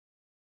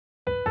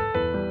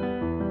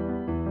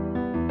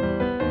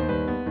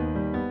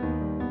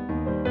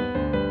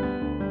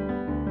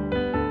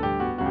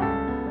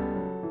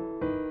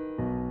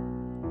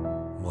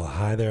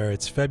Hi there,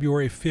 it's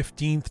February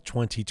 15th,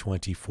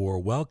 2024.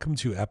 Welcome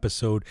to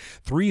episode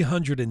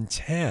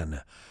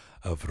 310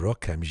 of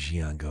Roqe. I'm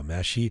Jila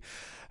Ghomeshi.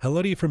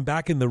 Hello to you from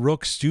back in the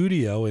Roqe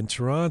Studio in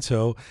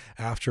Toronto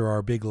after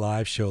our big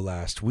live show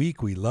last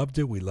week. We loved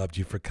it. We loved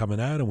you for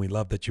coming out, and we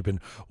love that you've been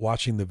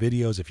watching the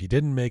videos. If you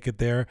didn't make it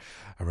there,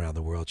 around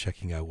the world,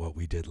 checking out what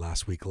we did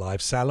last week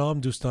live.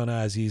 Salam Dostan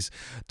Aziz,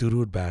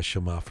 Durud Ba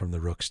Shoma from the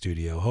Roqe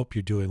Studio. Hope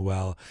you're doing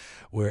well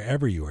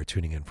wherever you are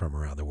tuning in from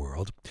around the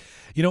world.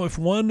 You know, if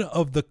one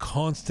of the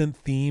constant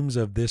themes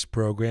of this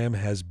program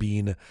has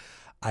been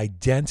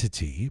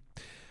identity,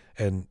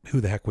 and who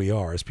the heck we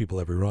are as people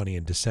of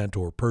Iranian descent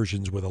or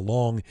Persians with a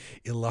long,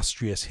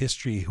 illustrious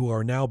history who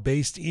are now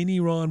based in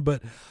Iran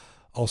but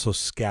also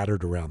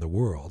scattered around the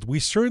world, we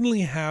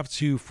certainly have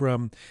to,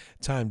 from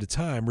time to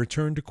time,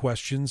 return to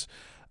questions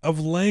of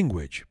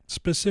language,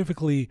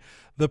 specifically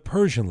the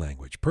Persian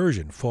language,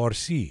 Persian,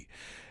 Farsi,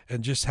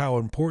 and just how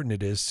important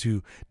it is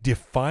to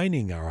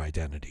defining our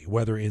identity,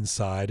 whether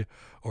inside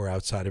or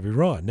outside of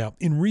Iran. Now,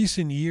 in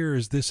recent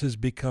years, this has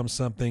become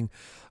something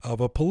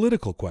of a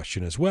political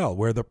question as well,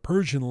 where the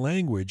Persian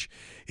language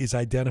is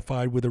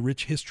identified with a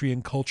rich history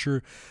and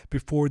culture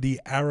before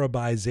the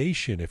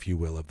Arabization, if you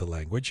will, of the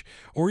language,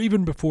 or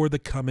even before the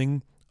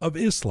coming of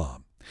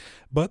Islam.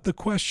 But the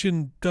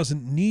question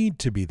doesn't need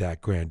to be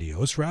that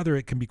grandiose. Rather,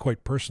 it can be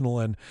quite personal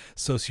and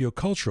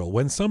sociocultural.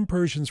 When some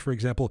Persians, for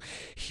example,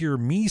 hear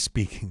me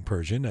speaking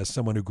Persian as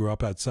someone who grew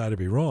up outside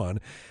of Iran,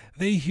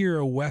 they hear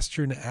a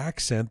Western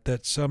accent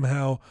that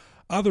somehow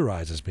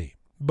otherizes me.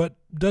 But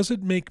does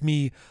it make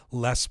me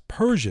less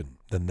Persian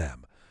than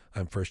them?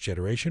 I'm first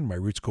generation. My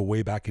roots go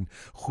way back in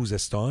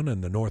Khuzestan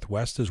and the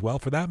Northwest as well.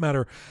 For that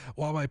matter,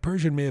 while my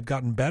Persian may have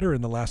gotten better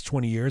in the last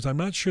 20 years, I'm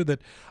not sure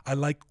that I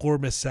like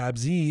Qorme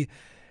Sabzi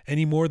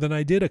any more than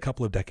I did a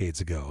couple of decades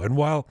ago. And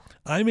while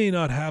I may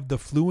not have the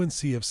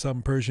fluency of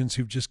some Persians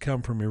who've just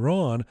come from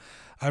Iran,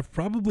 I've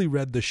probably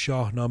read the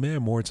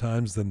Shahnameh more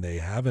times than they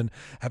have and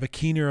have a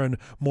keener and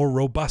more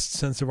robust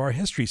sense of our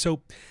history.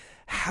 So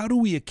how do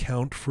we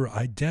account for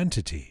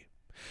identity?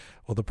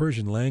 Well, the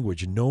Persian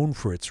language, known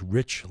for its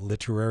rich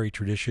literary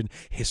tradition,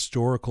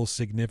 historical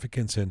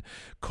significance, and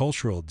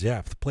cultural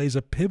depth, plays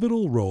a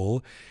pivotal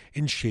role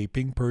in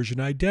shaping Persian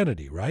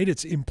identity, right?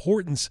 Its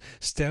importance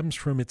stems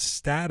from its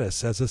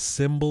status as a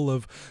symbol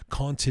of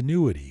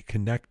continuity,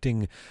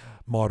 connecting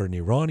modern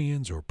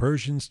Iranians or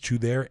Persians to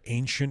their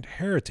ancient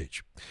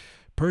heritage.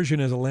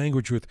 Persian, as a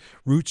language with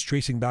roots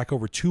tracing back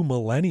over 2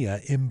 millennia,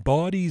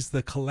 embodies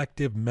the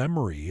collective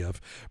memory of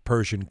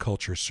Persian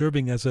culture,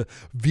 serving as a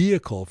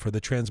vehicle for the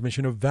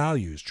transmission of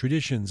values,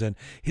 traditions, and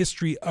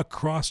history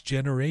across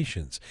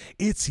generations.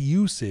 Its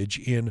usage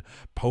in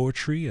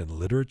poetry and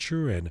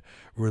literature and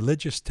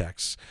religious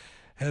texts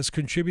has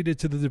contributed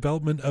to the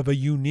development of a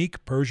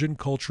unique Persian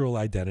cultural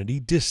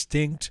identity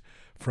distinct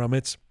from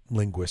its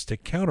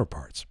linguistic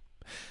counterparts.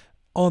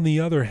 On the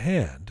other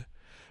hand,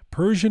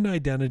 Persian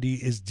identity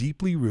is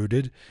deeply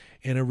rooted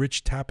in a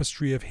rich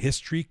tapestry of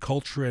history,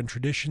 culture, and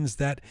traditions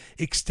that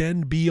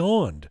extend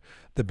beyond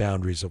the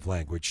boundaries of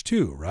language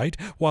too, right?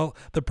 While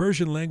the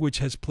Persian language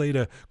has played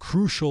a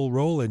crucial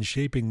role in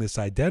shaping this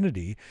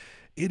identity,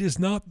 it is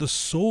not the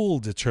sole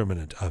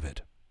determinant of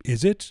it,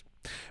 is it?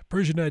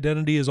 Persian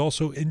identity is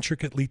also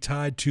intricately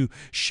tied to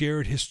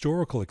shared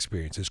historical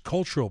experiences,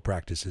 cultural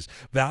practices,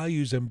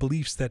 values, and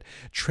beliefs that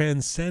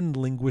transcend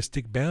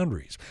linguistic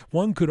boundaries.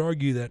 One could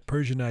argue that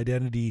Persian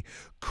identity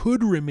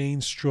could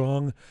remain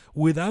strong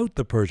without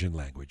the Persian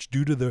language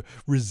due to the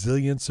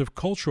resilience of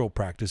cultural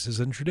practices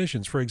and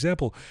traditions. For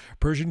example,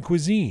 Persian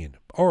cuisine,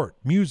 art,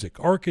 music,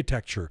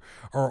 architecture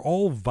are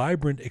all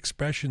vibrant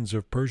expressions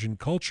of Persian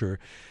culture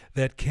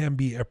that can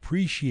be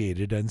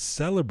appreciated and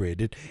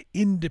celebrated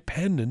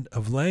independent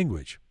of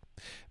language.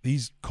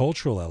 These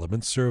cultural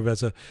elements serve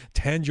as a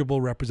tangible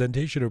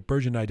representation of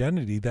Persian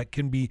identity that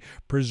can be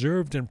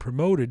preserved and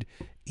promoted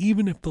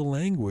even if the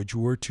language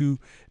were to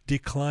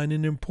decline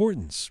in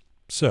importance.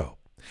 So,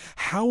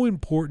 how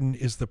important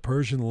is the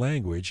Persian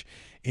language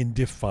in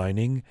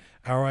defining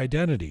our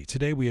identity?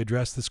 Today we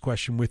address this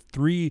question with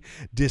 3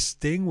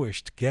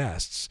 distinguished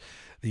guests: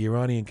 the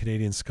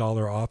Iranian-Canadian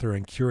scholar, author,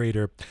 and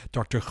curator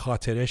Dr.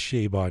 Khatereh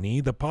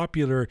Sheibani, the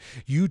popular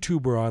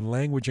YouTuber on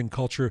language and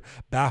culture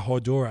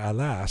Bahador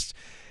Alast,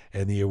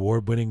 and the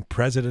award-winning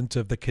president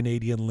of the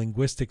Canadian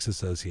Linguistics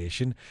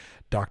Association,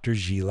 Dr.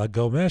 Jila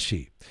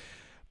Ghomeshi.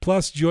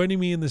 Plus, joining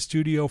me in the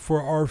studio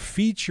for our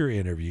feature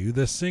interview,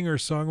 the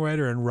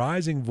singer-songwriter and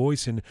rising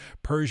voice in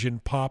Persian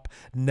pop,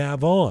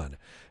 Navan,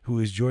 who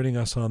is joining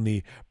us on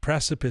the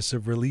precipice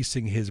of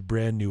releasing his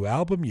brand new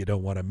album. You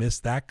don't want to miss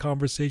that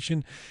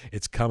conversation.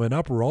 It's coming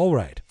up. We're all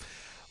right.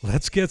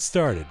 Let's get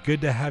started.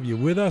 Good to have you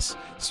with us.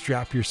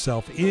 Strap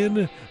yourself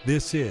in.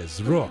 This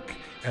is Roqe,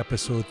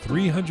 episode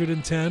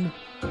 310,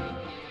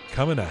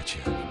 coming at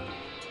you.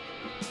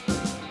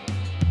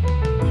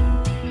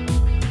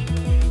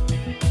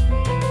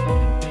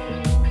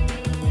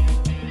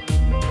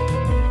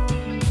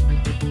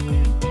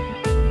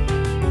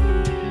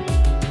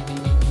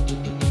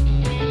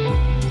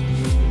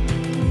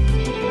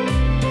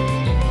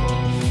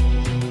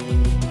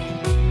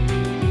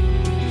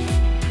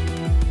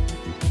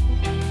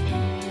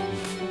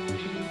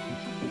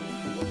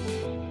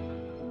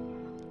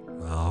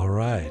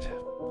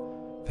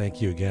 Thank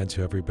you again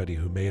to everybody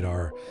who made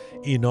our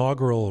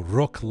inaugural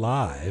Roqe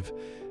Live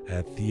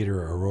at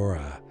Theatre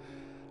Aurora.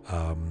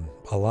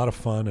 A lot of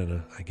fun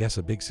and I guess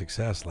a big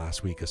success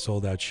last week, a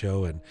sold-out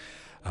show, and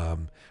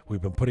we've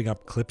been putting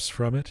up clips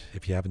from it.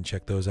 If you haven't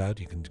checked those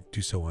out, you can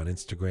do so on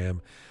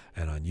Instagram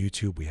and on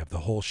YouTube. We have the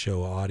whole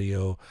show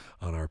audio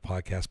on our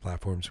podcast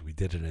platforms. We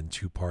did it in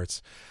 2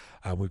 parts.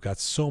 We've got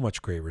so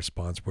much great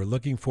response. We're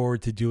looking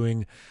forward to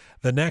doing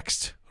the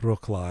next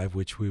Roqe Live,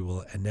 which we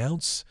will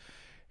announce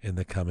in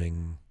the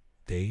coming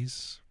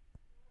days.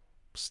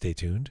 Stay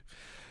tuned.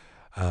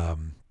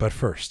 But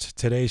first,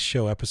 today's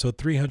show, episode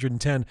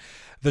 310,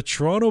 the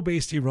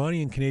Toronto-based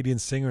Iranian-Canadian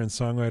singer and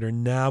songwriter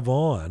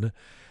Navan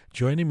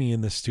joining me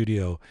in the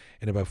studio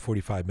in about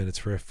 45 minutes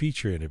for a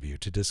feature interview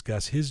to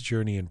discuss his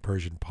journey in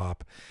Persian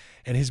pop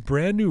and his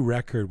brand new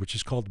record, which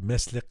is called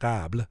Mesle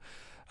Ghabl,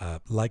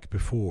 Like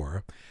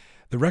Before.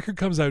 The record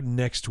comes out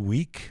next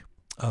week,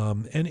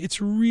 and it's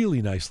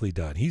really nicely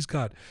done. He's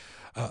got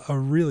a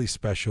really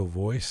special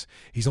voice.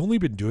 He's only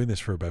been doing this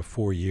for about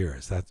 4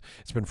 years.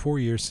 It's been 4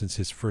 years since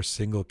his first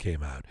single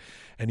came out.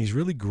 And he's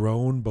really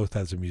grown both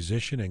as a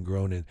musician and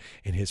grown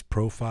in his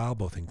profile,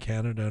 both in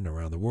Canada and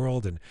around the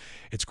world. And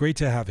it's great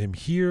to have him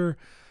here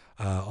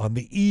on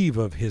the eve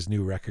of his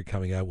new record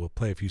coming out. We'll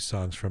play a few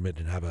songs from it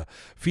and have a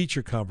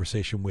feature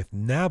conversation with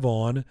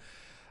Navan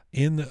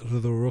in the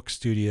Roqe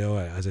Studio,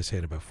 as I say,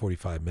 in about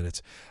 45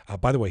 minutes.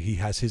 By the way, he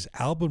has his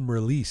album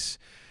release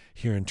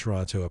here in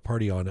Toronto, a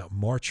party on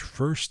March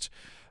 1st.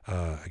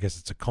 I guess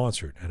it's a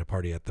concert and a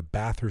party at the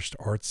Bathurst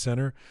Arts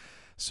Centre.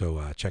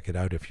 So check it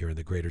out if you're in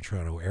the Greater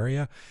Toronto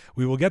area.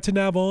 We will get to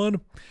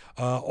Navan.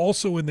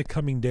 Also in the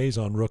coming days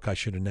on Roqe, I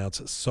should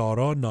announce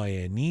Sara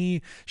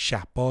Nayeni,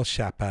 Shapa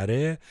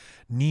Shapare,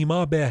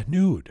 Nima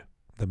Behnoud,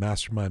 the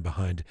mastermind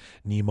behind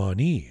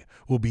Nimani,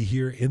 will be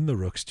here in the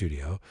Roqe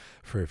Studio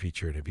for a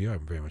feature interview.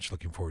 I'm very much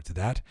looking forward to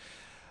that.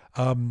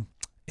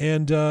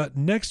 And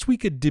next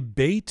week, a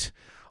debate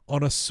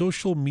on a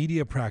social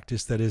media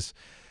practice that is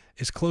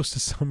close to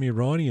some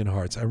Iranian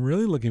hearts. I'm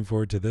really looking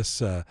forward to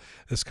this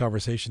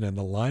conversation and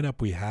the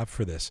lineup we have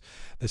for this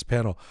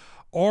panel.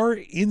 Are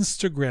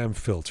Instagram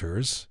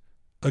filters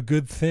a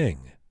good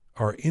thing?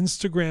 Are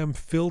Instagram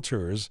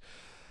filters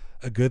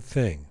a good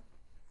thing?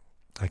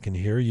 I can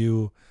hear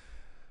you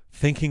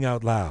thinking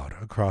out loud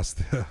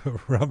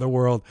around the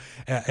world,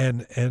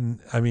 and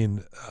I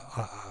mean,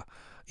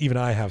 even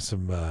I have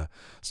some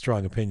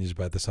strong opinions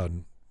about this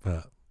on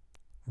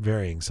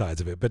varying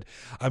sides of it. But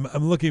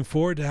I'm looking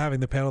forward to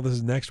having the panel. This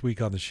is next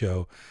week on the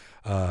show.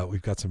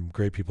 We've got some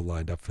great people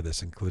lined up for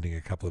this, including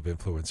a couple of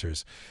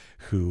influencers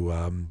who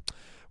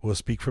will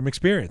speak from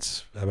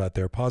experience about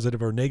their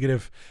positive or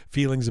negative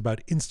feelings about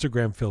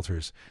Instagram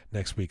filters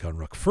next week on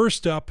Roqe.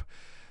 First up,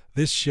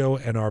 this show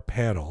and our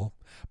panel.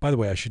 By the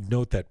way, I should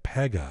note that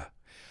Pega,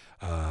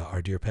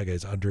 our dear Pega,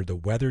 is under the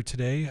weather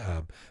today.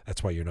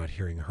 That's why you're not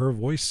hearing her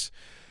voice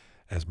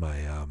as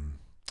my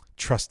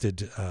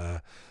trusted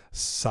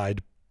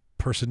side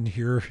person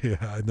here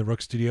in the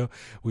Roqe Studio.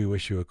 We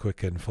wish you a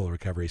quick and full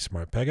recovery,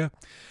 smart Pega.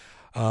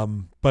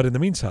 But in the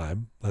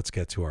meantime, let's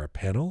get to our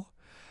panel,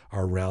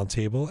 our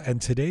roundtable.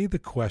 And today the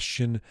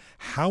question,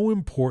 how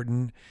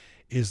important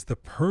is the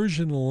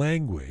Persian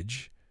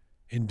language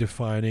in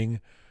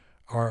defining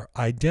our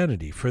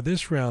identity? For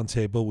this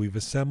roundtable, we've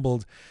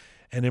assembled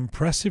an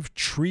impressive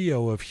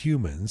trio of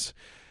humans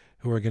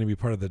who are going to be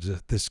part of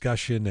the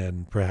discussion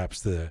and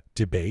perhaps the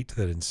debate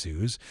that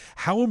ensues.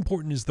 How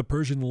important is the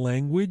Persian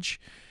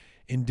language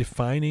in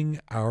defining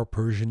our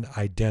Persian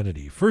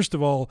identity? First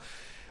of all,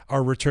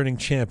 our returning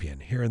champion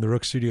here in the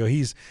Roqe Studio.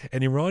 He's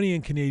an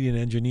Iranian-Canadian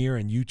engineer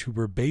and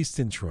YouTuber based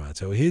in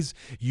Toronto. His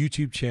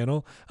YouTube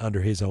channel,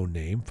 under his own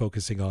name,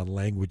 focusing on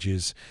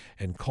languages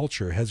and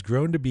culture, has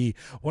grown to be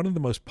one of the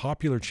most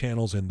popular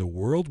channels in the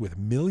world with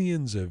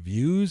millions of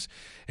views.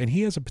 And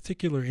he has a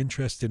particular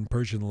interest in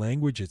Persian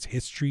language, its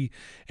history,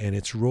 and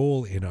its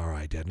role in our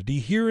identity.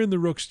 Here in the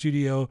Roqe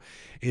Studio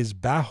is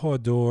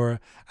Bahador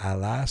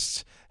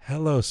Alast.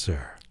 Hello,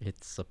 sir.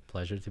 It's a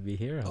pleasure to be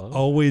here. Hello.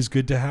 Always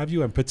good to have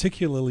you, and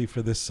particularly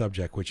for this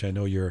subject, which I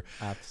know you're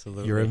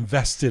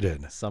invested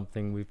in.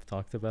 Something we've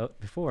talked about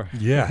before.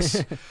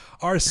 Yes.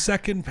 Our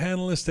second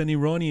panelist, an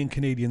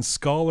Iranian-Canadian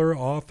scholar,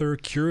 author,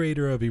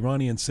 curator of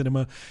Iranian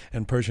cinema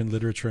and Persian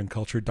literature and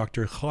culture,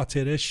 Dr.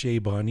 Khatereh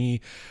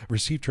Sheibani,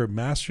 received her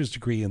master's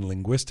degree in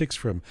linguistics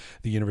from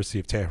the University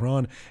of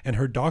Tehran and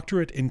her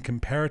doctorate in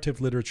comparative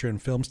literature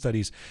and film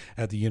studies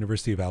at the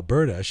University of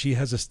Alberta. She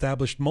has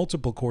established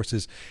multiple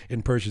courses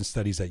in Persian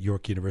studies at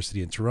York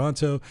University in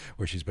Toronto,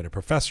 where she's been a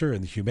professor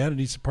in the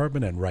humanities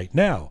department. And right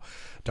now,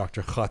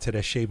 Dr.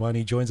 Khatereh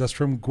Sheibani joins us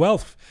from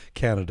Guelph,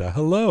 Canada.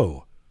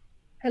 Hello.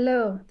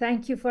 Hello.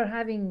 Thank you for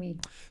having me.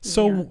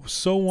 So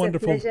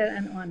wonderful. It's a pleasure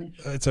and honor.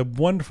 It's a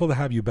wonderful to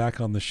have you back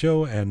on the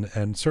show,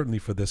 and certainly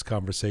for this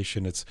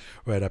conversation, it's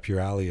right up your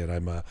alley, and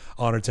I'm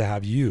honored to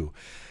have you.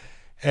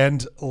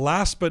 And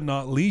last but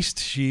not least,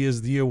 she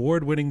is the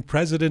award-winning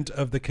president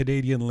of the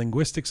Canadian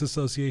Linguistics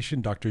Association.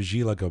 Dr.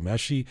 Jila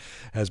Ghomeshi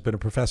has been a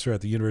professor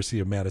at the University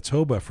of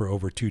Manitoba for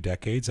over 2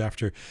 decades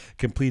after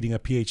completing a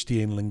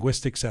PhD in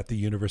linguistics at the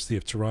University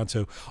of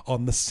Toronto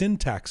on the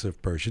syntax of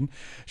Persian.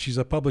 She's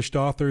a published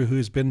author who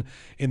has been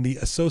in the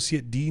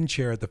Associate Dean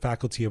Chair at the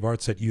Faculty of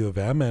Arts at U of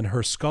M, and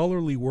her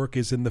scholarly work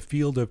is in the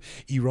field of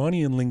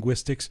Iranian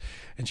linguistics,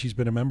 and she's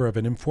been a member of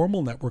an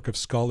informal network of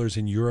scholars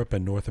in Europe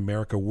and North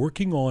America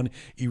working on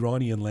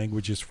Iranian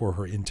languages for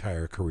her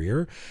entire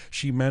career.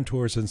 She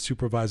mentors and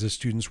supervises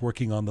students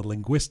working on the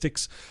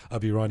linguistics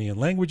of Iranian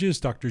languages.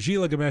 Dr.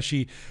 Jila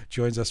Ghomeshi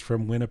joins us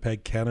from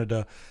Winnipeg,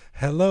 Canada.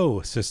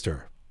 Hello,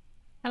 sister.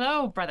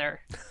 Hello,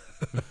 brother.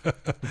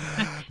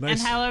 Nice. And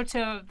hello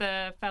to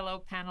the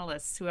fellow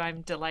panelists who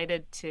I'm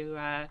delighted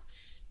to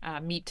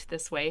meet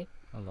this way.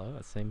 Hello,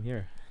 same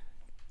here.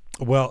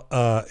 Well,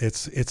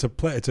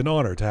 it's an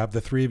honor to have the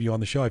three of you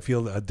on the show. I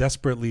feel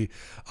desperately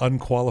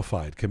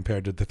unqualified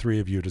compared to the three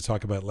of you to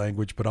talk about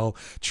language, but I'll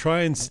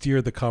try and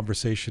steer the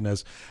conversation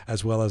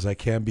as well as I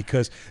can,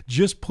 because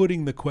just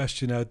putting the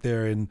question out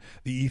there in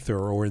the ether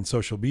or in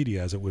social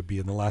media, as it would be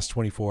in the last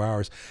 24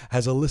 hours,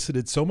 has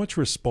elicited so much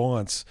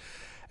response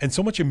and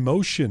so much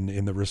emotion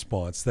in the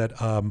response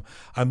that I'm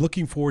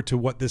looking forward to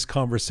what this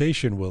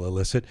conversation will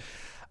elicit.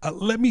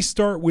 Let me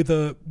start with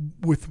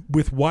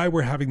why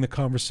we're having the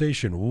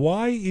conversation.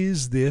 Why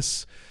is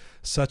this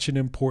such an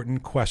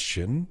important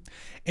question?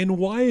 And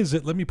why is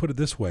it, let me put it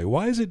this way,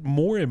 why is it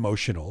more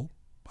emotional?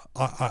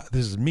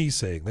 This is me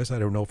saying this. I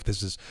don't know if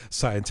this is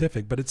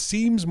scientific, but it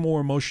seems more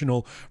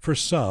emotional for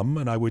some,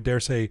 and I would dare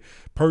say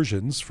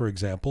Persians, for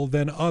example,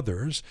 than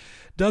others.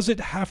 Does it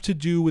have to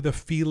do with a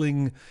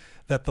feeling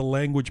that the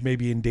language may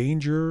be in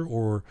danger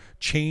or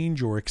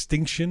change or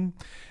extinction?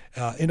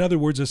 In other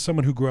words, as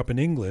someone who grew up in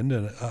England,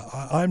 and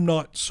I'm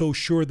not so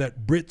sure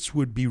that Brits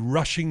would be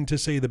rushing to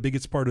say the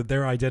biggest part of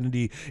their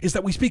identity is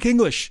that we speak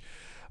English.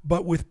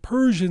 But with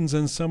Persians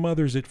and some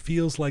others, it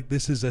feels like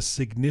this is a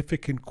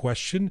significant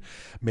question.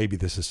 Maybe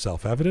this is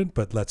self-evident,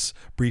 but let's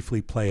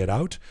briefly play it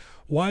out.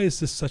 Why is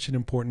this such an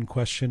important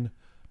question,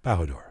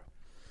 Bahador?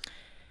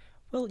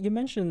 Well, you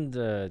mentioned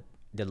the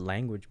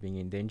language being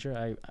in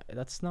danger.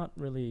 That's not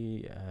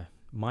really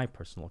my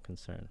personal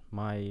concern.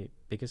 My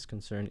biggest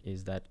concern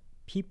is that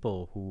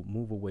people who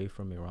move away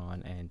from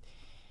Iran and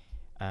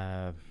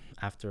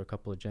after a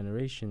couple of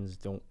generations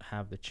don't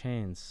have the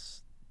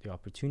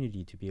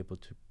opportunity to be able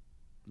to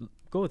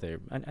go there,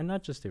 and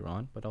not just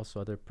Iran, but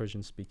also other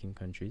Persian-speaking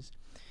countries.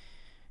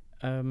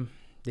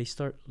 They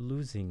start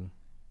losing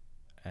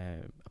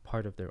a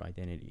part of their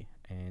identity,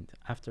 and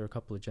after a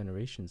couple of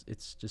generations,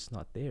 it's just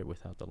not there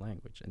without the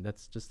language, and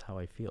that's just how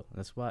I feel. And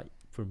that's why,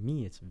 for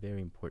me, it's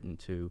very important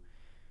to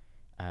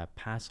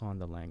pass on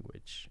the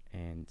language,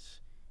 and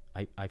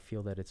I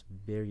feel that it's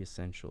very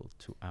essential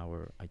to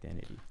our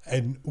identity.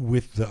 And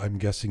I'm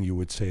guessing you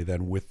would say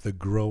then, with the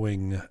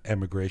growing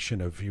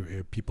emigration of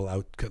people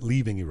out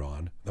leaving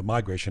Iran, the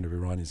migration of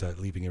Iranians out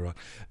leaving Iran,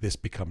 this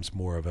becomes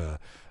more of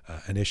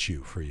an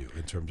issue for you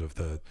in terms of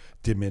the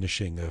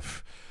diminishing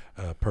of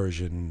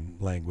Persian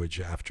language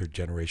after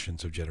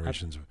generations.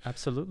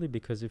 Absolutely,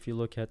 because if you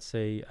look at,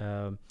 say,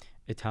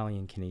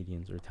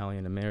 Italian-Canadians or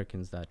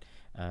Italian-Americans that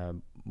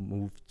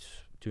moved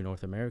to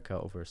North America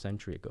over a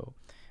century ago,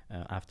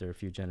 after a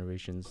few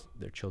generations,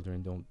 their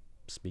children don't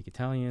speak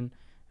Italian.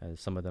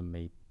 Some of them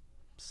may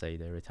say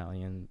they're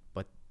Italian,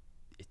 but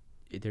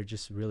they're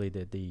just really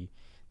the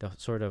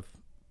sort of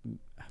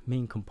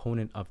main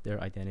component of their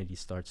identity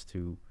starts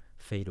to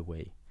fade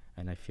away.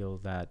 And I feel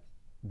that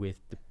with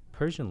the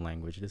Persian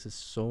language, this is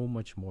so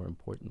much more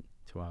important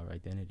to our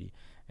identity.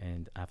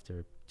 And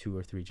after 2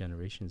 or 3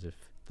 generations, if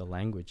the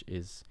language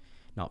is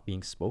not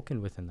being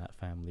spoken within that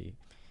family,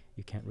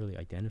 you can't really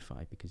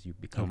identify because you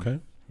become... Okay.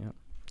 Yeah.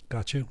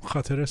 Got you.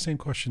 Khatereh, same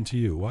question to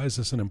you. Why is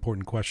this an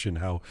important question,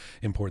 how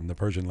important the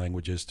Persian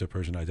language is to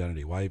Persian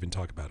identity? Why even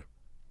talk about it?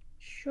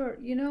 Sure.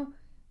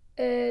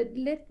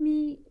 Let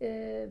me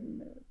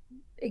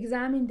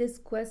examine this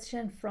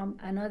question from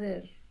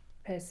another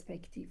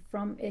perspective,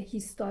 from a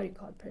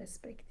historical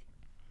perspective.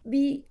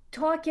 We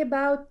talk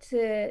about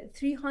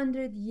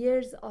 300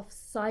 years of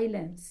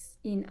silence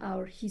in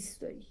our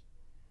history.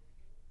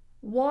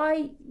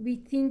 Why we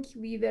think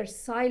we were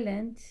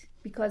silent?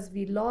 Because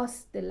we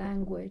lost the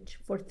language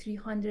for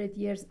 300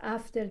 years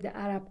after the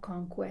Arab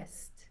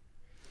conquest.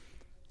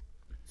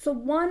 So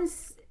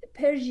once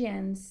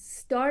Persians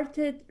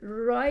started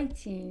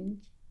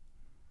writing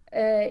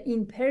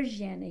in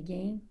Persian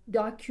again,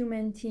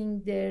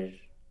 documenting their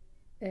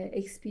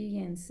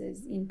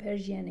experiences in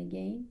Persian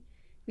again,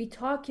 we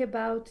talk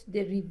about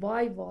the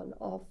revival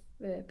of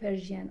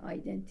Persian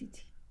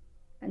identity.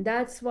 And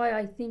that's why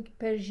I think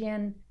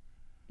Persian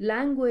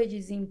language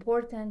is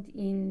important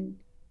in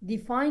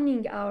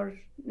defining our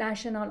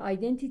national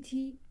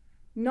identity,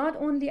 not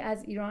only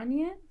as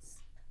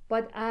Iranians,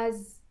 but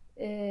as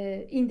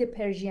in the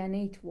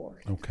Persianate world.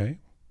 Okay.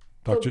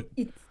 So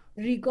it's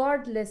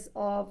regardless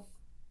of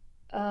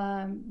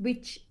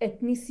which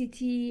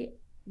ethnicity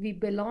we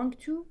belong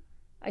to,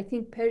 I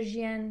think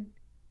Persian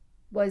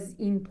was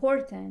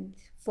important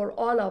for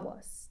all of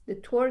us, the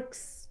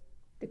Turks,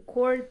 the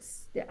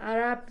Kurds, the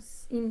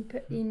Arabs in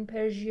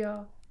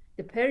Persia,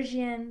 the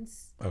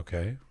Persians,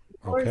 Okay.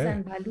 Moors Okay.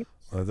 and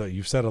Baluchs.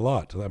 You've said a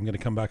lot. I'm going to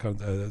come back on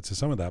to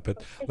some of that,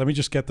 but let me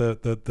just get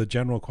the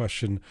general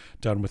question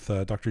done with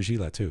Dr.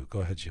 Jila too. Go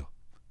ahead, Jila.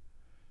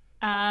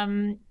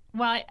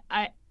 Well,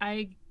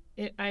 I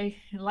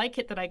like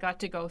it that I got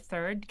to go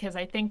third, because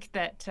I think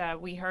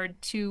that we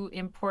heard two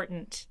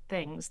important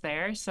things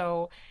there.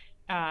 So,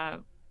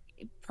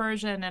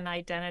 Persian and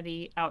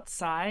identity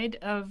outside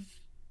of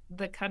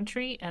the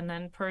country, and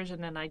then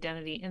Persian and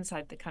identity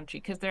inside the country,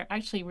 because they're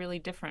actually really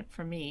different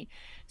for me.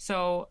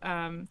 So,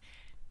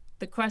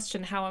 the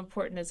question, how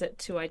important is it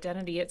to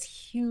identity? It's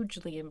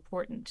hugely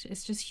important.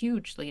 It's just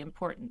hugely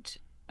important.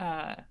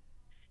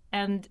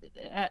 And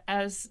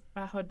as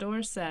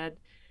Bahador said,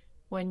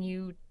 when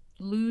you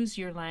lose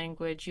your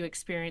language, you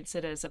experience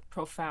it as a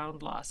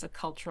profound loss, a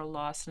cultural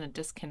loss, and a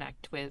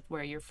disconnect with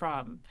where you're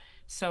from.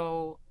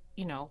 So,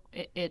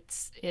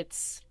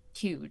 it's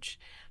huge.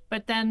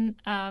 But then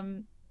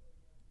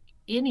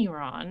in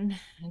Iran,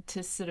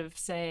 to sort of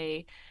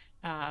say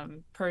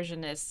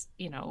Persian is,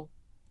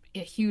 a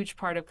huge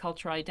part of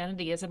cultural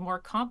identity is a more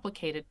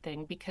complicated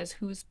thing, because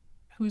who's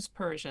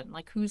Persian,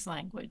 like whose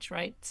language,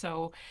 right?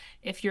 So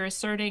if you're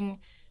asserting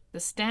the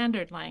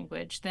standard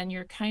language, then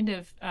you're kind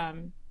of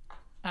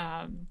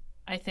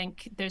I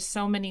think there's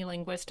so many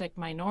linguistic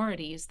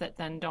minorities that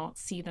then don't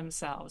see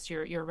themselves.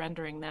 You're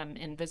rendering them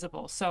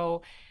invisible.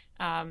 So,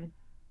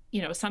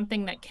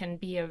 something that can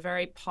be a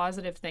very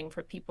positive thing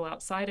for people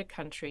outside a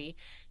country.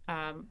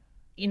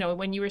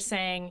 When you were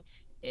saying,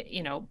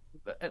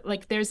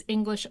 like there's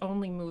English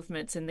only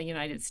movements in the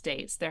United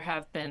States. There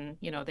have been,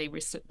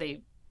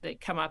 they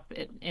come up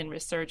in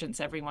resurgence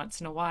every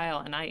once in a while.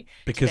 And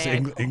because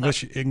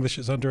English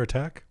is under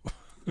attack.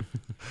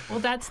 Well,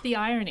 that's the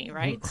irony,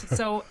 right?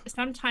 So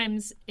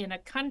sometimes in a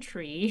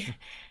country,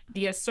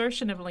 the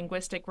assertion of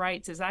linguistic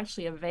rights is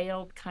actually a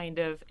veiled kind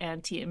of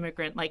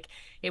anti-immigrant. Like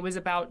it was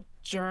about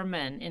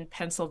German in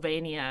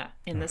Pennsylvania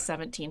in the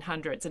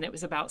 1700s, and it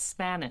was about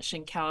Spanish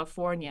in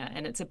California,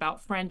 and it's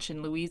about French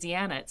in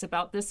Louisiana. It's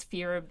about this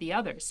fear of the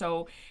other.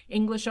 So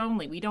English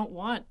only. We don't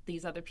want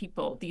these other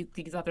people,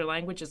 these other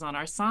languages on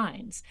our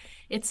signs.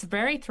 It's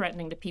very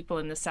threatening to people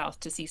in the South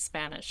to see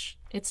Spanish.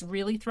 It's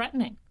really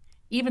threatening,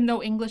 even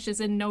though English is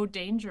in no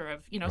danger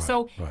of,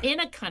 in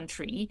a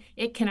country,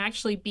 it can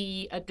actually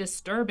be a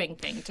disturbing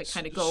thing to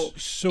kind of go.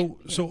 So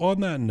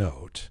on that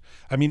note,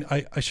 I mean,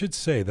 I should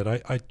say that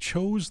I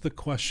chose the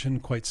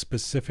question quite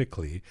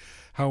specifically,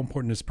 how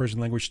important is Persian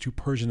language to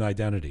Persian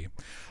identity?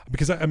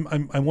 Because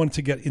I wanted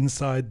to get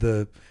inside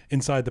the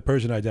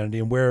Persian identity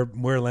and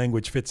where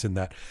language fits in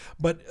that.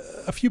 But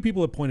a few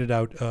people have pointed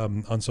out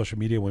on social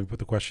media when we put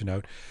the question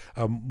out,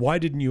 why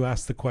didn't you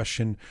ask the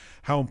question,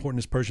 how important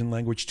is Persian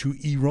language to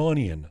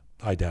Iranian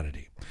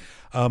identity?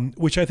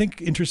 Which I think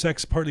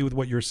intersects partly with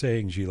what you're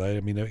saying, Jila.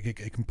 I mean,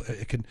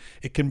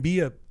 it can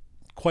be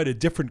quite a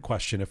different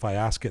question if I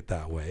ask it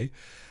that way.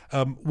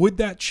 Would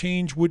that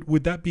change?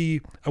 Would that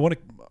be? I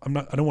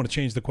don't want to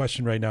change the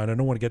question right now, and I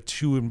don't want to get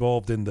too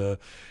involved in the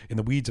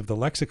weeds of the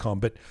lexicon.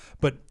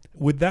 But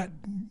would that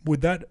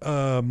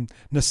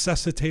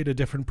necessitate a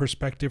different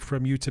perspective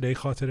from you today,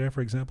 Khatereh,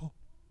 for example?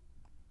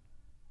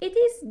 It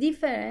is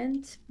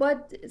different,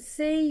 but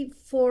say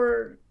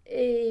for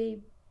a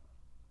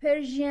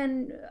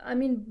Persian, I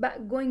mean,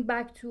 going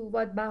back to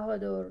what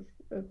Bahador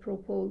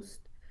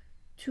proposed,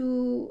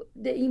 to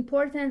the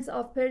importance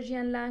of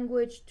Persian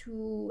language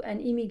to an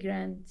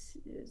immigrant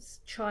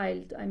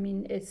child, I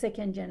mean, a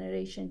second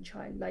generation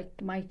child,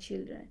 like my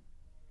children.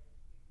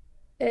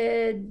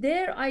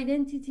 Their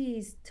identity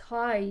is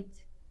tied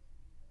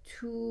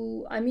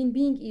to, I mean,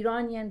 being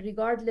Iranian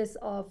regardless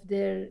of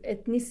their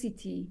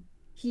ethnicity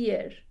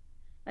here.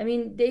 I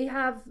mean, they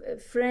have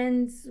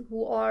friends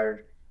who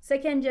are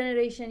second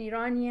generation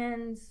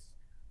Iranians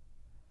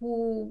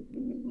who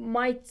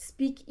might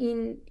speak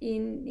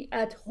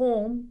at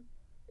home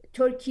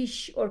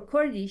Turkish or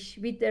Kurdish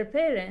with their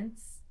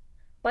parents,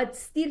 but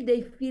still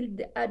they feel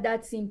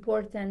that's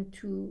important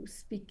to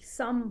speak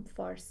some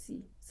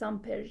Farsi, some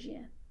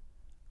Persian,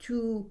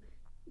 to,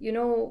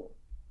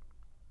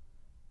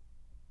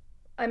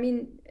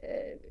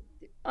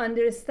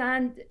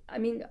 understand,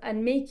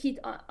 and make it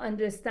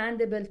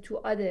understandable to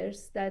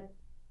others that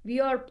we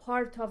are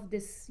part of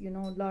this,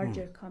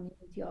 larger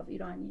community of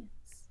Iranians.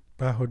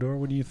 Bahador,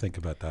 what do you think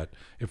about that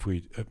if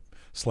we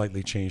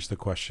slightly change the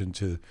question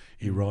to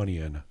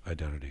Iranian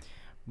identity?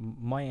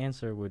 My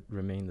answer would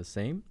remain the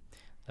same,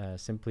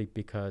 simply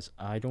because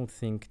I don't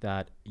think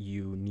that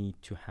you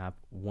need to have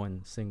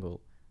one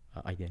single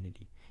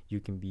identity.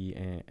 You can be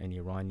an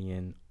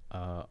Iranian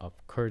of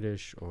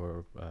Kurdish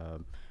or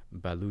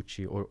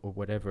Baluchi or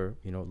whatever.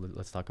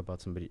 Let's talk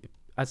about somebody.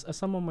 As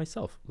someone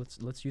myself,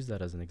 let's use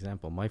that as an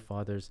example. My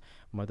father's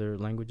mother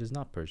language is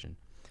not Persian.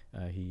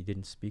 He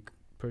didn't speak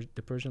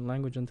the Persian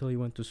language until he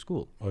went to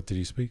school. What did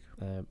he speak?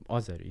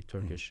 Azeri,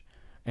 Turkish.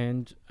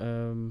 And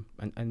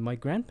my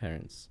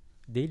grandparents,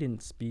 they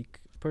didn't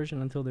speak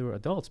Persian until they were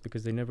adults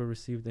because they never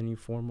received any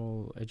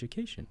formal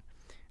education.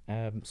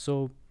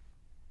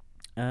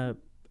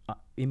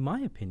 In my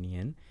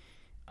opinion,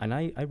 and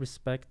I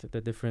respect the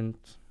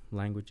different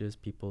languages,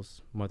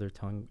 people's mother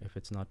tongue, if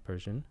it's not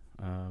Persian.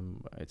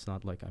 It's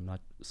not like I'm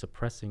not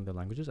suppressing the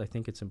languages. I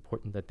think it's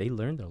important that they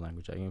learn their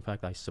language. In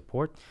fact, I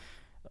support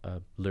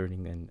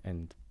learning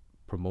and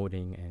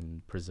promoting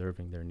and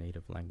preserving their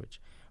native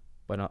language.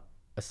 But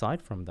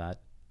aside from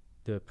that,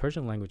 the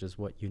Persian language is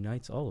what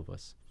unites all of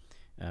us.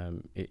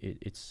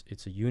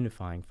 It's a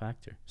unifying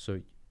factor.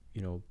 So,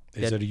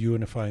 is it a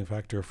unifying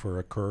factor for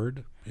a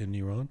Kurd in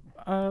Iran?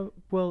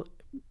 Well,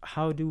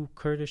 how do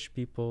Kurdish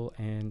people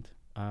and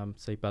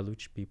say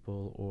Baluch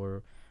people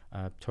or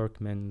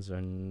Turkmens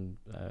and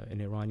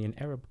an Iranian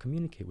Arab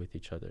communicate with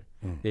each other?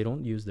 They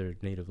don't use their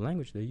native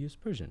language; they use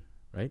Persian,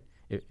 right?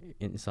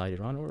 Inside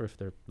Iran, or if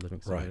they're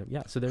living somewhere, right?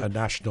 Yeah, so they're a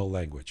national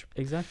language.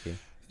 Exactly.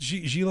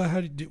 Jila,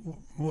 how do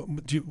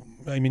you?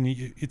 I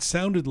mean, it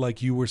sounded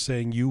like you were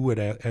saying you would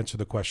answer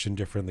the question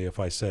differently if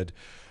I said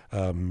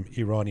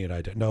Iranian.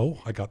 No,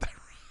 I got that.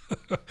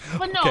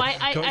 Well, no, okay.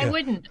 I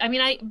wouldn't. I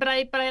mean, but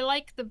I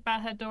like the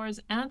Bahador's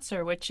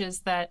answer, which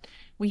is that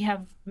we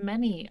have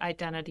many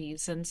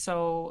identities, and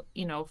so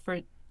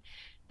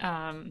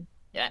and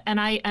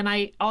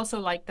I also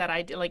like that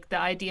idea, like the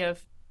idea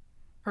of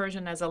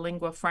Persian as a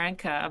lingua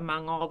franca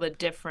among all the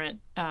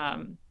different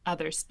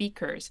other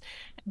speakers.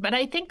 But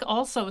I think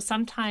also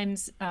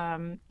sometimes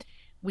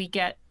we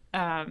get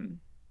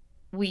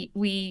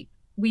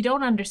we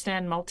don't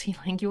understand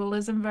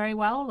multilingualism very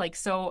well. Like,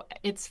 so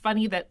it's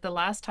funny that the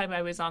last time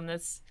I was on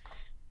this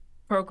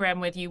program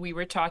with you, we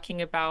were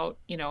talking about,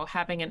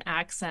 having an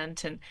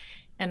accent, and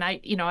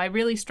I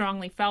really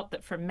strongly felt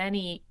that for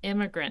many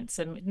immigrants,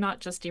 and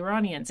not just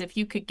Iranians, if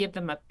you could give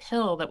them a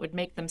pill that would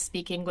make them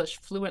speak English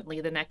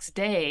fluently the next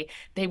day,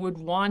 they would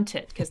want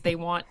it because they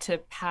want to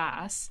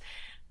pass.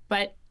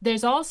 But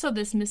there's also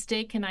this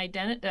mistaken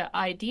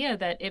idea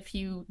that if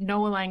you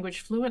know a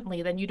language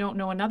fluently, then you don't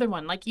know another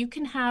one. Like, you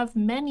can have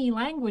many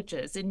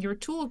languages in your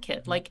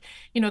toolkit. Like,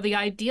 the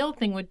ideal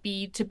thing would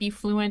be to be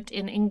fluent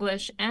in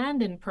English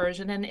and in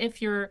Persian. And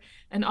if you're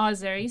an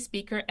Azeri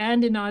speaker,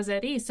 and in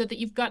Azeri, so that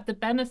you've got the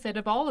benefit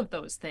of all of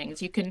those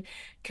things. You can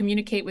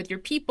communicate with your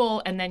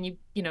people, and then you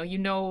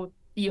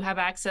have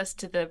access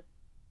to the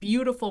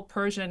beautiful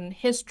Persian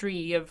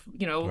history of,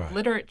 right.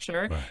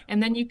 literature, right.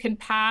 And then you can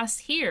pass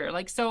here.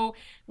 Like, so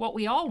what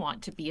we all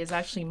want to be is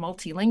actually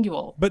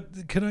multilingual. But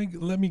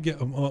let me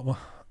get,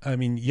 I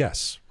mean,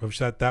 yes,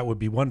 that would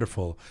be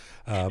wonderful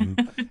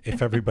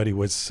if everybody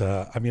was,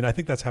 I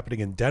think that's happening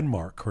in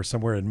Denmark or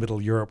somewhere in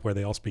Middle Europe where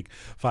they all speak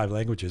 5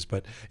 languages,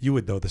 but you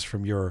would know this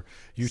from your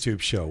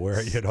YouTube show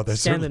where,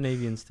 there's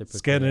Scandinavians typically.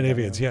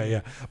 Scandinavians,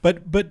 yeah.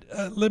 But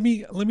let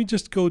me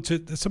just go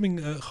to something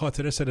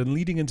Khatereh said, and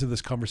leading into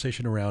this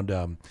conversation around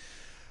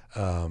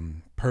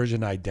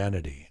Persian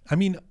identity. I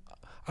mean,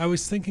 I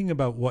was thinking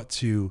about what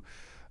to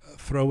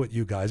throw at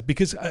you guys,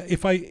 because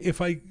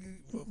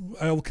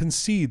I'll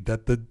concede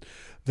that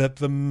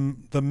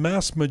the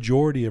mass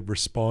majority of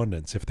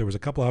respondents, if there was a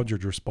couple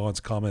hundred response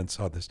comments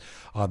on this,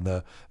 on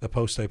the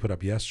post I put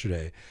up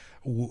yesterday,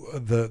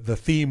 the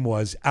theme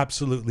was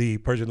absolutely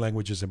Persian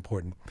language is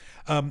important.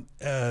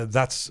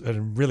 That's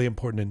really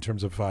important in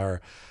terms of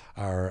our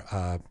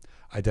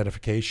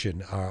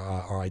identification,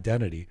 our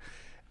identity.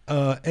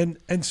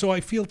 And so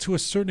I feel to a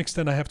certain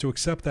extent I have to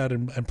accept that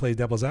and play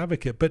devil's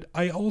advocate, but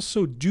I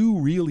also do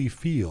really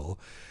feel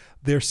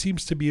there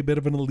seems to be a bit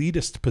of an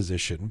elitist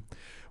position,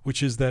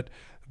 which is that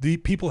the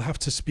people have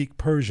to speak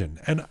Persian.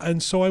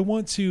 And so I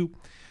want you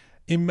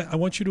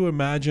to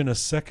imagine a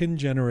second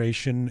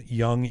generation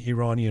young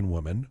Iranian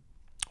woman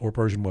or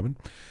Persian woman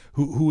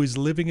who is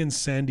living in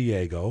San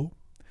Diego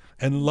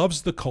and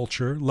loves the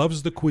culture,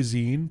 loves the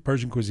cuisine,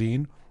 Persian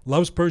cuisine,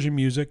 loves Persian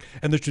music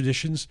and the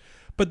traditions,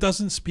 but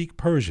doesn't speak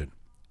Persian.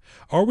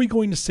 Are we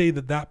going to say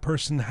that that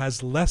person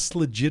has less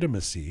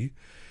legitimacy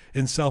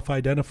in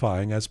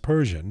self-identifying as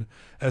Persian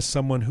as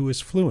someone who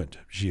is fluent,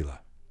 Jila?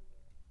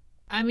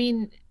 I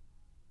mean,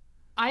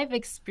 I've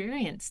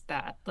experienced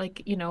that.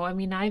 Like,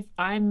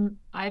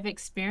 I've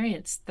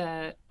experienced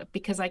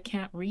because I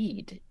can't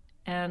read,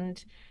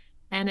 and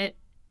it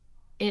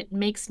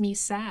makes me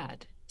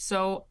sad.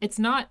 So it's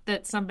not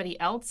that somebody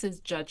else is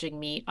judging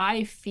me.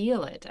 I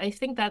feel it. I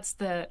think that's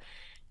the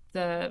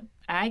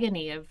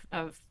agony of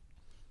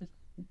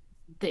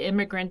the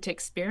immigrant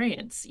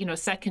experience,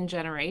 second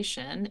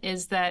generation,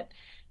 is that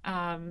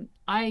I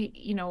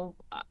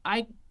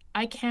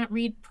can't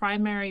read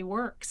primary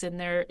works in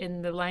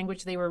the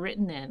language they were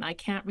written in. I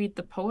can't read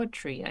the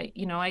poetry.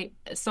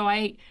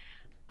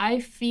 I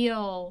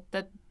feel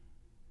that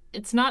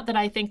it's not that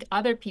I think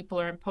other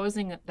people are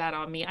imposing that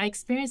on me. I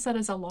experience that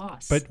as a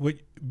loss. But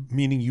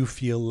meaning you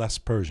feel less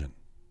Persian?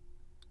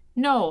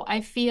 No,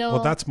 I feel...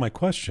 Well, that's my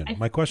question.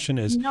 My question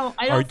is, no,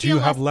 I don't do you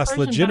have less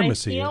Persian,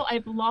 legitimacy? But I feel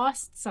I've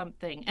lost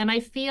something. And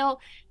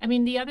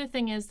the other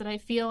thing is that I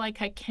feel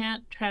like I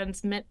can't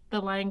transmit the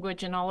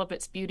language in all of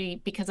its beauty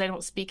because I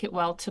don't speak it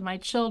well to my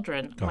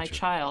children, Gotcha. my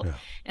child. Yeah.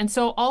 And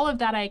so all of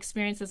that I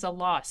experience as a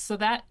loss. So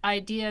that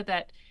idea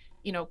that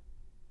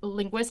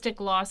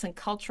linguistic loss and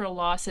cultural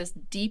loss is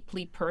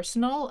deeply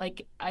personal.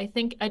 Like, I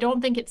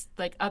don't think it's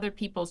like other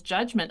people's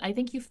judgment. I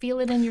think you feel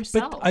it in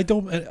yourself. But I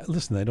don't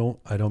listen.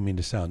 I don't mean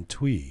to sound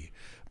twee,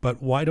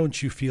 but why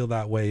don't you feel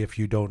that way if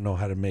you don't know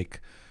how to make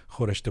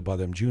Khatereh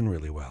Sheibani June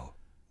really well,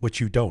 which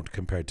you don't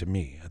compared to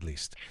me, at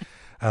least.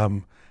 I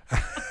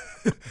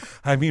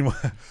mean,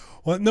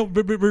 well, no,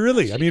 but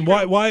really, I mean,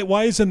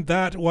 why isn't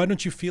that? Why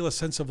don't you feel a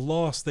sense of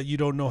loss that you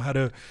don't know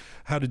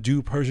how to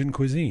do Persian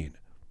cuisine?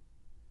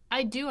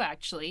 I do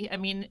actually. I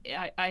mean,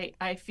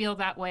 I feel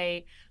that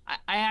way. I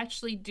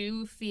actually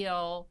do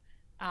feel,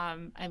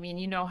 I mean,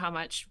 you know how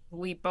much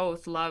we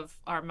both love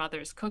our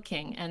mother's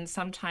cooking. And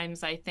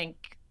sometimes I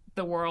think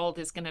the world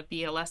is going to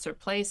be a lesser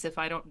place if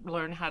I don't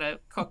learn how to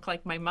cook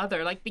like my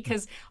mother. Like,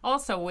 because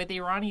also with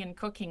Iranian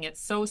cooking, it's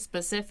so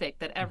specific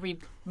that every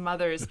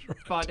mother's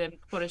Khatereh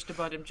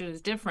Sheibani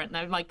is different. And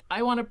I'm like,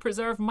 I want to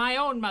preserve my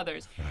own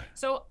mother's. Right.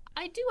 So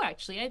I do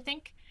actually. I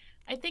think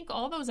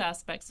all those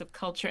aspects of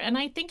culture, and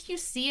I think you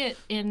see it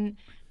in,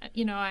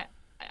 I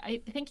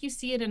think you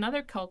see it in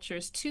other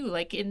cultures too.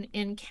 Like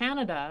in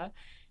Canada,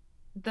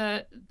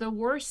 the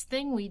worst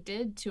thing we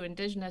did to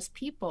Indigenous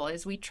people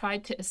is we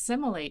tried to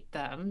assimilate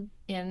them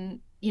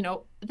in,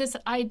 this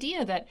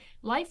idea that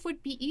life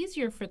would be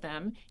easier for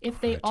them if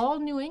they all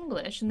knew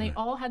English and they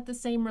all had the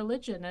same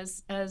religion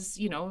as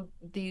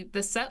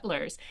the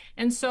settlers.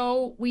 And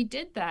so we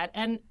did that,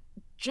 and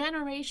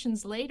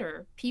generations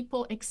later,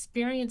 people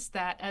experience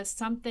that as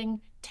something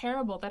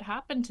terrible that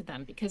happened to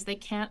them because they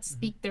can't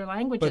speak their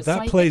languages.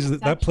 But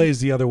that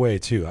plays the other way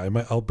too.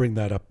 I'll bring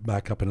that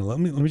back up, and let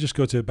me just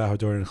go to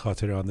Bahador and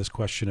Khatereh on this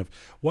question of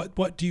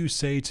what do you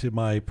say to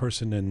my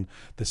person and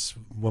this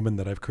woman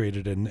that I've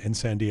created in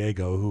San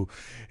Diego who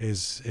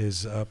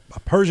is a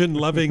Persian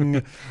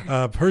loving,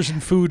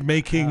 Persian food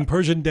making,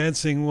 Persian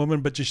dancing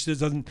woman, but just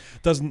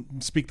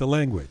doesn't speak the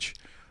language.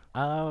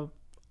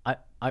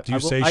 Do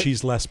you say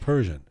she's less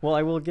Persian? Well,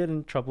 I will get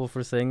in trouble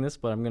for saying this,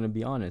 but I'm going to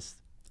be honest,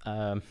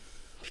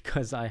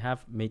 because I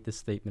have made this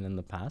statement in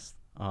the past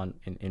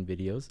in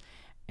videos,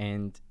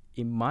 and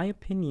in my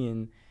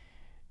opinion,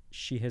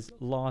 she has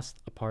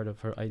lost a part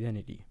of her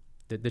identity.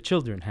 The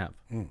children have,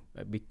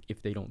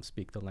 if they don't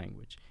speak the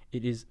language.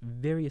 It is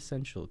very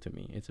essential to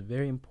me. It's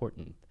very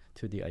important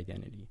to the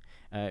identity.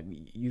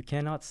 You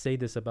cannot say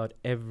this about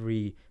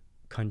every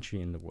country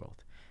in the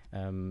world.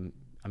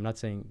 I'm not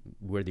saying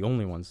we're the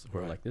only ones who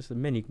are like this.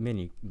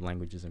 Many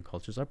languages and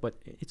cultures are, but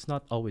it's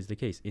not always the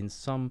case. In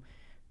some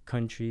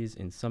countries,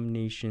 in some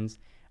nations,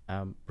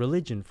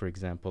 religion, for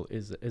example,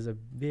 is a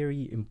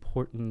very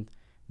important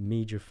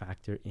major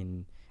factor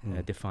in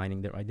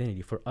defining their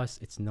identity. For us,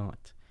 it's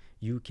not.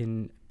 You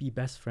can be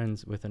best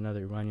friends with another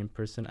Iranian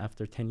person.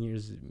 After 10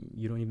 years,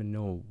 you don't even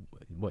know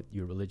what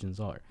your religions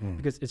are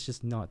because it's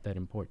just not that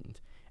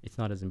important. It's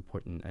not as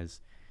important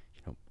as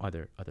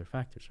other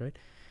factors, right?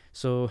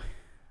 So,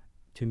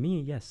 to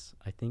me, yes,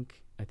 I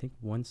think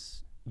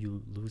once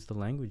you lose the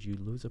language, you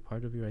lose a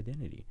part of your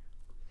identity.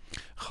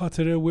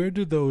 Khatereh, where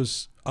do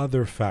those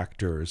other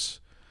factors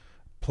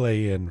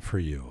play in for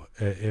you?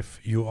 If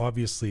you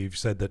obviously you've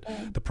said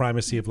that the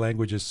primacy of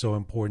language is so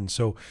important.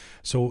 So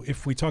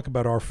if we talk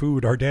about our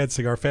food, our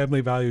dancing, our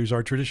family values,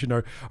 our tradition,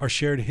 our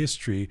shared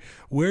history,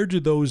 where do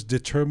those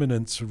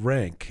determinants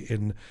rank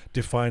in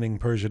defining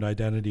Persian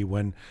identity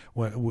when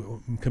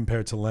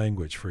compared to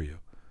language for you?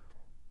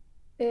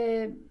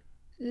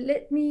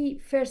 Let me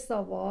first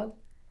of all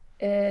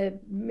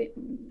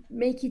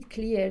make it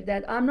clear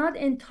that I'm not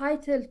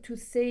entitled to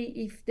say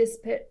if this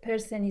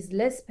person is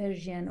less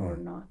Persian or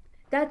not.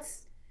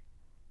 That's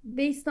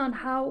based on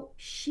how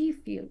she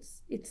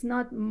feels. It's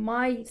not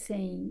my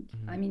saying.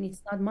 I mean,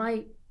 it's not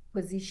my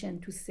position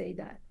to say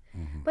that.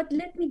 But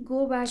let me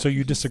go back. So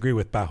you disagree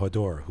with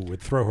Bahador, who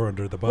would throw her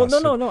under the bus?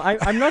 Well, no.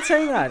 I'm not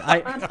saying that.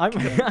 I'm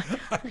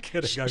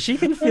kidding. She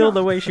can feel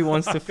the way she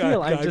wants to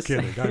feel. I'm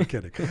kidding.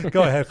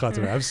 Go ahead,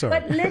 Khatereh. I'm sorry.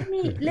 But let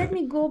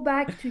me go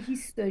back to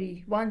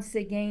history once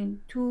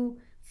again to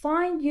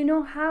find,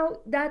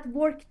 how that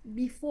worked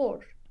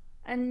before,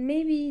 and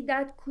maybe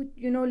that could,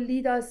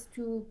 lead us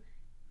to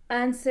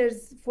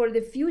answers for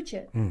the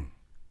future.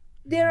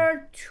 There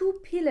are two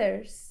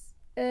pillars.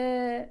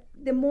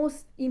 The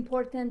most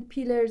important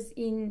pillars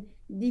in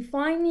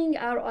defining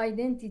our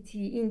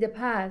identity in the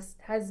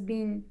past has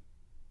been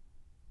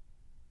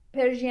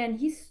Persian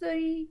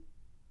history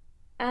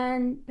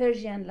and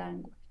Persian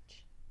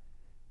language.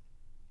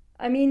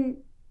 I mean,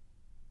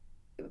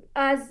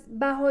 as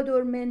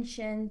Bahador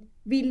mentioned,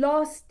 we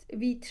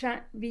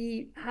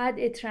had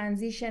a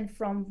transition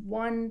from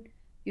one,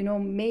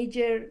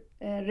 major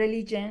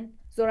religion,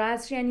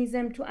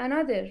 Zoroastrianism, to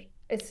another,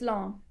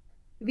 Islam.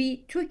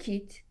 We took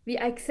it, we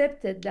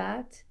accepted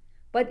that,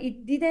 but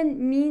it didn't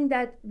mean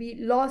that we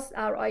lost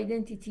our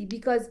identity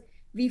because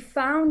we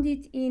found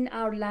it in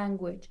our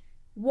language.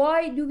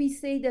 Why do we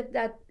say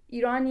that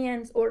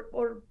Iranians,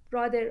 or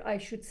rather I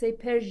should say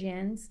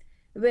Persians,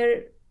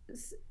 didn't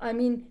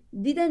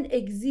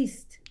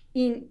exist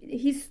in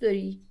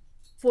history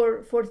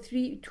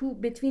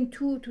between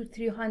 200 to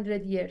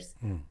 300 years.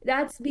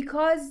 That's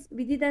because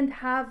we didn't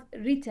have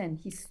written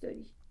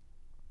history,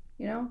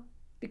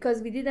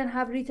 because we didn't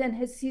have written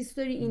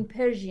history in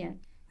Persian.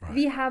 Right.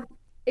 We have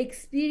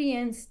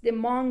experienced the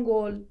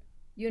Mongol,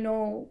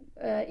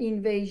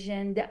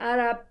 invasion, the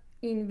Arab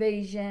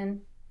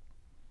invasion,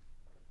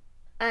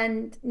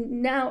 and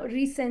now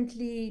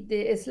recently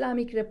the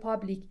Islamic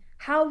Republic.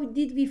 How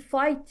did we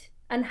fight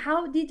and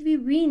how did we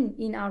win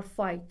in our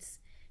fights?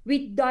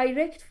 With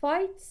direct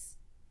fights,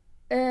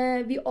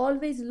 we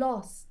always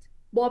lost.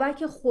 Babak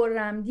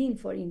Khorramdin,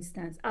 for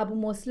instance, Abu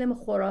Muslim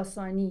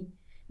Khorasani,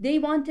 they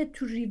wanted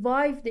to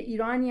revive the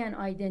Iranian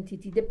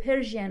identity, the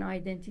Persian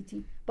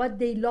identity, but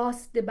they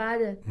lost the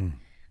battle.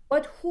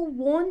 But who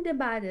won the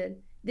battle?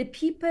 The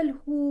people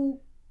who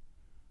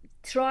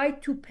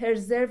tried to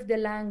preserve the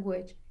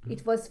language.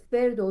 It was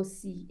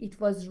Ferdowsi, it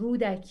was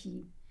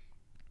Rudaki.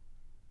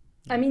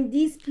 I mean,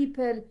 these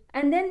people,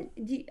 and then,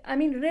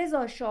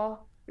 Reza Shah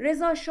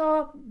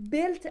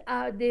built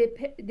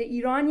the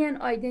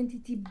Iranian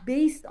identity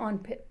based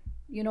on,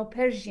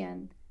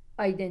 Persian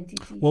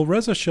identity. Well,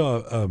 Reza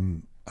Shah,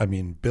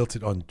 built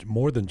it on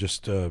more than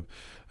just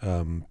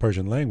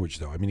Persian language,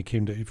 though. I mean,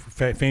 he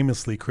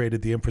famously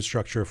created the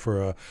infrastructure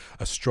for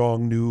a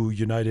strong new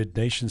United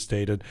Nations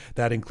state, and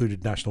that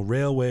included national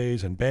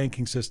railways and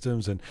banking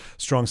systems and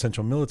strong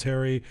central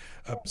military,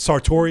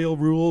 sartorial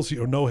rules,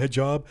 no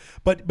hijab.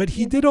 But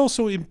he did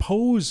also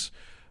impose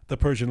the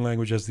Persian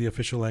language as the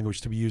official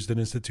language to be used in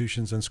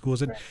institutions and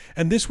schools,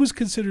 and this was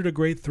considered a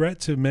great threat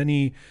to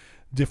many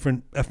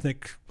different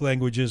ethnic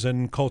languages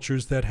and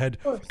cultures that had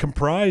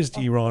comprised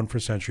Iran for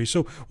centuries.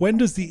 So when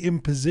does the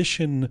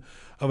imposition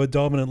of a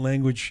dominant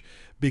language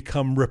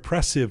become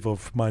repressive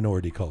of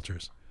minority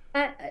cultures?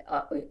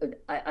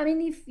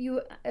 If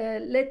you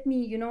let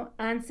me,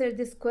 answer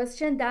this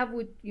question, that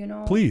would,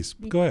 Please,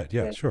 go ahead.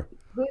 Yeah, sure.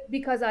 Good,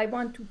 because I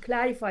want to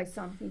clarify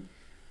something.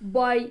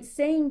 By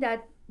saying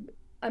that,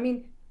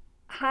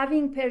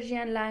 having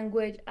Persian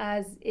language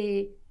as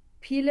a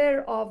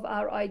pillar of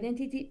our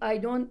identity, I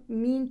don't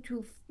mean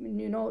to,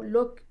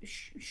 look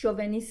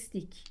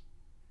chauvinistic,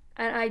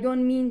 and I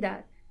don't mean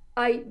that.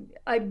 I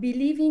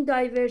believe in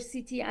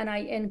diversity, and I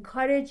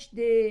encourage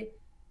the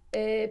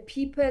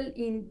people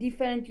in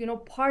different,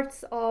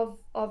 parts of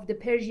the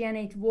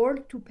Persianate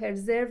world to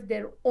preserve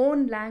their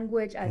own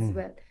language as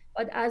well.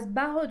 But as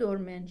Bahador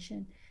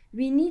mentioned,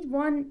 we need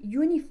one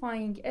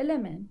unifying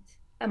element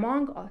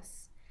among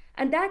us,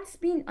 and that's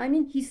been,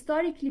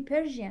 historically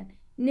Persian.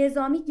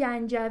 Nizami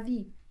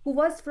Ganjavi, who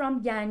was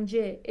from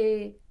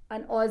Ganje,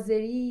 an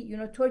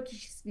Azeri,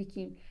 Turkish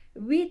speaking,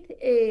 with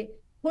a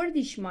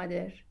Kurdish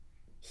mother,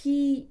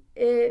 he,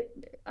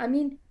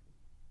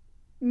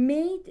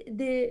 made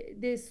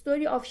the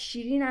story of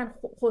Shirin and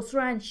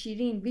Khosrow and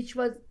Shirin, which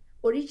was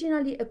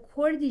originally a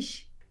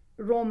Kurdish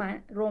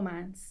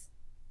romance.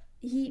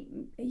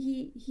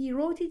 He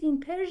wrote it in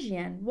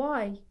Persian.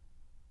 Why?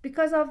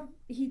 Because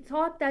he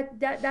thought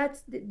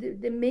that's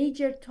the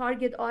major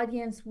target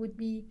audience would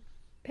be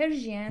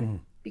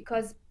Persian,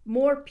 because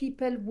more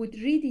people would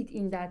read it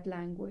in that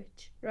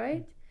language,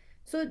 right?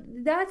 So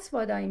that's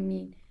what I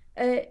mean.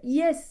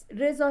 Yes,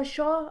 Reza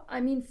Shah,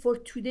 for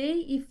today,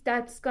 if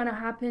that's gonna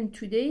happen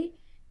today,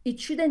 it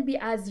shouldn't be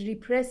as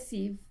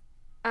repressive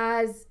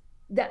as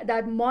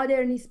that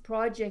modernist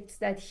projects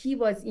that he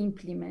was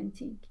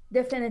implementing.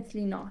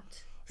 Definitely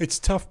not. It's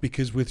tough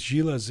because with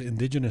Jila's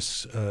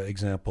indigenous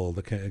example,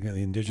 the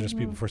indigenous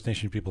people, First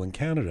Nation people in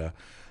Canada,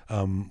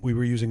 we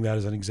were using that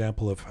as an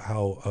example of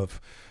how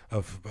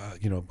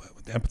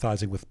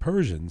empathizing with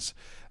Persians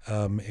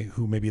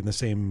who may be in the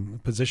same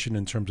position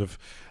in terms of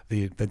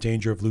the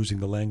danger of losing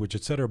the language,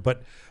 etc.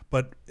 But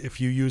if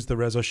you use the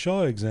Reza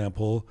Shah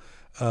example,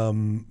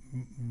 the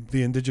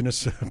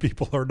indigenous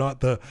people are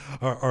not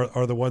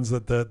are the ones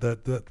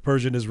that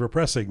Persian is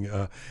repressing,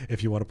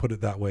 if you want to put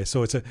it that way.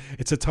 So it's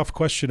a tough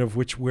question of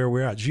where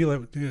we're at.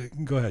 Jila,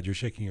 go ahead. You're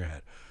shaking your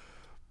head.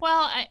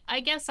 Well,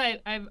 I guess I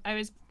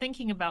was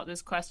thinking about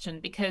this question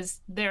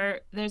because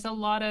there's a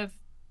lot of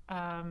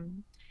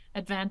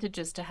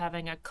advantages to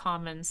having a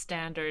common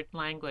standard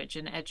language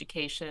in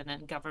education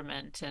and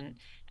government and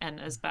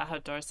as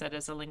Bahador said,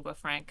 as a lingua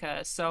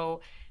franca.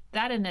 So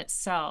that in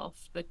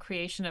itself, the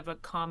creation of a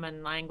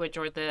common language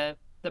or the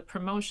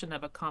promotion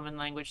of a common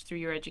language through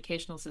your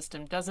educational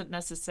system doesn't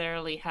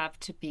necessarily have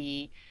to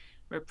be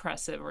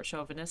repressive or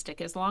chauvinistic,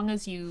 as long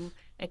as you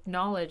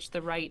acknowledge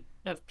the right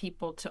of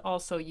people to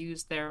also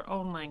use their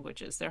own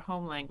languages, their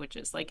home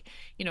languages. Like,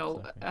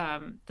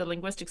 the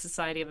Linguistics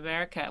Society of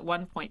America at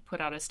one point put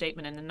out a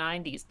statement in the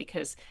 90s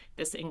because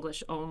this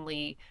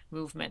English-only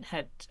movement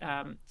had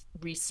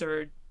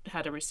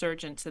had a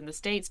resurgence in the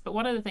States. But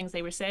one of the things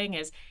they were saying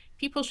is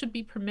people should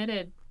be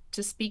permitted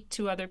to speak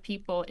to other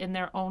people in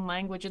their own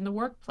language in the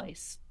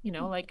workplace,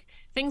 like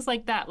things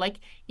like that. Like,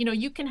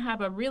 you can have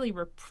a really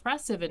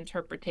repressive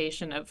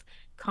interpretation of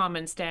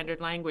common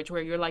standard language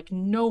where you're like,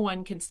 no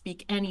one can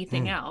speak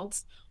anything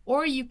else,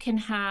 or you can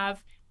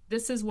have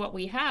this is what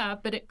we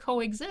have, but it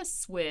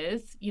coexists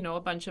with, a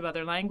bunch of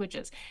other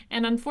languages.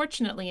 And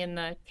unfortunately, in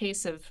the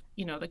case of,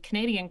 the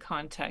Canadian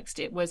context,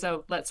 it was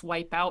let's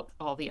wipe out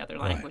all the other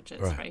languages,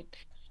 right?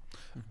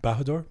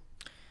 Bahador?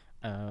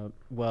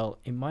 Well,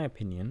 in my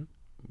opinion,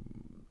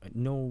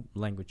 no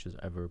language should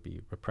ever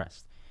be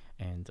repressed.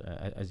 And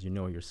as you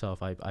know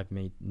yourself, I've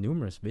made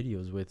numerous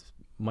videos with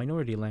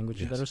minority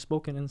languages that are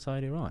spoken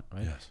inside Iran,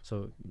 right? Yes.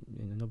 So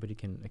nobody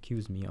can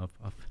accuse me of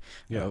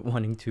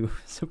wanting to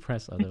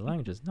suppress other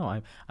languages.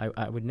 No,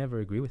 I would never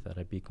agree with that.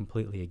 I'd be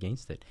completely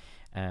against it.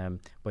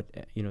 But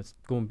it's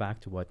going back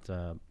to what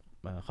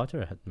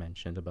Khatereh had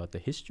mentioned about the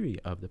history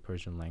of the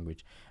Persian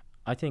language.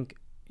 I think,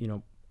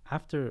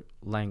 after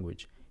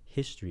language,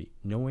 history,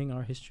 knowing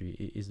our history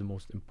is the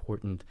most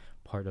important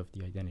part of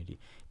the identity.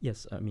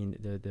 Yes, I mean,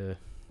 the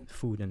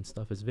food and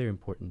stuff is very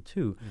important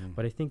too,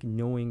 but I think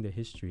knowing the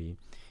history,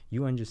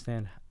 you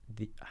understand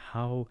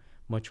how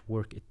much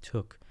work it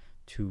took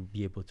to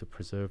be able to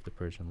preserve the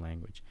Persian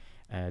language.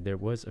 There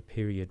was a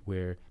period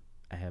where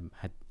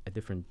had a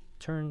different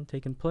turn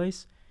taken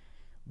place.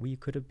 We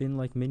could have been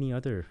like many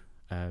other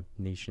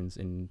nations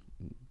in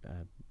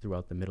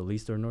throughout the Middle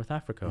East or North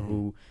Africa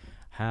who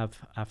have,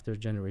 after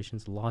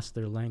generations, lost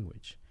their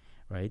language,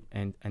 right?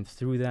 And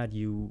through that,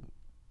 you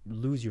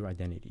lose your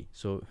identity.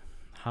 So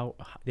how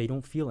they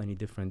don't feel any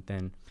different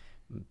than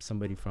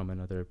somebody from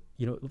another,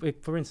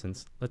 like, for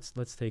instance,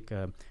 let's take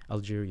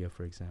Algeria,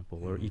 for example,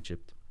 or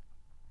Egypt.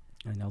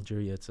 In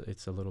Algeria,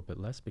 it's a little bit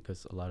less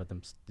because a lot of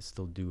them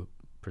still do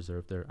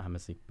preserve their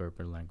Amazigh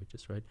Berber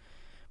languages, right?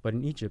 But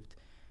in Egypt,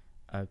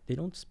 they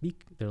don't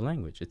speak their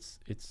language.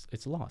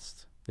 It's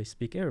lost. They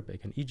speak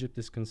Arabic, and Egypt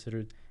is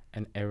considered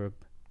an Arab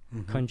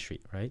country,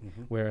 right?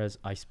 Whereas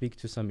I speak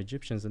to some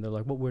Egyptians, and they're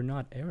like, "Well, we're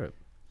not Arab,"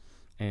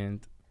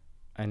 and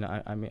I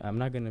mean, I'm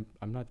not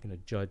gonna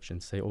judge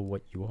and say, "Oh,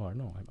 what you are."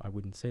 No, I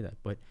wouldn't say that.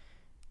 But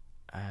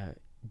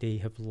they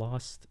have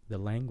lost the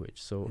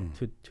language, so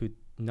to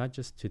not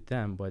just to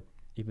them, but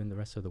even the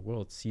rest of the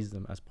world sees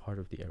them as part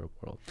of the Arab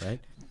world, right?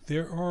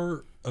 There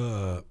are,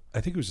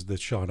 I think it was the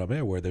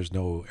Shahnameh where there's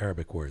no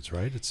Arabic words,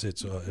 right? It's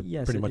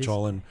yes, pretty much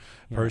all in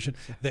Persian.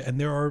 And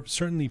there are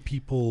certainly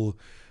people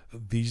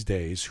these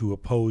days who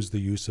oppose the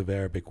use of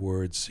Arabic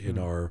words in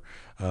our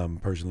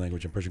Persian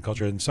language and Persian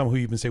culture, and some who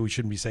even say we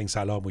shouldn't be saying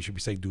salam, we should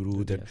be saying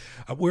durud. Yes.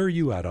 And where are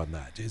you at on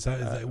that? Is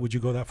that would you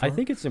go that far? I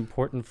think it's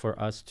important for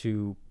us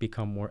to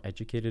become more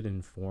educated and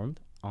informed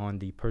on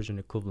the Persian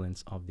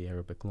equivalents of the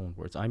Arabic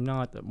loanwords. I'm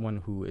not one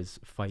who is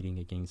fighting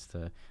against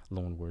the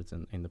loanwords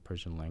in the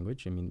Persian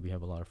language. I mean, we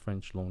have a lot of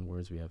French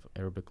loanwords, we have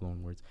Arabic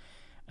loanwords,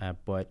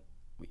 but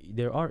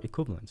there are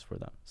equivalents for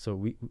them.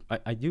 So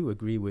I do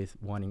agree with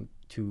wanting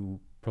to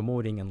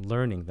promoting and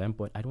learning them,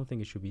 but I don't think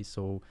it should be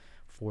so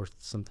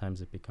forced.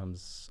 Sometimes it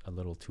becomes a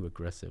little too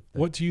aggressive.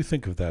 What do you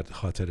think of that,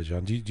 Khatereh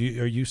Jan?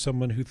 Are you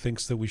someone who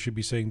thinks that we should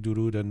be saying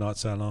durud and not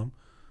salam?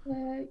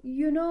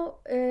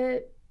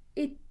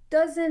 It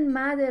doesn't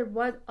matter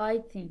what I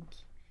think.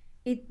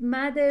 It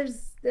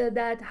matters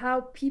that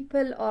how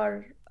people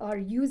are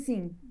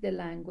using the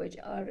language,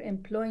 are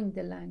employing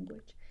the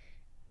language.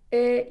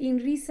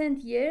 In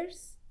recent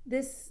years,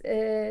 this,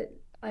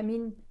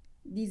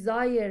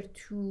 desire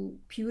to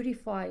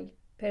purify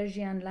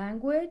Persian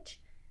language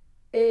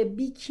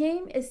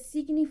became a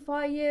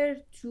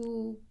signifier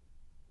to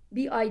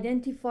be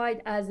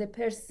identified as a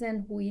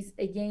person who is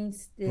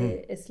against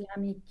the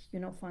Islamic,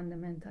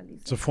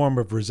 fundamentalism. It's a form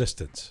of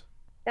resistance.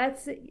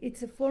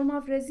 It's a form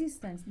of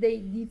resistance. They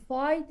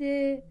defy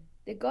the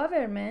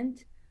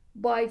government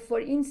by,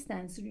 for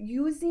instance,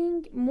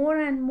 using more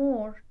and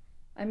more,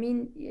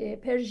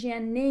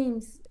 Persian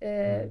names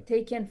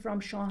taken from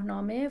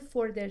Shahnameh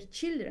for their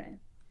children.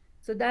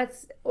 So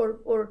that's,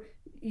 or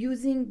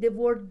using the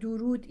word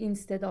durud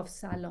instead of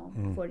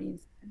salam, for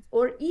instance.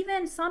 Or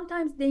even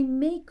sometimes they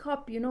make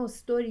up,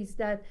 stories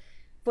that,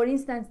 for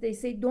instance, they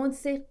say, don't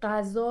say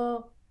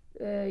qaza,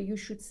 you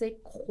should say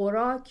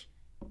khorak,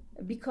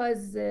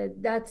 because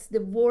that's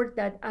the word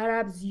that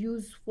Arabs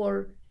use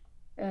for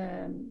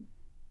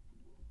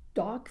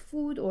dog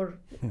food or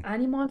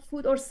animal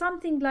food or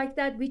something like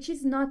that, which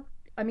is not,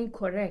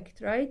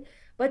 correct, right?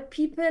 But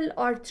people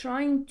are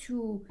trying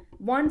to,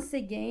 once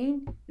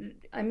again,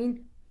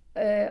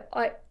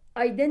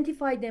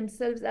 identify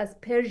themselves as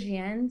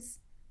Persians,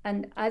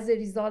 and as a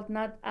result,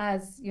 not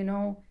as,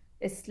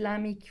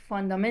 Islamic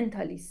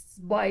fundamentalists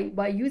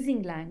by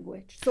using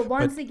language. So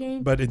once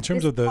again, but in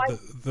terms of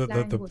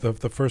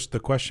the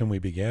question we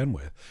began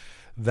with,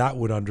 that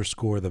would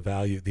underscore the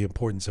value, the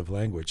importance of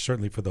language.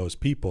 Certainly for those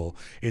people,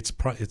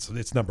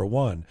 it's number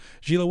one.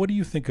 Jila, what do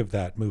you think of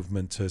that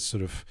movement to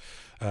sort of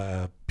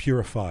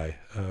purify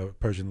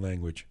Persian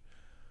language?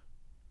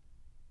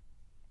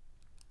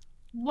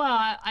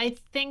 Well, I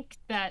think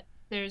that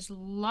there's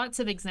lots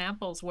of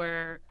examples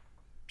where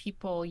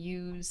people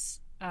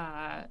use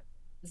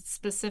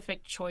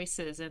specific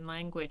choices in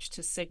language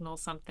to signal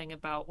something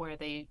about where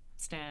they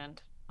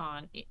stand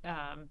on,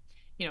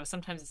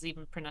 sometimes it's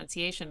even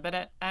pronunciation.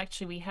 But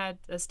actually, we had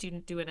a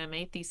student do an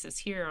MA thesis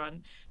here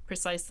on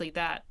precisely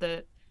that.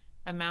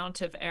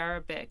 amount of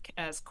Arabic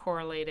as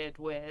correlated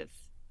with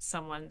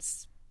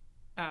someone's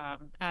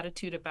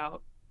attitude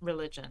about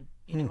religion,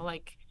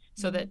 like,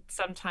 so that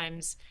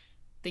sometimes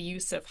the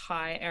use of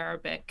high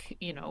Arabic,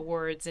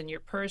 words in your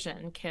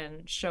Persian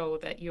can show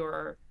that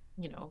you're,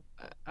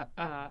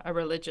 a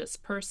religious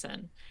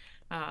person.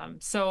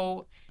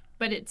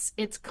 But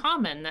it's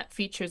common that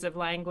features of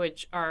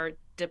language are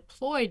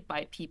deployed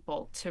by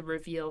people to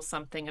reveal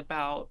something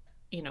about,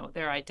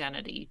 their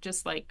identity.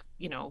 Just like,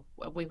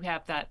 we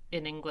have that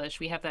in English,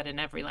 we have that in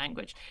every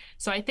language.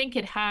 So I think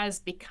it has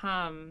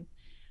become,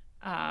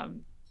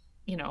 an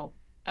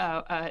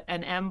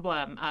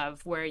emblem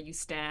of where you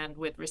stand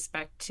with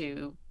respect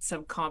to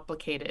some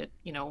complicated,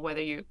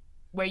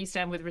 where you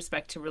stand with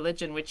respect to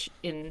religion, which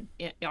in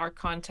our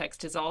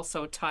context is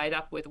also tied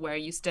up with where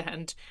you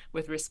stand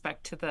with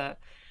respect to the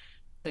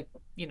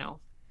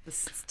the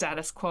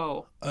status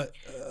quo.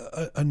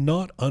 A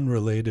not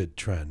unrelated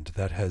trend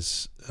that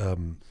has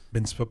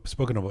been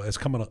spoken about, has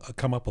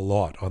come up a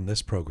lot on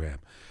this program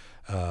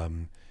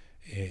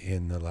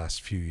in the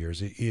last few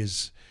years,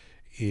 is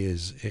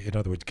in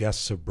other words,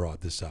 guests have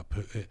brought this up,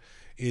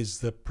 is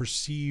the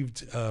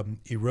perceived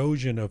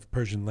erosion of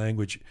Persian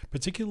language,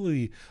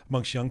 particularly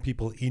amongst young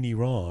people in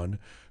Iran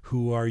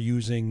who are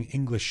using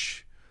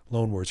English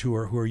loanwords, who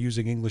are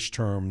using English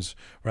terms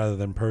rather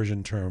than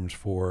Persian terms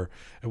for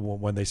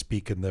when they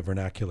speak in the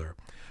vernacular.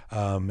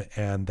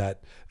 And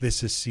that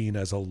this is seen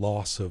as a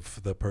loss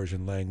of the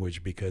Persian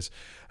language because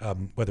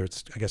whether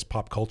it's, I guess,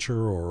 pop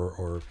culture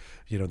or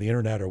the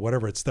internet or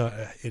whatever, it's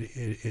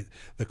the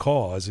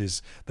cause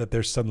is that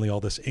there's suddenly all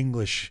this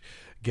English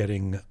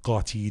getting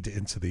glotted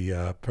into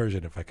the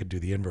Persian, if I could do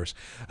the inverse.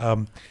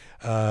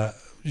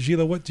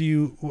 Jila, what do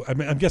you?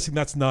 I'm guessing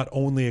that's not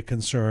only a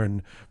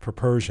concern for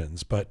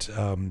Persians, but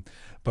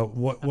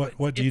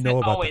what do you know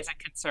about that? It's always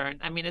a concern.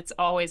 I mean, it's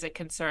always a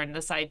concern.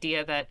 This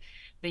idea that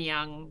the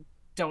young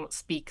don't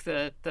speak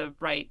the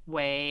right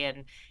way,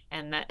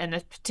 and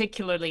that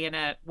particularly in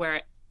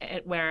where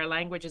a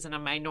language is in a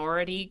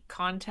minority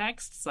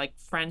context, like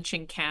French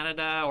in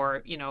Canada,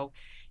 or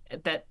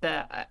that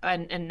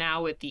and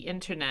now with the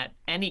internet,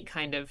 any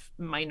kind of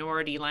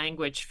minority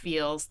language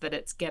feels that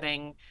it's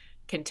getting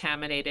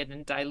contaminated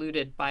and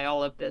diluted by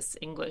all of this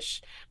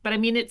English. But I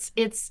mean, it's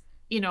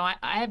I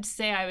have to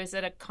say, I was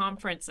at a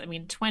conference,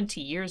 20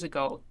 years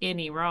ago in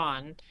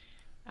Iran,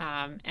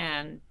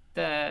 and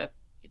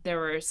there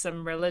were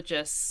some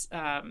religious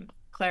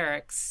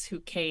clerics who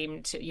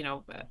came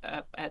to,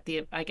 at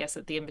the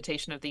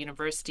invitation of the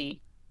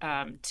university,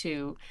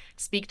 to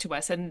speak to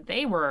us, and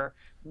they were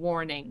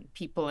warning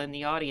people in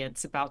the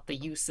audience about the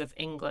use of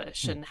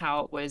English and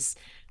how it was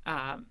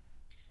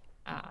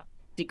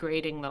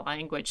degrading the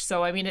language.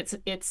 So I mean,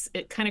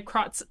 it kind of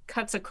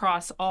cuts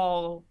across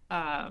all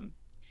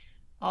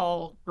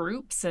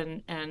groups,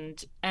 and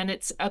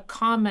it's a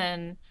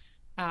common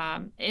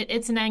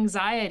it's an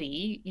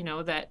anxiety,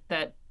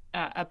 that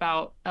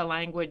about a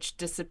language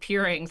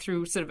disappearing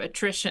through sort of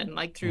attrition,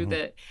 like through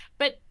the,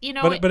 but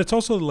it's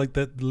also like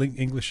that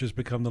English has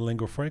become the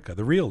lingua franca,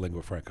 the real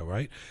lingua franca,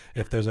 right?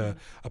 If there's a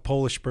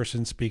Polish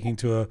person speaking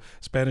to a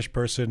Spanish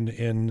person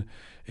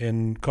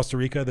in Costa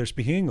Rica, they're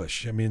speaking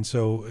English. I mean,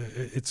 so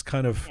it's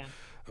kind of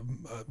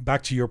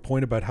back to your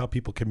point about how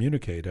people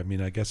communicate. I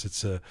mean, I guess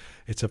it's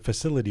a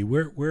facility.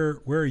 Where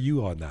are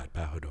you on that,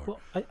 Bahador? Well,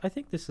 I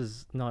think this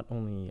is not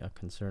only a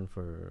concern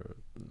for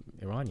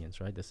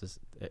Iranians, right? This is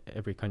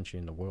every country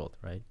in the world,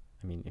 right?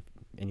 I mean, if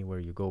anywhere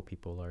you go,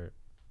 people are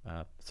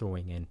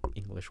throwing in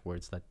English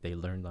words that they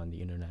learned on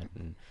the internet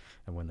and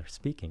when they're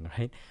speaking,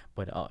 right?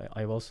 But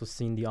I've also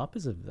seen the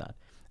opposite of that.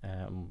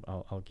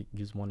 I'll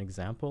use one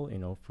example.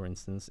 For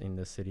instance, in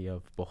the city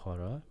of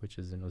Bukhara, which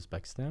is in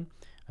Uzbekistan,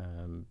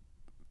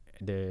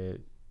 the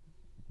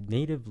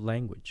native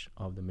language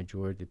of the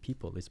majority of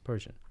people is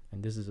Persian.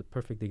 And this is a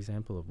perfect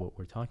example of what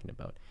we're talking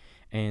about.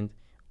 And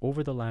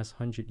over the last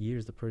 100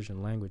 years, the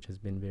Persian language has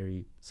been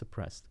very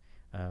suppressed.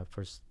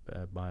 First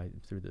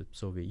through the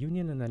Soviet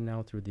Union, and then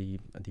now through the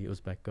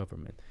Uzbek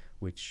government,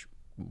 which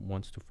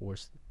wants to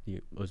force the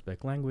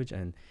Uzbek language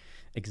and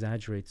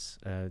exaggerates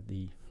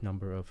the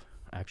number of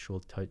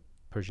actual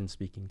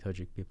Persian-speaking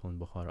Tajik people in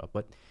Bukhara.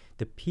 But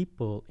the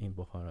people in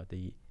Bukhara,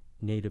 the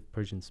native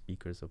Persian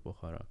speakers of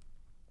Bukhara,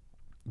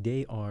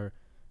 they are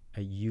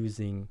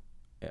using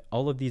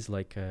all of these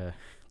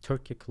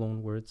Turkic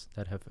loan words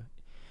that have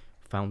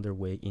found their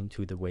way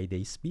into the way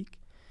they speak.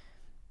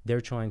 They're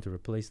trying to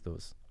replace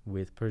those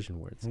with Persian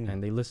words,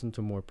 and they listen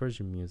to more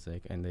Persian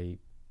music, and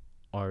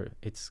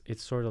it's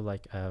sort of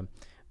like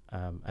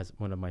as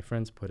one of my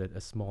friends put it,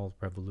 a small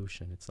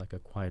revolution. It's like a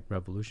quiet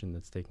revolution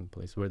that's taking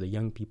place, where the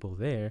young people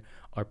there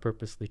are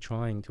purposely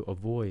trying to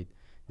avoid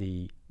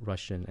the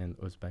Russian and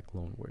Uzbek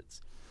loan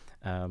words.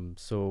 And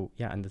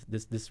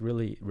this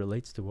really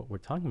relates to what we're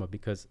talking about,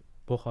 because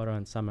Bukhara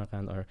and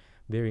Samarkand are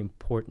very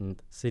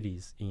important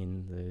cities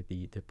in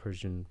the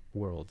Persian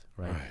world,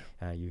 right?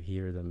 You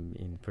hear them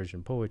in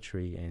Persian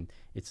poetry, and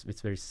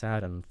it's very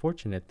sad and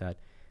unfortunate that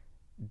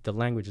the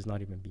language is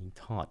not even being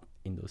taught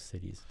in those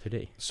cities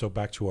today. So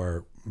back to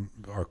our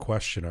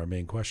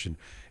main question.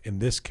 In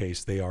this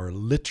case, they are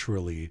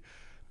literally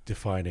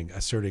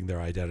asserting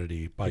their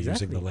identity by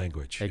using the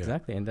language.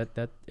 Exactly, and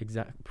that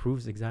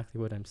proves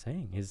exactly what I'm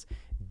saying, is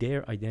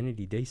their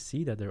identity. They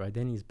see that their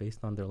identity is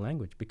based on their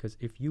language, because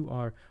if you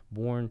are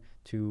born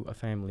to a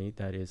family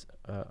that is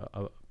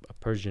a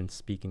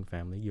Persian-speaking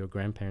family, your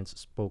grandparents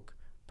spoke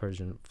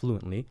Persian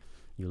fluently,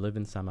 you live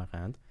in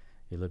Samarkand,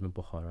 you live in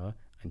Bukhara,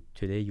 and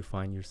today you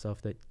find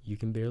yourself that you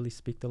can barely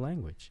speak the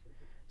language.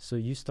 So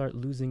you start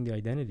losing the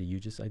identity. You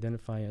just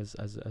identify as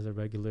a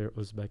regular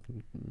Uzbek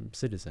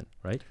citizen,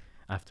 right?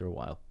 After a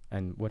while.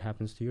 And what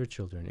happens to your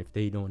children if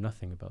they know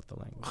nothing about the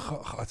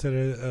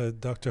language?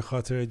 Dr.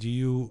 Khatereh,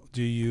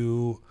 do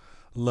you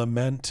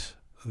lament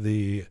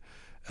the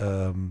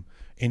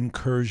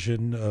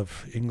incursion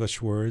of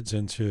English words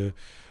into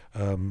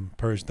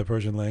the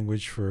Persian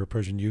language for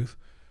Persian youth?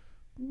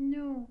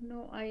 No,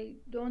 I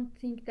don't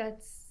think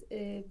that's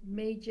a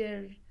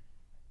major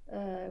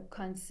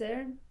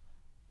concern.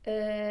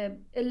 A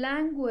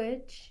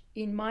language,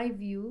 in my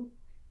view,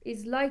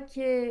 is like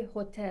a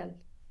hotel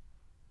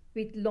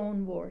with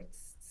loan words.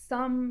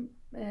 Some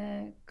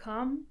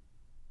come,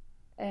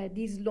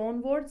 these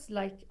loan words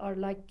are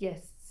like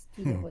guests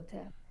to the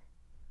hotel.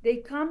 They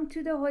come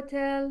to the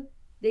hotel,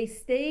 they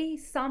stay,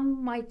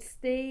 some might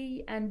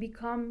stay and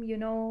become,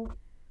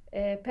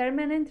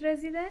 permanent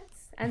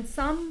residents, and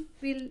some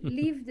will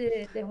leave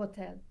the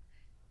hotel.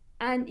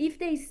 And if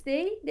they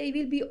stay, they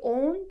will be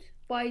owned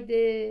by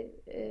the,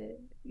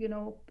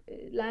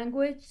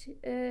 language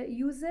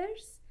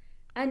users,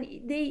 and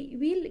they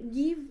will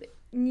give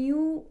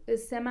new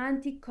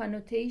semantic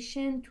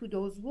connotation to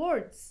those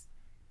words.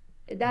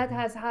 That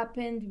has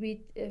happened with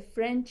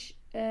French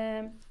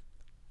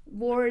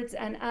words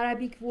and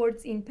Arabic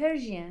words in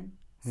Persian.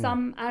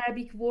 Some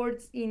Arabic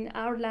words in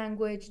our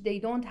language, they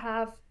don't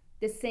have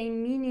the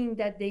same meaning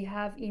that they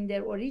have in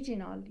their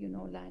original,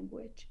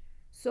 language.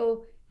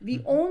 So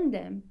we own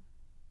them.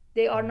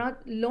 They are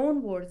not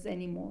loan words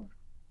anymore.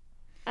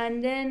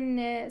 And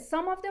then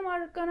some of them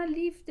are gonna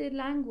leave the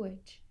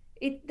language.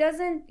 It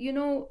doesn't,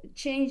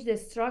 change the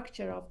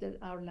structure of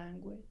our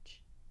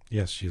language.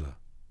 Yes, Jila.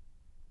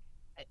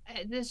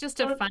 There's just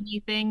a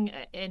funny thing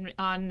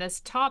on this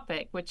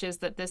topic, which is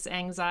that this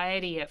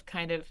anxiety of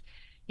kind of,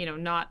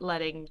 not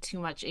letting too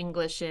much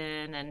English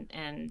in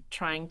and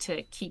trying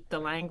to keep the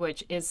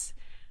language is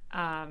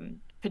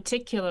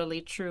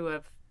particularly true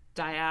of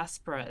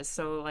diasporas.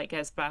 So like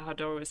as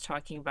Bahador was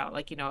talking about,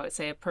 like,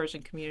 say a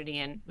Persian community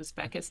in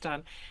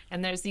Uzbekistan,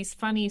 and there's these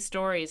funny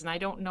stories, and I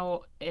don't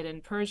know it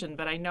in Persian,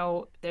 but I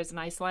know there's an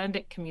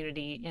Icelandic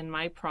community in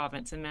my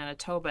province in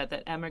Manitoba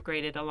that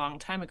emigrated a long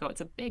time ago.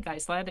 It's a big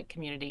Icelandic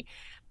community,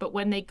 but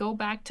when they go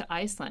back to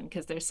Iceland,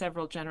 because they're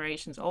several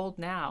generations old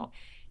now,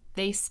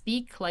 they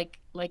speak like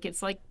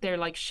it's like they're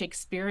like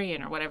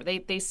Shakespearean or whatever.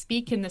 They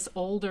speak in this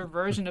older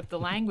version of the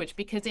language,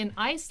 because in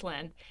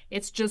Iceland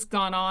it's just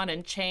gone on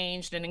and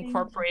changed and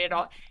incorporated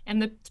all, and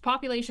the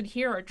population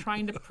here are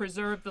trying to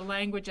preserve the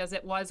language as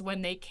it was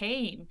when they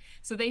came.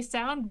 So they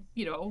sound,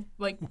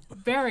 like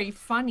very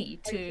funny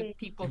to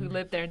people who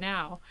live there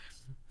now.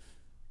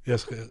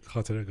 Yes,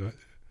 Khatereh, go ahead.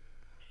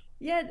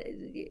 Yeah,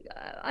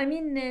 I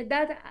mean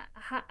that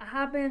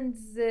happens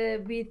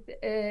with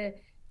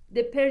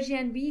the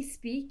Persian we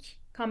speak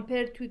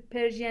compared to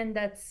Persian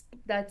that's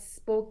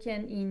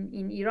spoken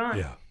in Iran.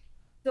 Yeah.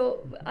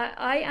 So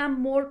I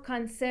am more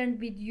concerned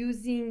with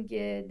using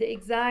the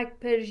exact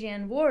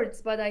Persian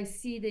words, but I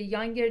see the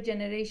younger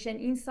generation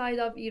inside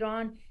of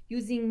Iran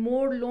using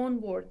more loan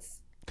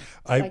words.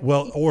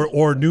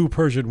 Or new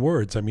Persian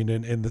words. I mean,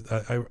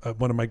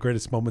 one of my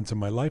greatest moments in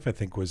my life, I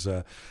think, was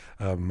a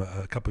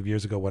couple of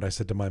years ago when I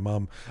said to my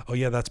mom, "Oh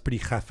yeah, that's pretty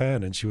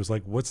khafan," and she was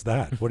like, "What's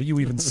that? What are you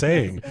even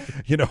saying?"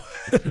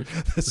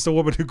 This is a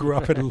woman who grew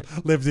up and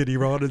lived in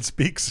Iran and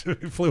speaks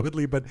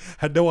fluently, but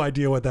had no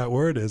idea what that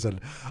word is,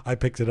 and I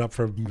picked it up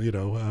from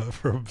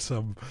from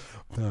some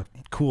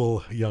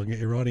cool young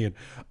Iranian.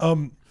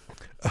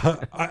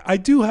 I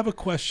do have a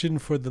question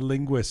for the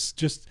linguists.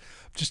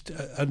 Just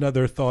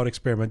another thought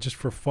experiment, just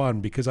for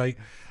fun, because I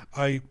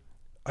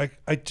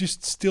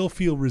just still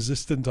feel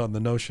resistant on the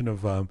notion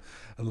of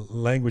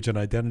language and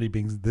identity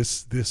being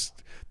this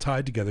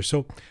tied together.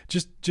 So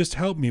just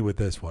help me with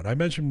this one. I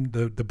mentioned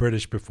the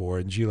British before,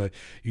 and Jila,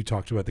 you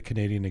talked about the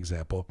Canadian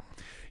example.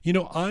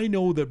 I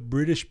know that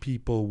British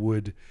people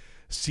would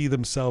see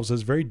themselves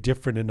as very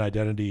different in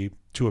identity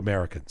to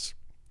Americans.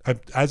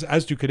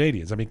 As do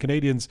Canadians. I mean,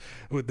 Canadians,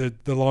 the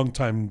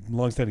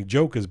long-standing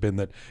joke has been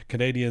that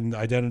Canadian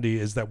identity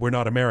is that we're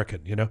not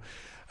American,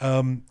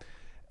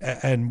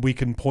 and we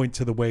can point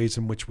to the ways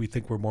in which we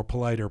think we're more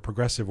polite or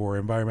progressive or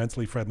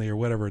environmentally friendly or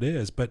whatever it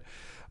is. But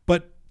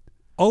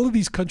all of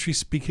these countries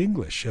speak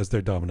English as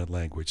their dominant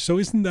language. So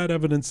isn't that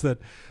evidence that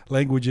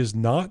language is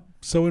not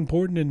so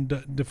important in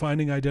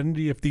defining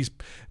identity? If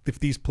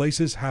these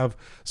places have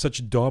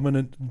such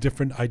dominant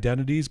different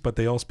identities, but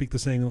they all speak the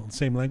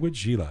same language,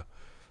 Jila?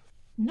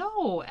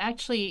 No,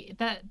 actually,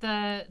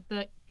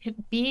 the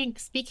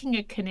speaking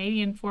a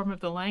Canadian form of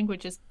the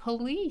language is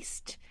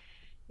policed.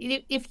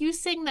 If you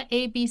sing the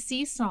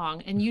ABC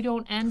song and you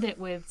don't end it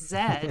with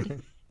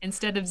Z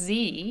instead of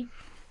Z,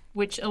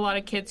 which a lot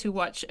of kids who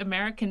watch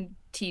American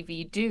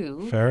TV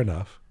do, fair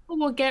enough,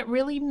 will get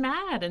really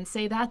mad and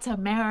say that's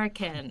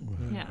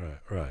American. Yeah.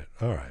 Right.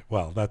 All right.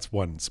 Well, that's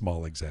one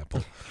small example.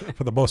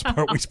 For the most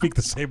part, we speak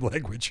the same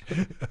language.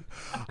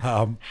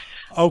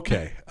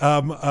 Okay.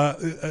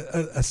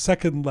 A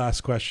second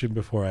last question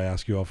before I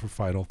ask you all for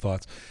final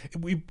thoughts.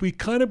 We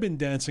kind of been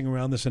dancing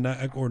around this,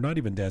 or not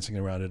even dancing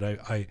around it.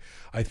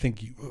 I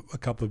think a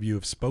couple of you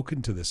have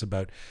spoken to this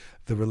about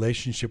the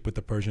relationship with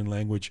the Persian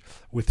language,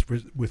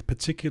 with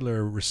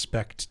particular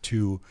respect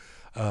to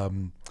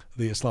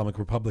the Islamic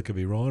Republic of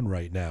Iran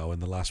right now in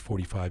the last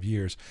 45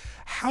 years.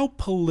 How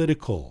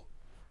political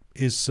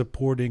is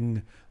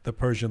supporting the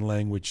Persian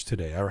language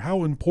today? Or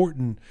how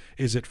important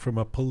is it from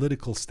a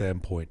political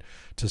standpoint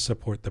to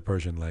support the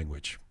Persian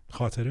language?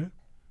 Khatereh?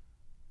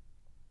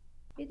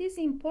 It is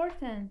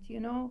important,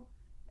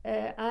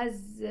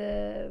 as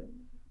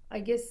I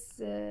guess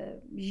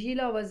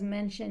Jila was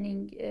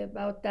mentioning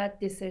about that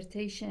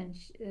dissertation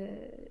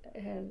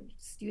her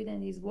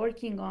student is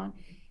working on.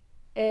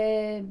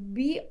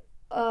 We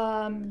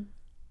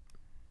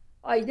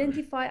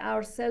identify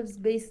ourselves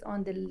based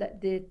on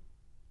the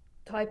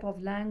type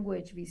of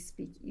language we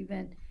speak.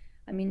 Even,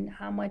 I mean,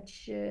 how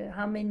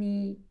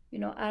many,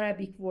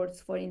 Arabic words,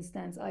 for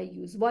instance, I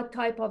use. What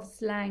type of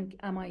slang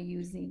am I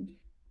using?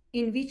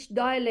 In which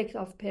dialect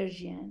of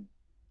Persian?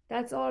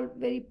 That's all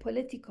very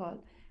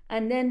political.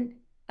 And then,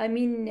 I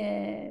mean,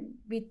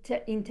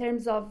 in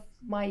terms of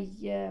my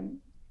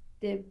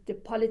the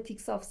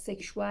politics of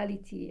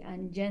sexuality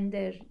and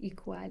gender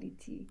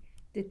equality,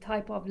 the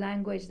type of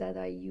language that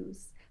I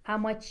use, how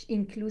much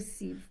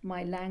inclusive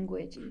my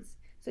language is.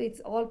 So it's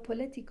all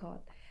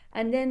political.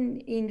 And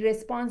then in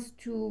response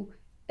to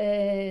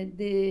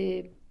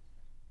the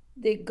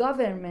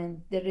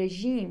government, the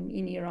regime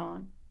in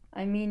Iran,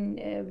 I mean,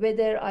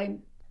 whether I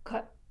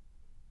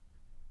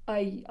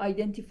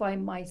identify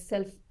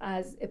myself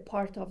as a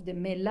part of the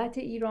Millat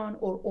Iran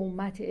or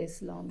Ummat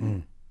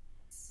Islami.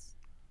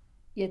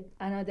 Yet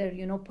another,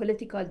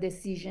 political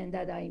decision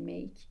that I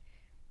make.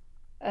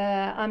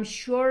 I'm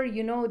sure,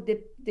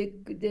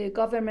 the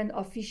government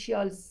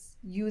officials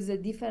use a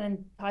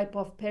different type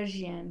of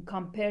Persian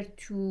compared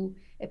to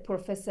a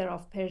professor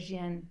of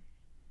Persian,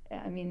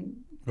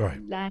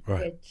 language.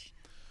 Right.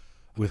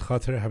 With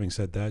Khatereh having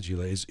said that,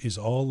 Jila, is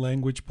all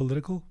language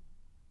political?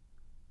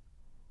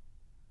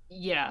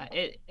 Yeah,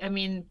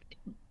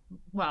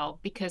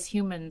 because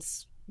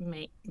humans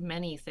make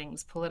many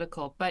things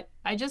political. But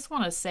I just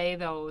want to say,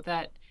 though,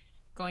 that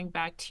going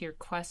back to your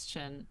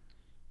question,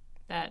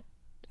 that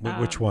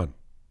which one?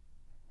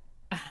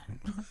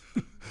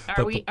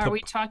 Are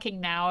we talking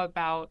now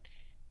about?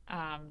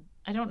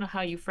 I don't know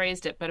how you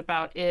phrased it, but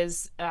about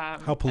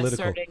how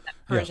political? Asserting that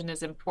Persian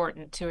is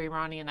important to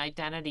Iranian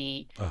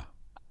identity,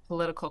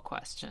 political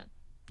question.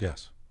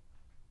 Yes.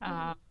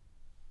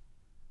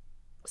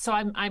 So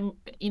I'm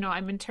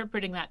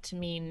interpreting that to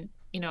mean,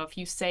 if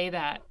you say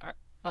that,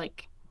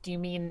 do you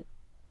mean?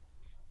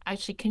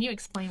 Actually, can you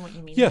explain what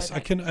you mean? Yes, I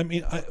can. I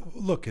mean,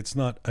 look, it's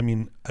not. I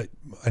mean,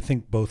 I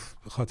think both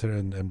Khatereh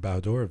and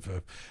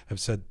Bahador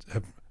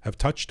have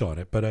touched on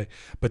it,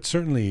 but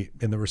certainly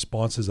in the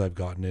responses I've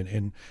gotten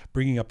in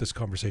bringing up this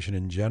conversation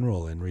in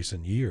general in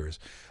recent years,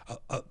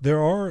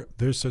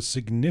 there's a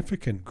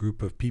significant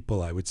group of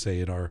people, I would say,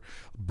 in our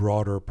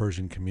broader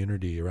Persian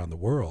community around the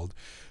world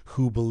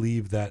who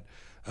believe that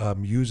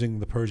using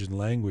the Persian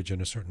language in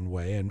a certain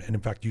way, and in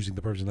fact using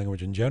the Persian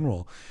language in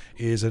general,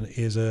 is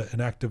an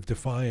act of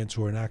defiance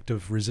or an act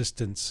of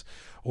resistance,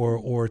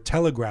 or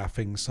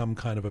telegraphing some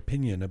kind of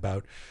opinion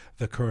about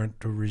the current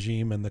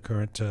regime and the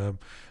current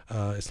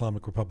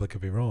Islamic Republic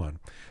of Iran.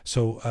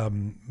 So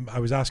I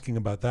was asking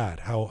about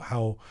that.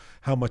 How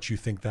much you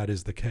think that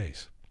is the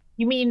case?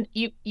 You mean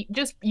you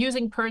just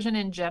using Persian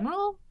in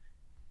general,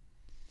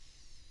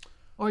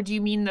 or do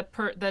you mean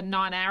the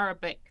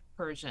non-Arabic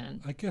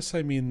Persian? I guess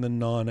I mean the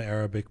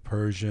non-Arabic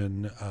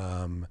Persian,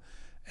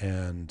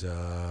 and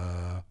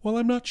well,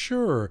 I'm not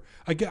sure.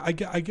 I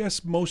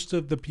guess most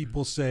of the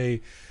people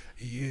say,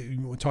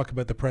 we talk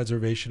about the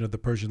preservation of the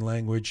Persian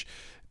language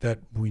that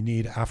we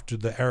need after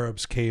the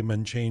Arabs came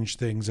and changed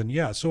things,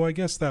 and so I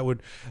guess that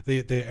would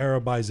the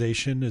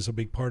Arabization is a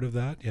big part of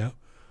that.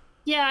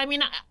 Yeah, I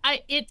mean,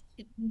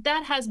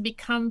 that has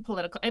become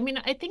political. I mean,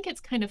 I think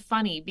it's kind of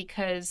funny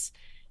because,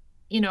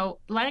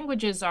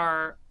 languages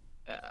are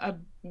a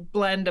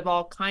blend of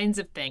all kinds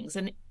of things.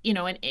 And, in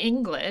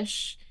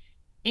English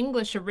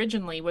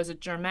originally was a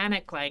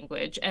Germanic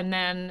language. And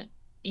then,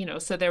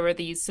 so there were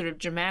these sort of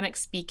Germanic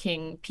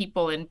speaking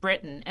people in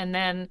Britain. And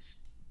then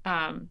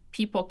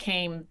people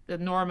came, the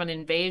Norman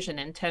invasion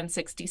in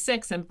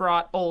 1066, and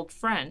brought Old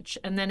French.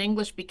 And then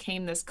English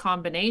became this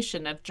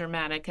combination of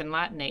Germanic and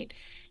Latinate.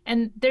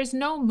 And there's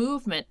no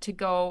movement to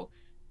go,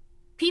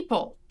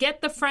 people, get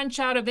the French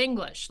out of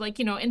English. Like,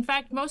 in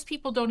fact, most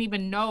people don't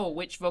even know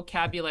which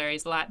vocabulary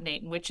is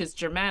Latinate and which is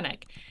Germanic.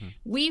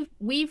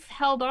 We've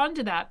held on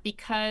to that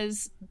because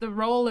the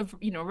role of,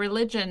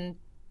 religion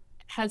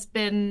has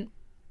been,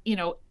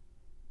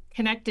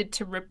 connected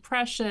to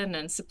repression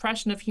and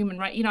suppression of human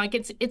rights. Like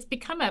it's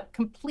become a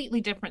completely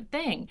different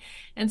thing.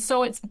 And so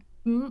it's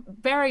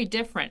very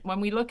different when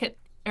we look at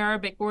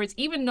Arabic words,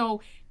 even though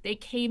they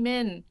came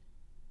in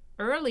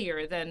earlier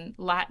than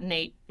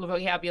Latinate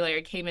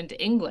vocabulary came into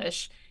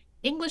English.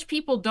 English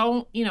people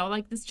don't,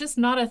 like it's just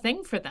not a thing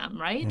for them,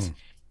 right?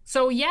 So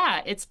yeah,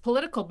 it's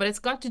political, but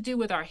it's got to do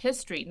with our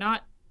history,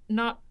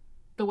 not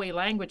the way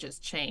languages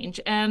change.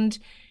 And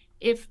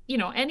if,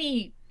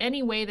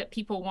 any way that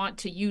people want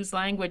to use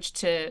language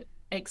to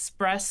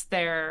express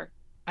their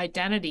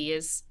identity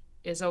is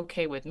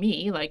okay with me.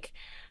 Like,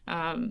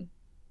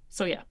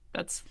 so yeah,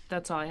 that's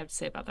all I have to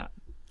say about that.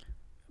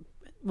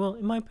 Well,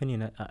 in my opinion,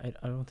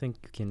 I don't think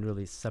you can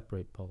really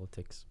separate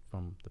politics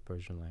from the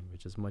Persian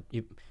language as much.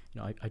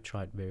 I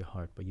tried very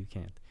hard, but you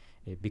can't.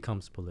 It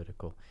becomes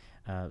political,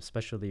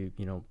 especially,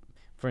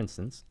 for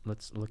instance,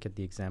 let's look at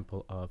the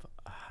example of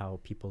how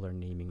people are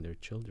naming their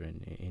children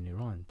in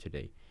Iran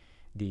today.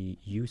 The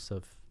use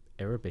of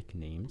Arabic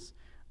names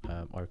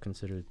are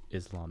considered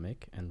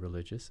Islamic and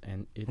religious,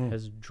 and it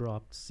has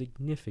dropped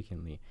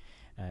significantly.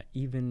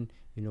 Even,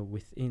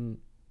 within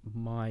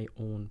my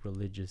own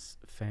religious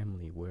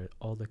family, where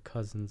all the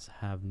cousins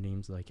have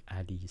names like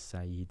Ali,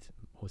 Saeed,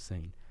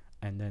 Hussein,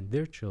 and then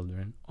their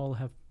children all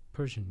have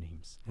Persian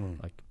names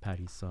like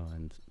Parisa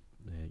and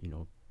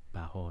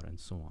Bahar and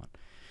so on.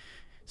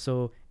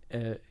 So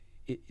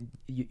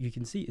you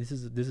can see this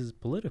is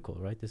political,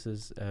 right? This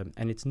is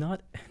and it's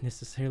not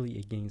necessarily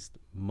against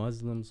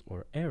Muslims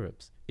or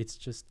Arabs. It's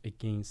just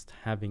against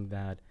having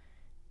that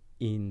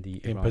in the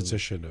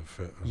imposition of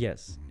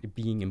it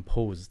being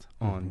imposed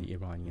on the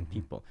Iranian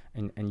people,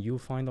 and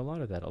you'll find a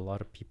lot of that. A lot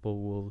of people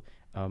will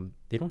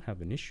they don't have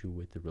an issue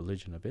with the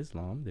religion of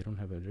Islam. They don't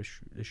have an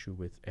issue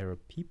with Arab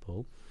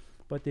people,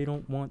 but they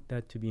don't want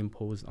that to be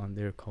imposed on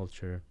their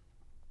culture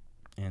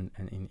and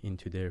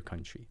into their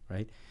country,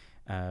 right?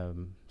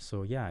 So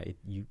yeah,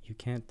 you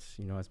can't,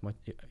 as much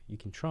you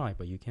can try,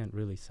 but you can't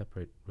really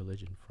separate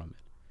religion from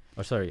it,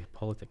 or sorry,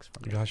 politics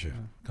from it.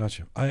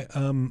 Gotcha.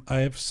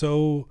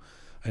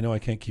 I know I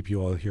can't keep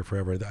you all here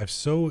forever. I've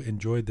so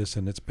enjoyed this,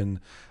 and it's been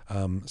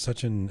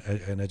such an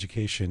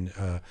education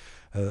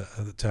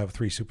to have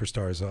three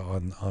superstars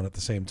on at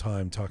the same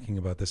time talking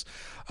about this.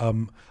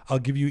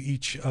 I'll give you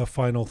each a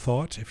final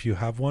thought, if you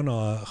have one.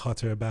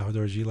 Khatereh,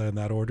 Bahador, Jila, in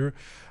that order.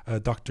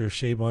 Dr.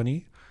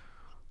 Sheibani.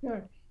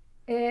 Sure.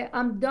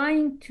 I'm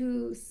dying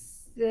to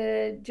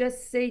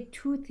just say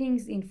two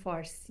things in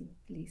Farsi,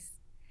 please.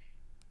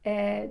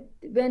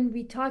 When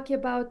we talk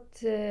about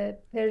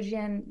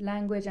Persian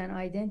language and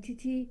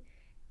identity,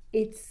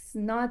 it's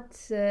not,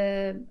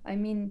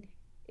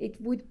 it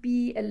would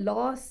be a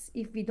loss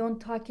if we don't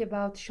talk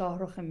about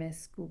Roqe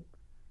Studio.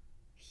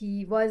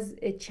 He was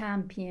a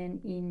champion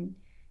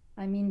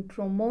in,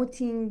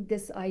 promoting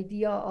this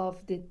idea of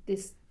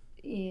this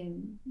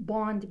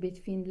bond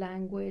between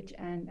language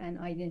and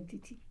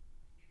identity.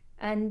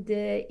 And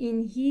in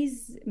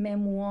his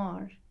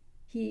memoir,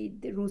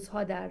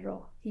 روزها در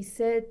راه, he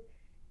said,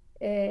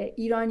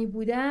 ایرانی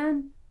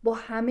بودن با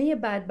همه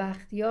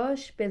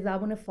بدبختیاش به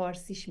زبان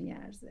فارسیش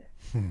میارزه.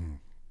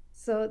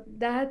 So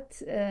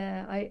that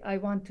I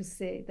want to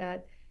say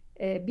that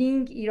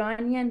being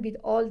Iranian with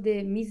all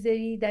the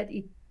misery that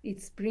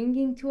it's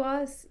bringing to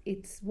us,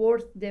 it's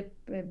worth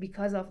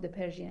because of the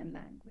Persian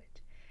language.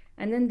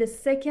 And then the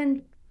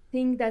second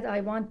thing that I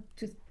want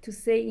to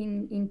say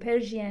in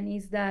Persian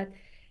is that,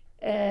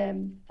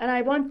 and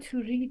I want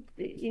to read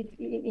it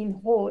in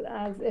whole,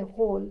 as a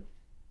whole.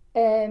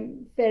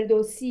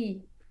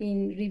 Ferdowsi, in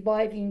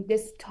reviving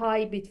this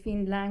tie between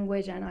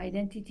language and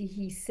identity,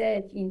 he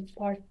said in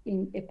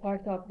a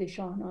part of the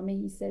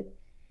Shahnameh, he said,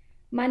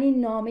 من این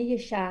نامه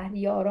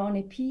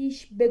شهریاران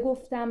پیش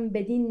بگفتم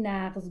بدین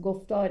نغز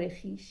گفتار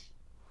خیش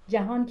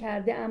جهان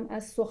کرده ام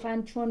از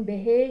سخن چون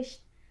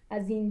بهشت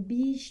از این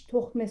بیش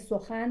تخم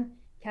سخن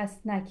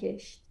کس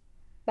نکشت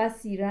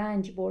بسی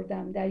رنج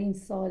بردم در این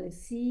سال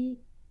 30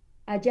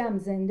 عجم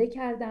زنده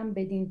کردم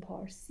بدین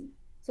پارسی.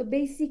 So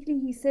basically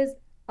he says,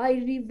 I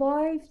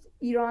revived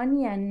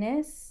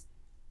Iranianness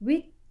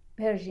with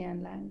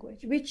Persian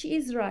language, which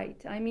is right.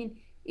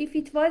 If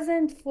it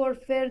wasn't for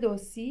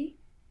Ferdowsi,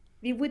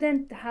 we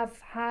wouldn't have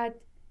had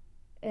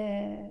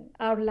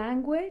our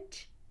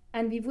language,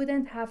 and we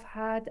wouldn't have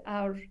had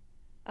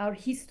our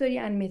history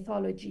and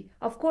mythology.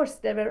 Of course,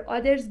 there were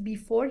others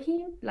before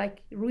him,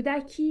 like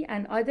Rudaki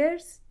and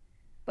others,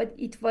 but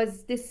it was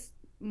this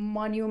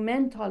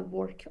monumental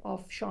work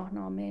of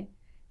Shahnameh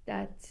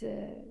that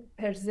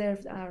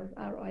preserved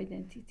our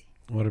identity.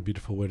 What a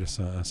beautiful way to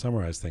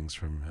summarize things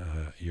from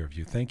your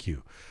view. Thank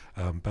you.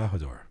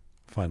 Bahador,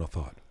 final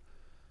thought.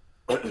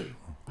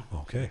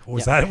 Okay.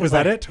 Was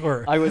that it?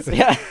 Or I was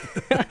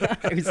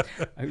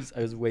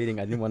I was waiting.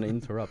 I didn't want to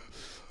interrupt.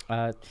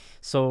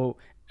 So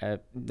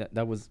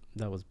That was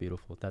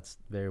beautiful. That's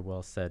very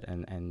well said.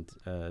 And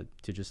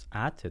to just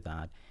add to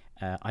that,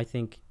 I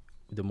think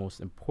the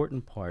most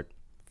important part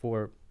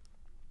for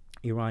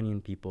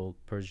Iranian people,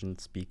 Persian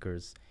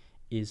speakers,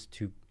 is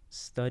to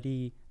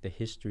study the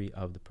history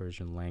of the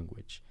Persian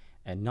language,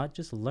 and not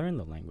just learn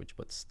the language,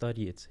 but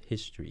study its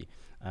history,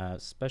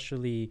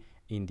 especially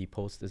in the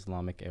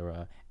post-Islamic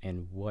era,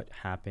 and what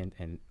happened,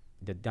 and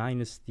the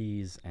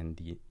dynasties, and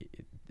the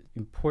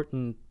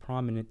important,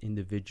 prominent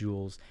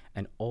individuals,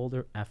 and all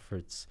their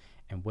efforts,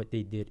 and what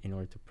they did in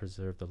order to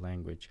preserve the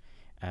language.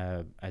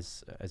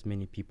 As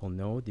many people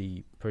know,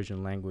 the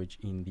Persian language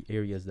in the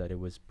areas that it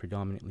was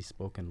predominantly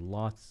spoken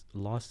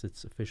lost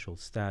its official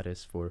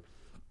status for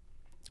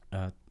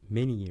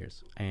many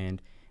years,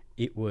 and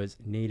it was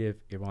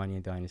native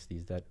Iranian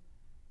dynasties that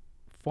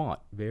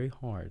fought very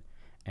hard,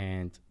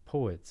 and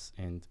poets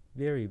and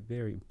very,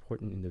 very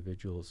important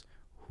individuals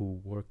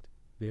who worked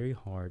very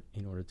hard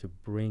in order to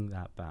bring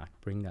that back,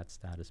 bring that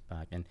status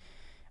back. And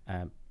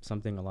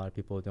something a lot of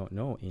people don't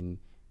know, in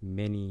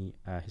many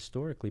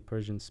historically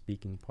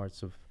Persian-speaking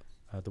parts of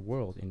the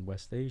world, in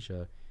West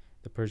Asia,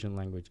 the Persian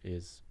language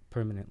is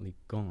permanently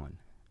gone,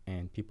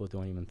 and people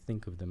don't even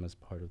think of them as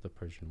part of the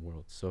Persian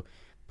world. So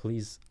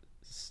please,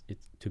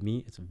 to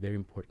me, it's very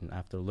important,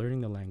 after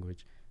learning the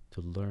language,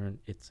 to learn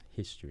its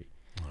history.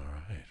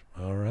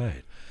 All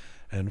right.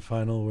 And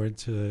final word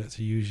to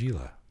you,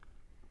 Jila.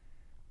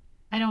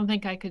 I don't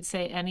think I could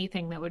say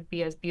anything that would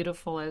be as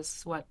beautiful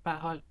as what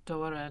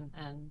Bahador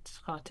and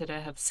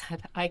Khatereh have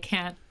said. I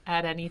can't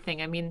add anything.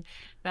 I mean,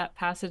 that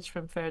passage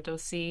from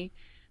Ferdowsi,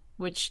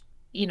 which,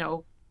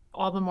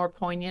 all the more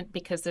poignant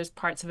because there's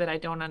parts of it I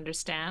don't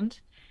understand.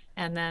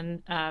 And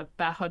then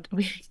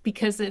Bahador,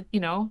 because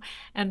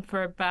and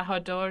for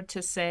Bahador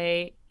to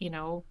say,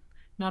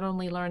 not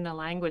only learn the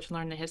language,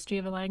 learn the history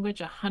of the language,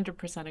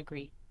 100%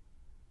 agree.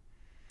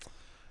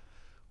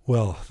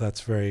 Well,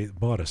 that's very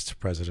modest,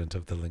 President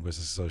of the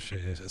Linguistics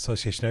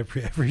Association. I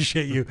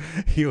appreciate you.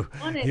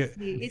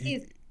 Honestly,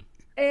 it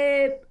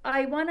is.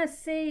 I want to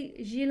say,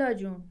 Jila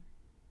Jun,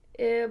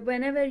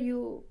 whenever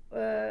you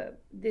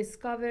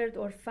discovered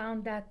or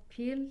found that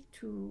pill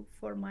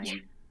for my,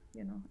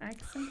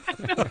 accent,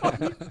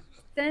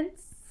 send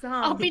some.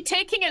 I'll be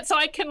taking it so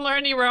I can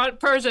learn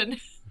Persian.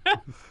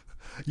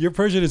 Your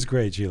Persian is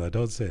great, Jila.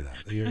 Don't say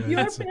that. Your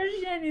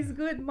Persian is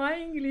good. My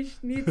English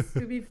needs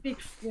to be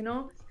fixed,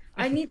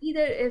 I need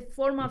either a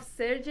form of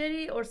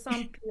surgery or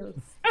some pills.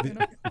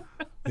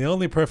 The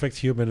only perfect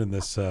human in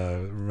this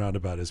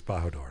roundabout is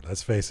Bahador.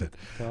 Let's face it.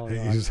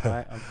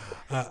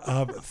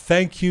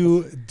 Thank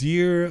you,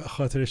 dear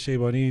Khatereh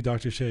Sheibani,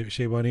 Dr.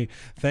 Sheibani.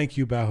 Thank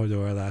you,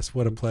 Bahador Alast.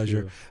 What a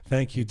pleasure.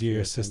 Thank you,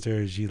 dear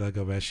sister Jila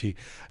Ghomeshi.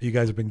 You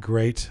guys have been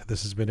great.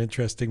 This has been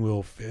interesting.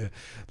 We'll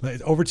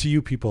over to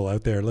you people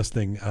out there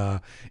listening.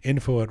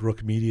 Info at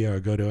Roqe Media, or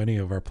go to any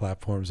of our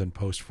platforms and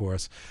post for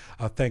us.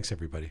 Thanks,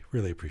 everybody.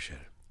 Really appreciate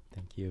it.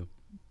 Thank you.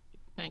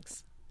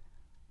 Thanks.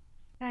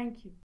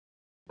 Thank you.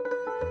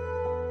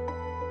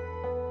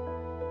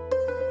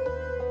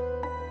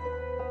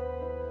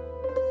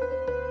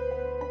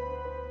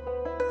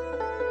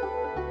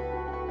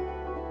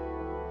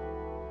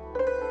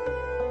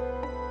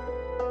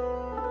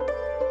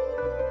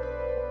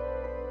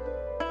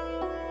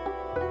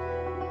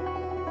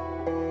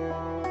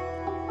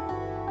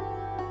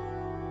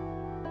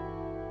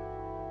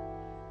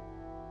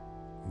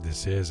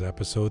 This is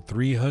episode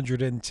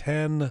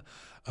 310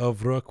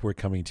 of Roqe. We're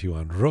coming to you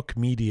on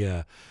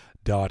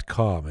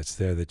roqemedia.com. It's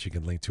there that you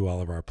can link to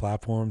all of our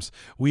platforms.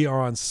 We are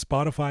on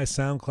Spotify,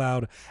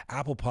 SoundCloud,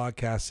 Apple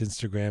Podcasts,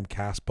 Instagram,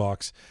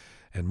 CastBox,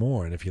 and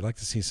more. And if you'd like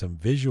to see some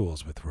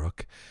visuals with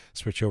Roqe,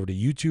 switch over to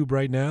YouTube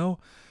right now,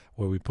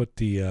 where we put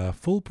the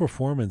full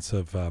performance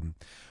of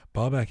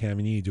Babak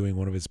Amini doing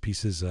one of his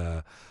pieces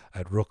at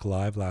Roqe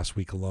Live last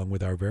week, along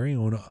with our very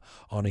own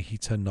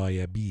Anahita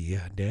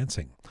Nayabi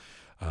dancing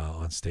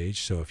on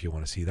stage. So if you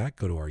want to see that,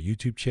 go to our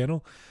YouTube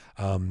channel,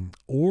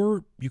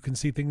 or you can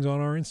see things on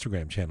our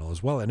Instagram channel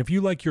as well. And if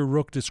you like your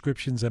Roqe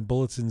descriptions and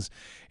bulletins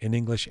in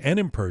English and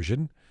in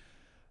Persian,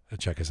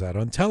 check us out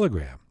on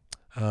Telegram.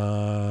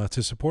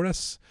 To support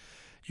us,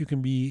 you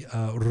can be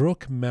a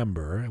Roqe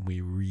member, and we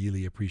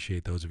really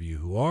appreciate those of you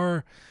who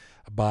are,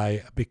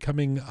 by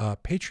becoming a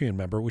Patreon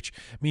member, which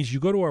means you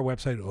go to our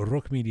website,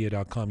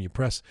 roqemedia.com, you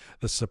press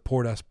the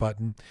Support Us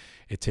button.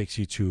 It takes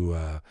you to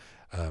a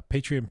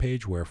Patreon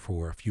page where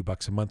for a few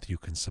bucks a month you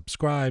can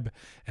subscribe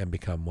and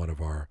become one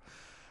of our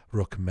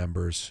Roqe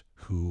members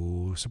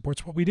who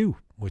supports what we do,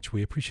 which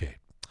we appreciate.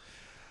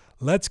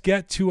 Let's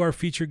get to our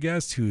featured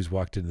guest who's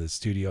walked into the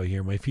studio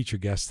here. My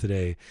featured guest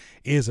today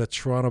is a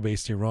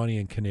Toronto-based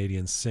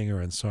Iranian-Canadian singer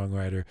and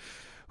songwriter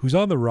who's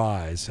on the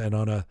rise and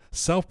on a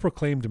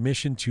self-proclaimed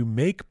mission to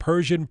make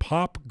Persian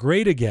pop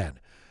great again.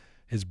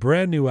 His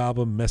brand new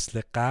album,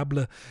 Mesle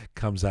Ghabl,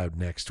 comes out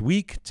next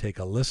week. Take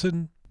a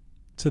listen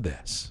to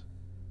this.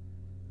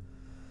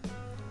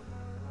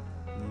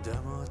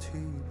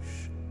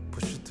 دماتیش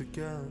پشت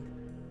گر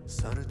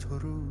سر تو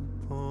رو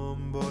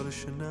پام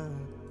بالش نه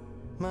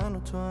من و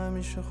تو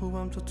همیشه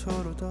خوبم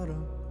تو رو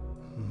دارم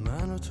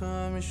من و تو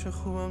همیشه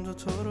خوبم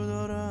تو رو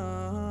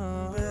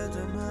دارم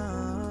بده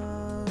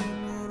من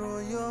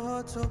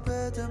رویاهاتو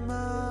بده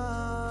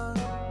من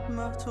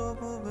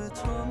مهتابو به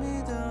تو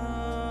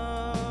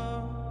میدم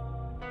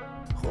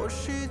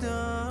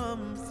خورشیدم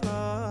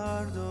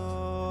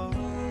فردا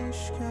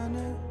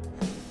میشکنه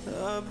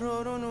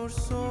ابرا رو نور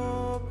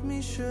صبح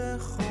میشه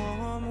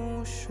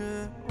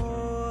خاموشه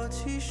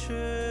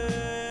آتیشه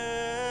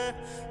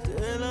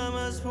دلم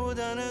از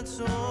بودن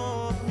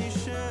تو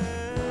میشه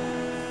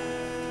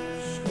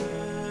عشق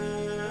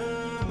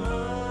من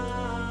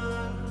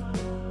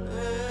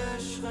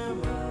عشق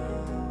من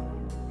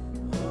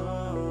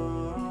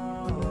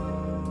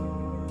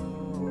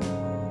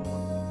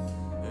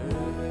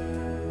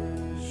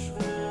عشق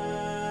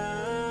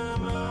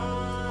من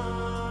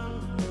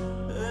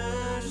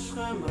عشق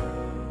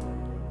من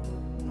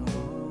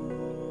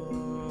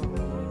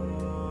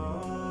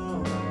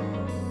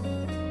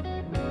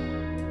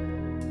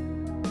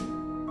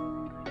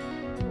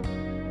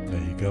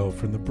Go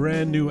from the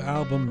brand new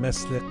album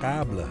Mesle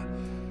Ghabl,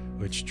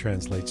 which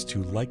translates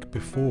to Like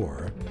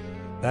Before.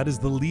 That is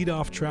the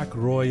lead-off track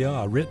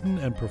Roqe, written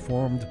and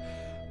performed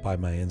by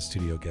my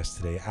in-studio guest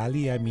today,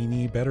 Ali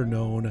Amini, better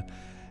known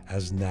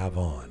as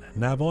Navan.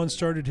 Navan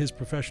started his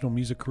professional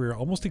music career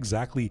almost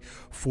exactly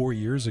 4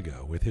 years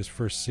ago with his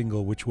first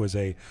single, which was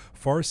a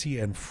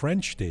Farsi and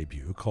French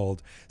debut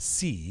called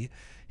Si.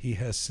 He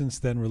has since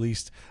then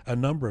released a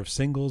number of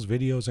singles,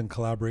 videos, and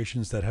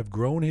collaborations that have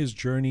grown his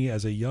journey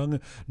as a young,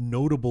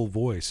 notable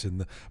voice in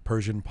the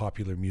Persian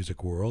popular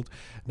music world.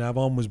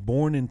 Navan was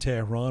born in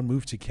Tehran,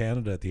 moved to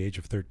Canada at the age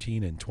of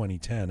 13 in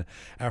 2010.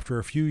 After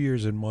a few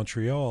years in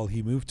Montreal,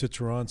 he moved to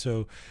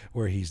Toronto,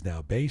 where he's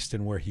now based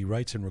and where he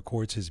writes and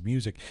records his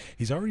music.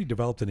 He's already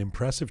developed an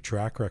impressive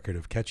track record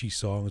of catchy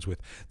songs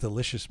with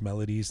delicious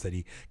melodies that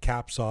he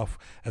caps off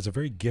as a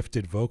very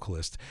gifted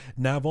vocalist.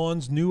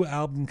 Navan's new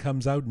album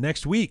comes out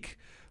next week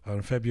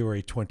on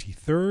February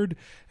 23rd,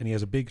 and he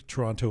has a big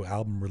Toronto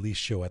album release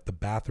show at the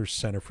Bathurst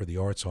Centre for the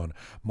Arts on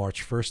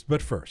March 1st.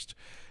 But first,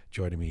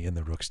 joining me in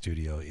the Roqe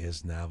Studio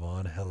is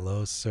Navan.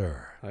 Hello,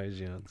 sir. Hi,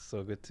 Jian.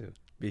 So good to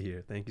be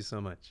here. Thank you so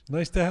much.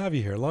 Nice to have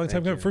you here. Long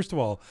time coming. you. First of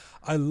all,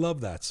 I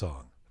love that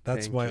song.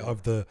 That's Thank why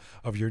you.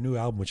 of your new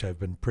album, which I've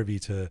been privy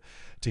to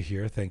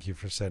hear. Thank you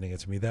for sending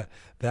it to me.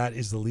 That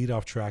is the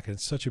lead-off track, and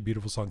it's such a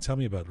beautiful song. Tell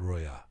me about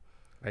Roqe.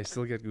 I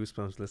still get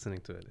goosebumps listening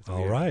to it. It's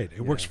All weird. right.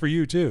 It works Yeah. for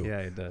you, too. Yeah,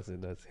 it does.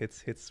 It does.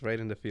 Hits right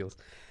in the feels.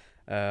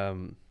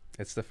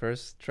 It's the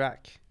first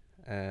track,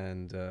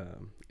 and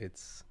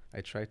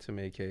I tried to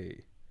make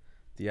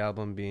the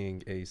album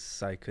being a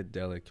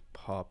psychedelic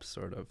pop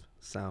sort of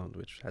sound,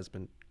 which has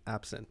been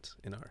absent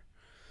in our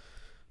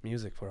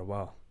music for a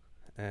while.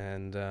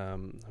 And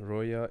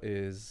Roqe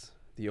is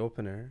the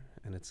opener,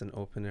 and it's an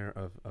opener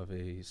of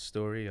a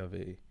story of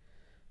a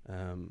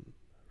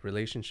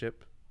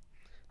relationship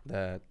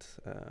that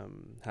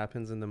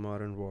happens in the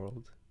modern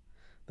world,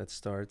 that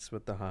starts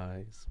with the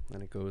highs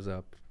and it goes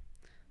up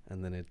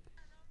and then it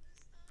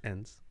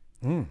ends.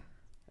 Mm.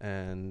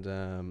 And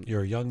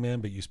You're a young man,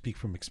 but you speak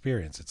from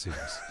experience, it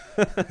seems.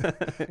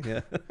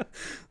 yeah,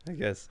 I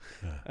guess.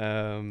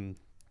 Yeah.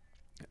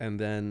 And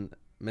then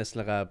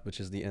Mesle Ghabl, which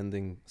is the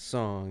ending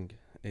song,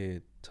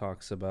 it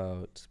talks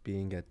about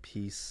being at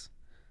peace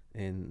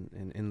in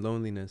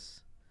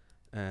loneliness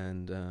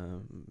and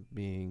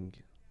being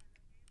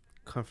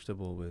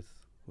comfortable with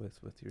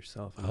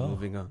yourself and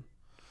moving on.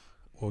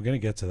 Well, we're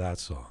going to get to that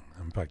song.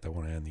 In fact, I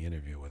want to end the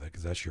interview with it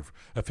because that's your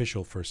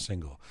official first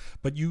single.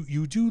 But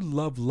you do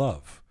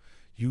love.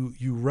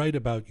 You write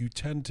about, you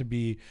tend to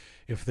be,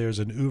 if there's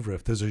an oeuvre,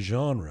 if there's a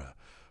genre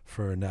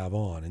for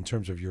Navan in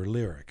terms of your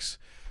lyrics,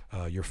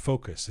 your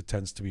focus, it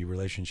tends to be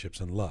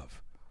relationships and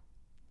love.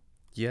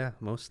 Yeah,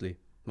 mostly.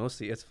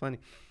 It's funny.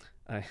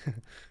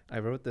 I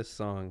wrote this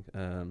song,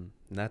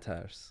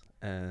 Natars,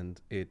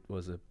 and it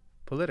was a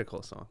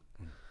political song.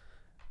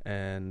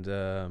 And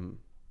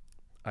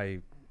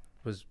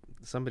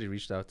somebody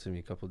reached out to me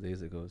a couple of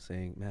days ago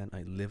saying, man,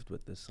 I lived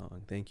with this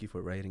song. Thank you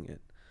for writing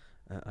it.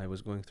 I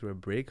was going through a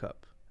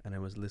breakup and I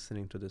was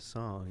listening to this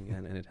song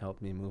and it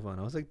helped me move on.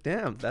 I was like,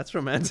 damn, that's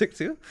romantic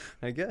too,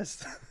 I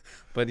guess.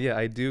 But yeah,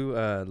 I do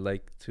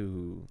like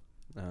to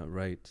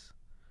write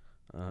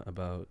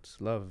about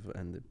love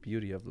and the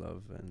beauty of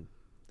love and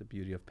the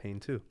beauty of pain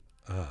too.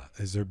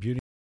 Is there beauty?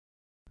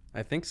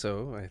 I think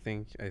so. I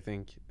think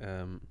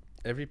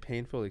every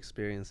painful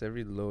experience,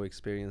 every low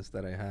experience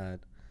that I had,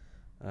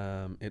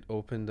 it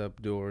opened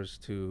up doors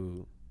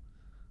to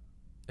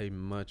a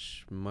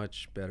much,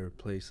 much better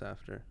place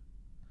after.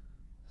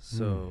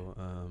 So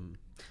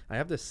I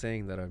have this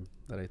saying that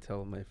I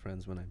tell my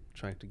friends when I'm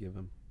trying to give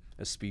them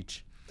a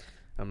speech.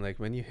 I'm like,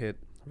 when you hit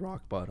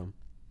rock bottom,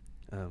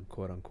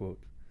 quote unquote,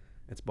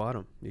 it's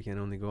bottom. You can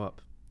only go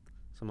up.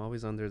 So I'm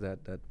always under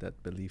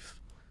that belief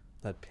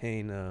that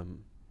pain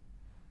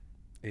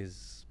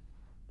is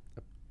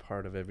a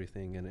part of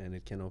everything, and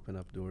it can open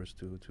up doors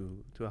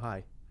to a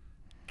high.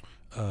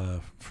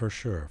 For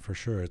sure.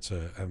 It's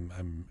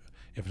I'm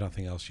if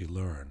nothing else, you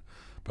learn.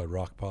 But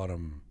rock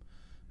bottom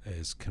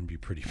can be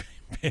pretty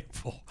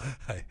painful.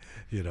 I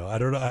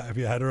don't know. I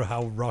mean, I don't know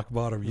how rock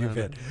bottom you've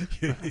hit.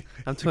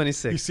 I'm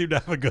 26. You seem to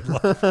have a good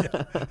life.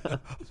 Yeah.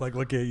 Like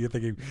looking at you,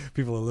 thinking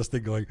people are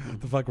listening, going,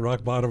 "The fuck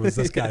rock bottom has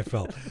this guy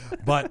felt?"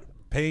 But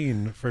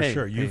pain, for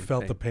sure. You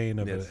felt the pain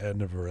of yes. the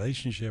end of a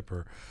relationship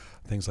or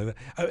things like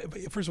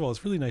that. First of all,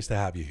 it's really nice to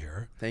have you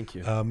here. Thank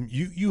you.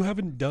 You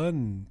haven't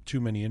done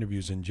too many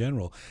interviews in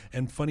general,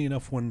 and funny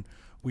enough, when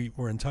we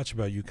were in touch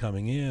about you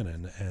coming in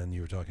and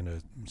you were talking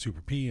to Super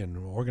P and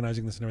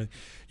organizing this and everything,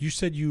 you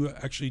said you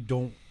actually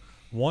don't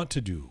want to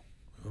do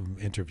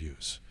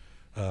interviews,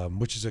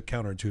 which is a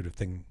counterintuitive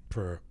thing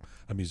for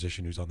a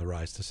musician who's on the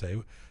rise to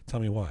say. Tell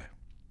me why.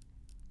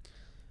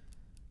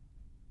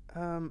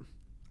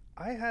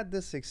 I had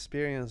this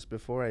experience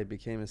before I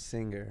became a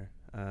singer,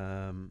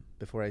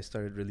 before I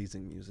started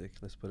releasing music,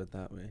 let's put it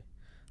that way,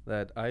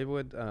 that I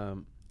would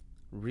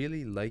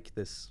really like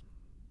this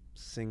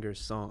singer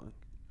song.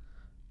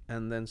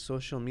 And then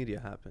social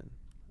media happened,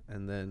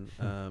 and then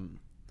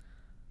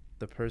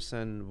the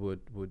person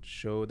would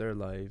show their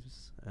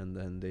lives, and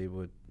then they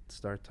would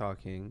start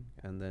talking,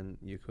 and then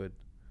you could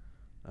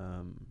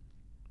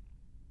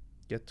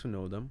get to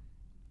know them.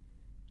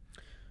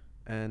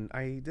 And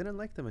I didn't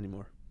like them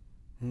anymore.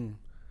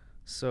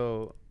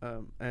 So,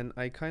 and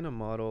I kind of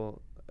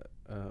model.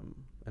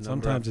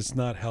 Sometimes it's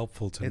not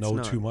helpful to know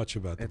too much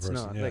about the person.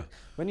 It's not. Yeah. Like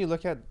when you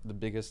look at the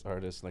biggest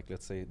artists, like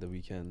let's say The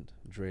Weeknd,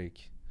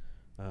 Drake,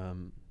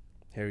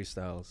 Harry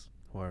Styles,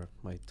 who are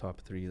my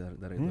top three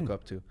that I look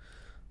up to.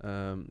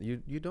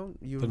 You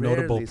the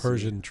notable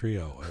Persian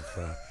trio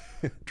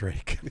of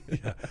Drake.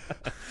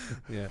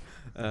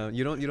 Yeah.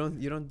 You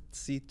don't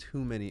see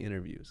too many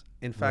interviews.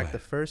 In fact, Right. the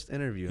first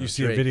interview You of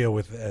see Drake, a video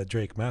with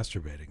Drake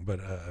masturbating, but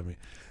I mean,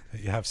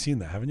 you have seen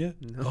that, haven't you?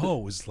 No. Oh,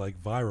 it was like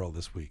viral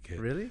this week.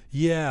 Really?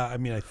 Yeah, I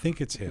mean, I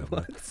think it's him.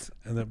 What?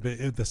 And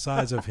the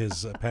size of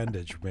his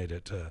appendage made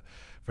it a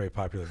very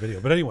popular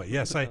video. But anyway,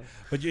 yes,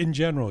 but in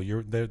general,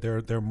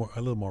 they're more,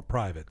 a little more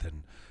private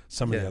than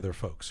some of the other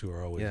folks who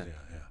are always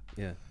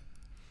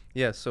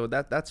Yeah. So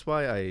that's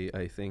why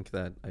I think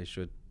that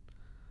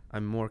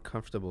I'm more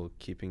comfortable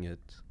keeping it.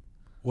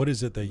 What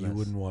is it that you less.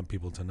 wouldn't want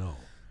people to know?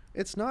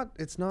 It's not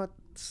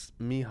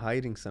me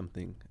hiding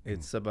something.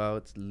 It's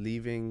about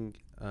leaving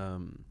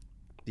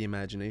the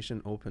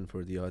imagination open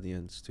for the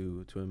audience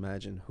to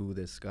imagine who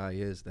this guy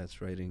is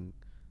that's writing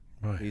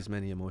these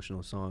many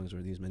emotional songs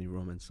or these many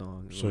romance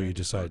songs. So you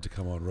decided to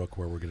come on Roqe,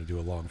 where we're going to do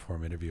a long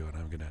form interview, and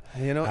I'm going to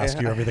ask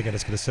you everything, and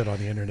it's going to sit on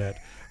the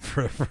internet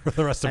for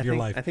the rest of your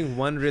life. I think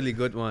one really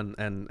good one,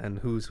 and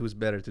who's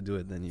better to do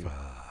it than you?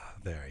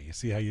 There, you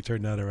see how you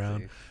turned that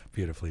around?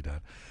 Beautifully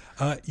done.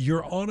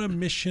 You're on a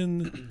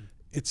mission,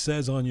 it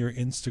says on your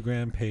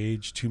Instagram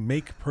page, to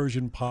make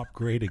Persian pop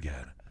great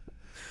again.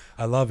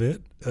 I love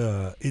it.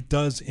 It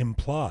does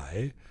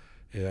imply,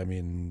 I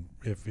mean,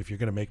 if you're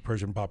going to make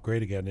Persian pop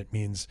great again, it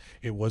means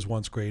it was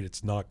once great,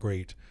 it's not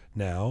great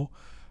now.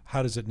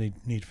 How does it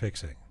need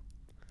fixing?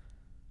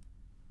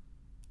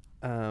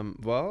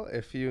 Well,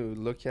 if you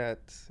look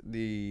at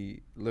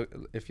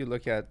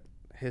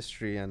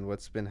history and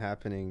what's been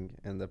happening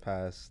in the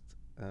past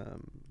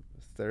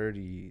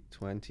 30,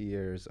 20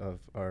 years of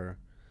our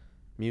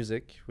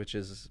music, which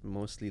is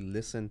mostly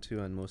listened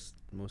to and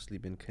mostly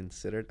been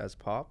considered as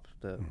pop,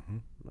 the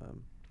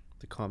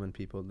common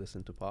people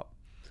listen to pop.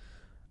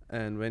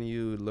 And when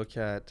you look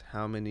at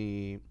how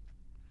many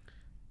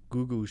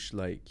Gugush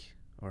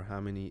or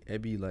how many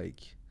Ebi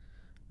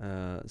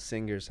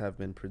singers have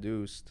been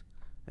produced,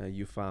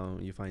 you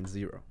find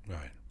zero.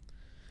 Right.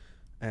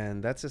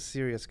 And that's a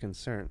serious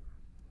concern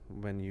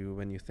when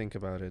you think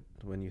about it,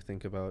 when you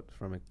think about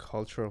from a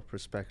cultural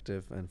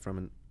perspective and from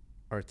an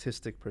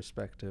artistic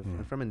perspective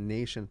and from a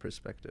nation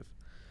perspective.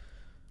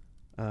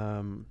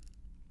 And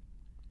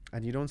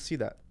you don't see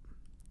that.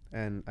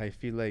 And I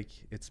feel like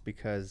it's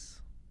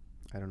because,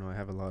 I don't know, I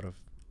have a lot of...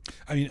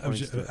 I mean,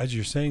 as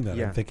you're saying that,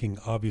 Yeah. I'm thinking,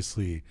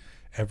 obviously,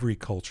 every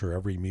culture,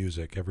 every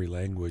music, every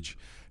language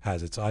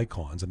has its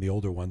icons, and the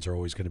older ones are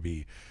always going to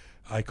be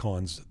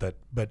icons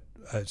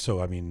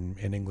so, I mean,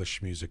 in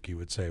English music, you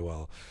would say,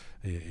 well,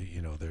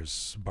 you know,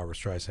 there's Barbra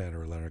Streisand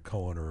or Leonard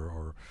Cohen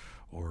or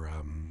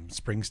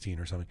Springsteen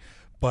or something.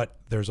 But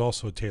there's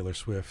also Taylor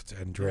Swift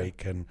and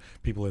Drake and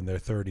people in their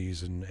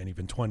 30s and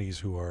even 20s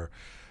who are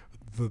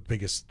the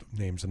biggest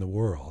names in the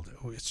world.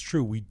 It's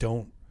true, we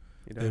don't.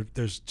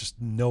 There's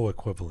just no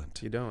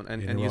equivalent. You don't.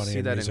 And in you see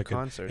Iranian that in music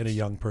concerts. in a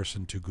young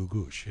person to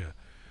Gugush,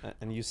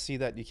 And you see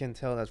that, you can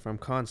tell that from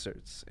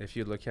concerts. If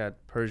you look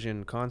at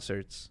Persian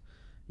concerts,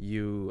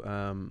 you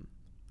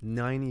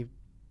 95%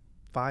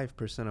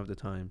 of the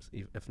times,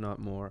 if not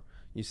more,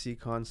 you see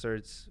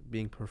concerts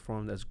being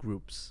performed as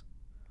groups,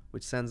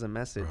 which sends a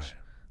message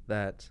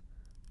that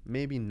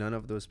maybe none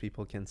of those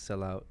people can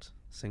sell out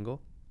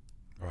single,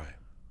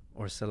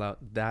 or sell out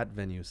that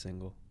venue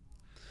single,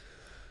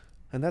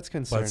 and that's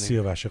concerning. But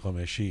Jila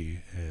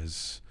Ghomeshi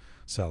is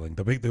selling.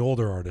 The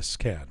older artists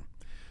can.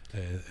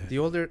 The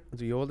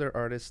older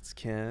artists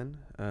can,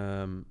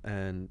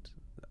 and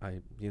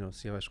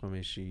Jila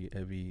Ghomeshi,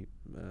 Ebi,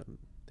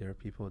 there are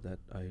people that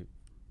I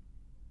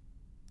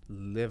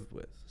live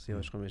with.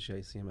 Jila Ghomeshi,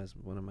 I see him as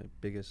one of my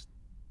biggest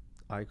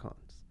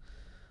icons.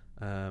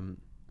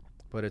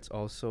 But it's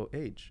also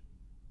age.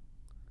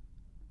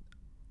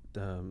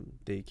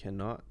 They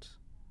cannot,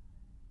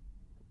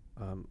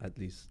 at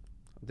least,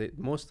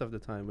 most of the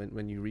time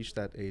when you reach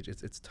that age,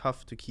 it's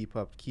tough to keep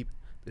up.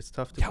 It's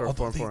tough to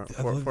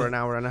perform for an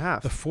hour and a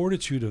half. The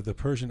fortitude of the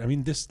Persian. I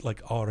mean, this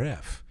like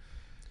RF.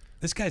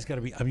 This guy's got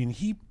to be. I mean,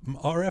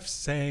 RF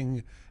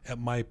sang at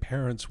my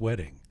parents'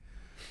 wedding.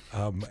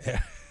 And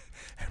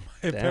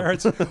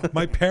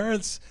my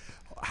parents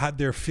had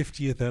their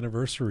 50th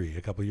anniversary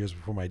a couple of years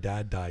before my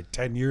dad died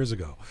 10 years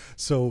ago.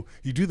 So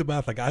you do the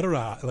math, like, I don't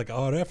know, like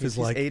RF is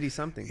like 80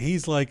 something.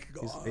 He's like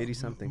 80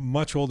 something.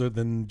 Much older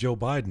than Joe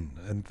Biden,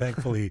 and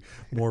thankfully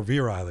more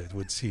virile, it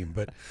would seem.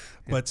 But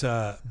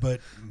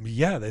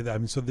yeah, I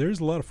mean, so there's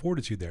a lot of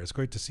fortitude there. It's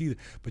great to see.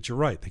 But you're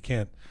right, they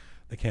can't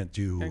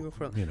do, go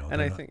for, you know.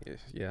 And I think,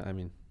 yeah, I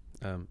mean,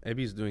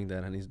 Ebi's doing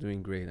that, and he's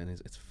doing great, and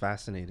it's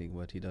fascinating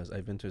what he does.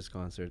 I've been to his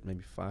concert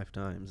maybe 5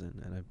 times,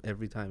 and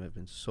every time I've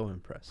been so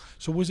impressed.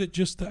 So was it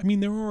just, I mean,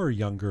 there are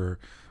younger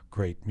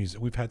great music.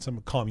 We've had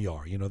some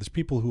Kamyar, you know, there's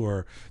people who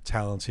are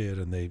talented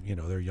and they, you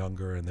know, they're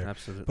younger and they're,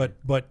 absolutely.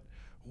 But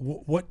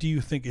what do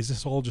you think, is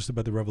this all just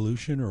about the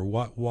revolution, or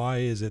why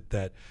is it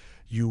that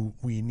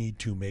we need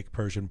to make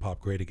Persian pop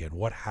great again?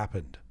 What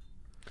happened?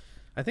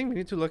 I think we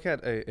need to look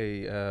at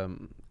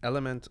an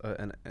element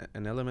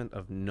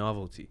of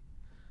novelty,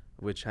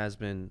 which has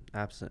been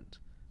absent.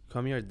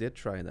 Kamyar did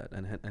try that,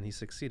 and he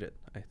succeeded,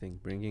 I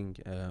think, bringing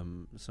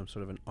some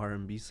sort of an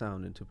R&B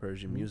sound into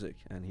Persian music.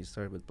 And he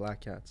started with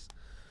Black Cats.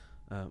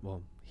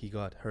 Well, he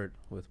got heard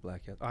with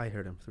Black Cats. I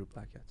heard him through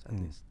Black Cats, at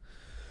least.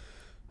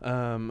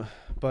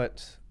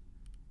 But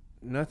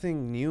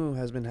nothing new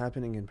has been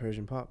happening in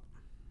Persian pop.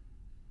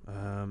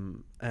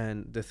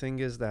 And the thing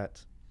is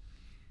that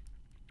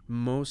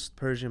most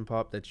Persian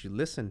pop that you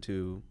listen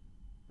to,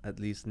 at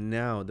least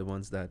now, the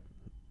ones that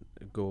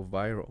go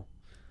viral,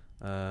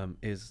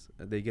 is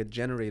they get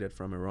generated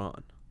from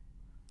Iran.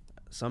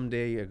 Some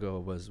day ago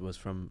was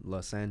from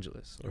Los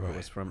Angeles, or it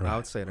was from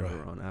outside of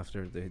Iran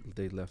after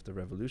they left the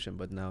revolution,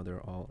 but now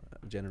they're all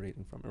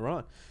generating from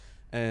Iran.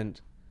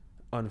 And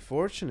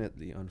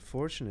unfortunately,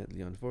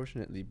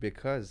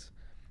 because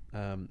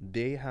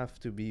they have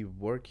to be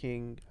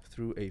working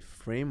through a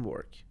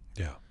framework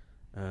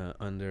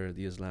under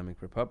the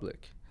Islamic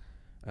Republic,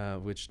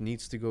 which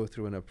needs to go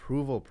through an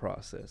approval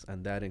process,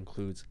 and that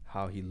includes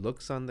how he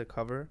looks on the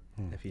cover,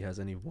 if he has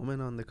any woman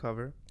on the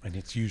cover. And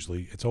it's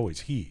always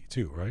he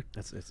too, right?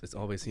 It's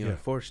always he.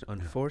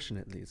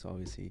 Unfortunately, it's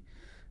always he.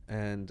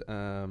 And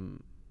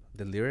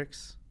the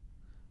lyrics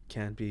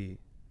can't be,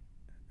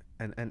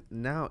 and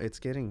now it's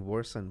getting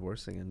worse and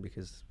worse again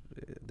because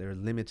they're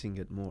limiting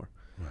it more.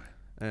 Right.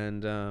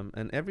 And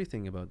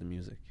everything about the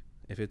music,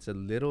 if it's a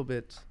little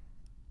bit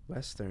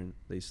Western,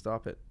 they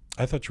stop it.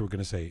 I thought you were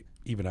going to say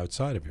even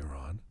outside of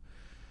Iran,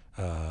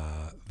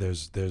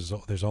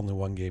 there's only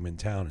one game in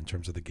town in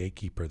terms of the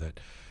gatekeeper that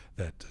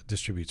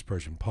distributes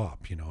Persian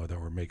pop, you know,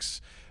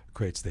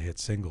 creates the hit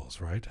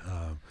singles, right?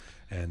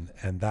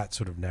 And that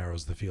sort of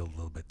narrows the field a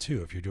little bit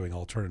too. If you're doing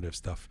alternative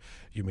stuff,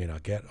 you may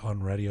not get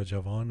on Radio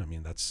Javan. I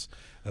mean, that's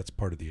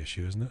part of the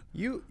issue, isn't it?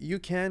 You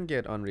can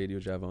get on Radio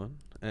Javan,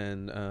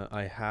 and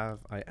I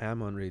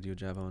am on Radio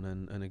Javan,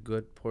 and a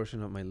good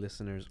portion of my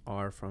listeners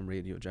are from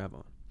Radio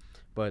Javan.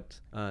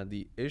 But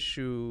the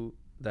issue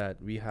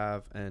that we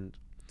have, and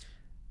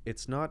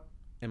it's not,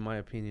 in my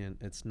opinion,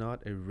 it's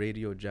not a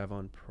Radio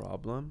Javan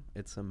problem.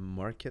 It's a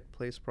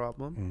marketplace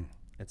problem.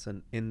 It's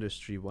an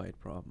industry-wide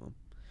problem.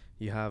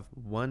 You have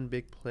one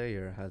big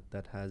player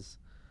that has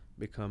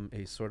become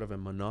a sort of a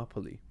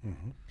monopoly.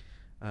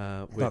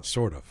 Not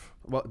sort of.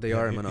 Well, they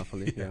are a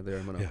monopoly. Yeah, they're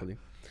a monopoly.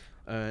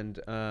 And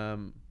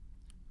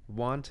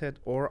wanted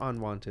or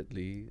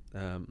unwantedly,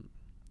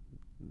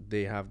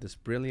 they have this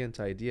brilliant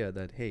idea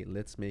that, hey,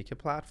 let's make a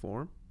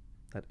platform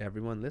that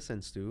everyone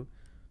listens to,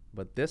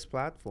 but this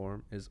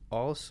platform is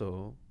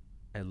also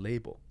a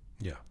label.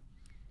 Yeah.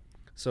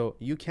 So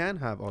you can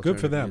have alternative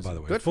good for them, music. By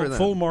the way. Good for them.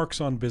 Full marks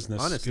on business.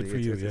 Honestly, good for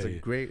you.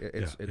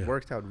 It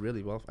worked out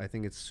really well. I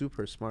think it's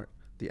super smart.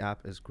 The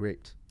app is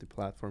great. The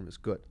platform is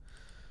good.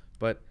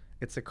 But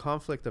it's a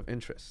conflict of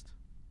interest.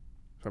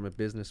 From a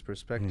business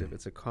perspective,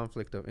 it's a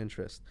conflict of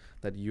interest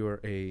that you're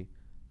a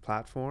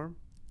platform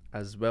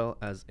as well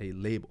as a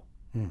label.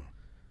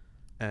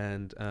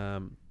 And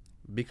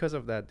because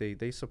of that,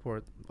 they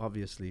support,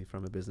 obviously,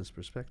 from a business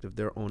perspective,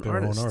 their own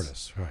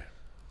artists.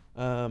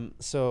 Right.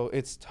 So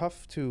it's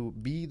tough to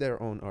be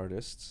their own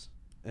artists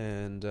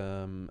and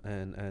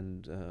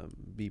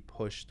be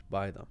pushed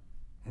by them.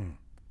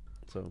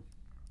 So,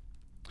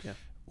 yeah.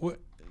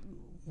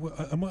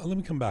 Let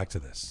me come back to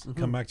this.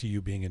 Come back to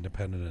you being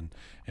independent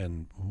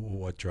and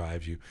what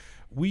drives you.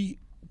 We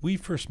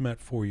first met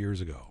 4 years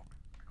ago.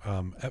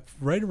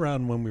 Right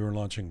around when we were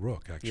launching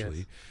Roqe,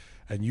 actually,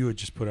 and you had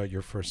just put out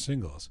your first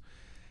singles.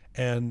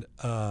 And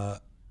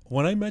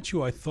when I met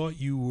you, I thought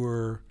you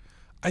were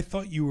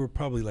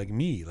probably like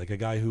me, like a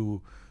guy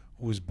who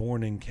was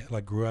born in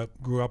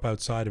grew up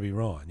outside of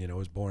Iran,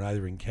 was born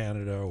either in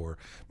Canada or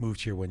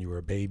moved here when you were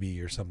a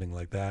baby or something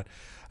like that,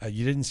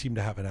 you didn't seem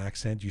to have an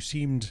accent. You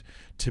seemed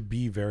to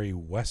be very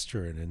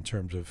Western in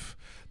terms of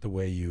the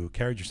way you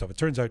carried yourself. It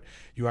turns out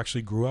you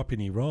actually grew up in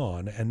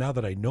Iran, and now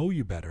that I know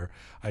you better,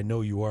 I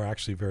know you are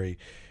actually very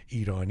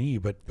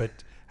Irani.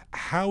 But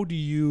how do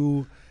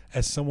you,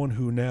 as someone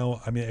who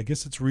now, I mean, I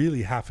guess it's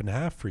really half and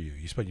half for you.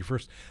 You spent your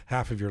first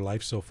half of your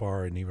life so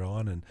far in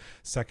Iran and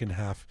second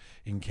half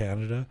in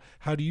Canada.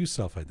 How do you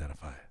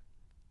self-identify?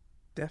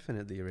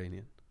 Definitely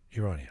Iranian.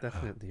 Iranian.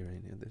 Definitely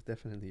Iranian. There's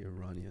definitely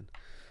Iranian.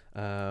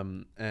 I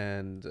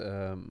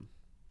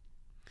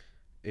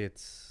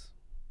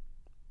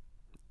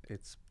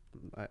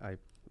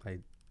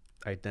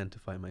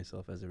identify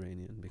myself as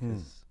Iranian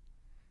because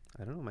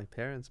I don't know, my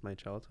parents, my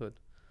childhood,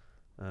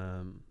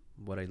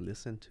 what I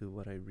listen to,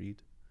 what I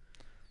read.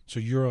 So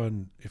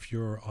if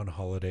you're on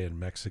holiday in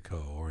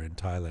Mexico or in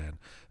Thailand,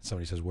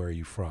 somebody says, "Where are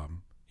you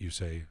from?" You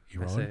say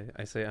Iran.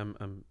 I say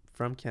I'm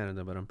from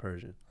Canada, but I'm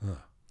Persian.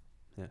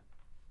 Yeah.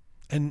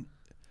 And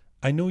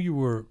I know you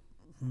were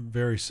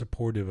very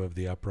supportive of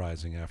the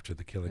uprising after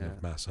the killing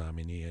of Mahsa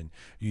Amini, and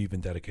you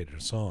even dedicated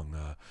a song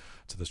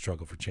to the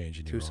struggle for change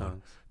in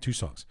Iran. Two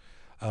songs.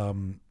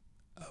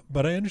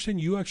 But I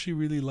understand you actually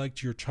really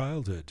liked your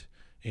childhood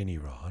in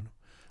Iran.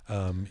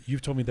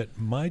 You've told me that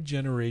my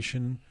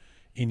generation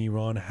in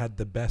Iran had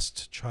the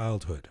best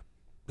childhood.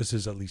 This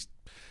is, at least,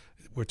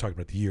 we're talking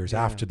about the years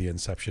after the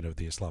inception of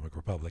the Islamic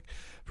Republic.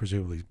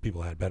 Presumably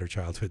people had better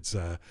childhoods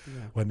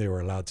when they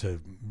were allowed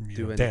to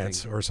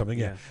dance or something.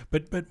 Yeah.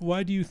 But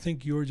why do you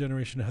think your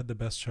generation had the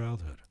best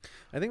childhood?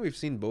 I think we've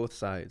seen both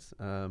sides.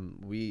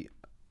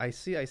 I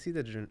see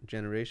the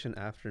generation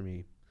after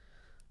me.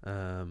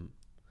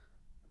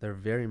 They're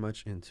very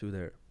much into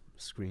their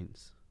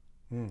screens.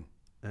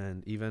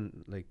 And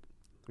even like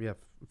we have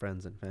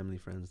friends and family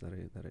friends that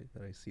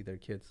I see their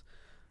kids.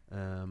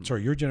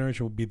 Sorry, your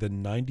generation would be the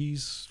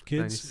 90s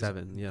kids?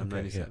 97, yeah, okay,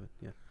 97,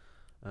 yeah.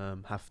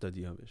 Half the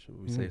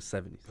we say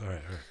 70s. All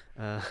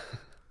right.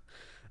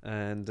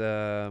 And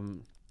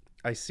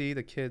I see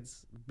the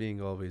kids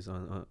being always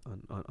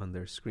on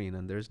their screen,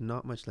 and there's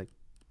not much like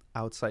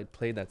outside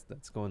play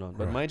that's going on.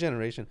 But my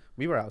generation,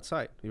 we were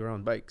outside. We were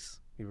on bikes.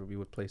 We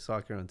would play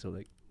soccer until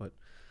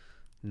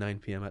 9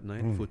 p.m. at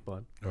night,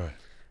 football. Right.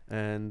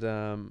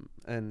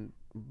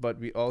 But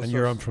we also... And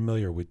you're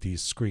unfamiliar with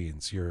these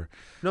screens. You're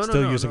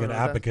still using an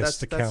abacus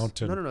to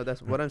count. No.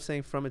 That's what I'm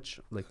saying from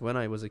when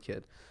I was a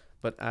kid.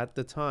 But at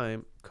the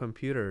time,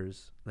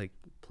 computers, like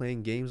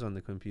playing games on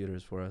the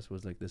computers for us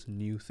was like this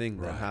new thing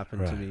that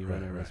happened to me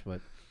when I was,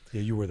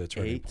 Yeah, you were the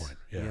turning point.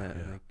 Yeah.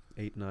 Like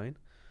 8, 9.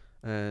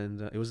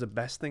 And it was the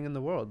best thing in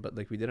the world. But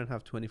we didn't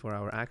have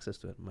 24-hour access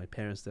to it. My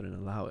parents didn't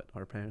allow it.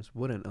 Our parents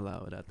wouldn't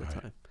allow it at the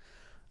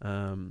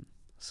time.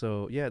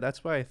 So yeah,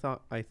 that's why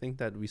I think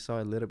that we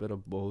saw a little bit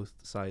of both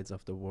sides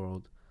of the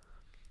world,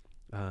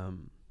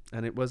 and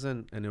it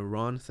wasn't an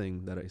Iran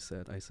thing that I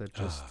said. I said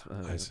just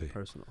a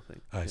personal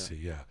thing. I see.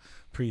 Yeah,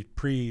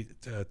 pre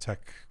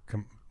tech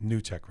new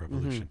tech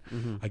revolution.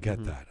 I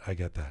get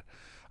that.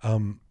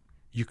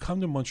 You come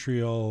to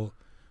Montreal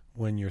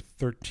when you're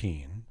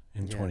 13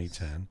 in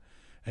 2010.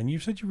 And you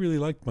said you really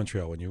liked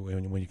Montreal when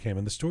you came.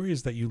 And the story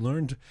is that you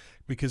learned,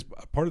 because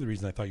part of the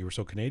reason I thought you were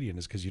so Canadian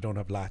is because you don't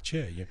have lache.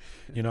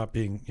 You're not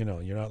being, you're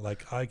not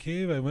like, I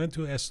went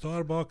to a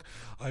Starbucks,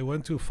 I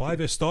went to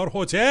 5-star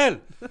hotel.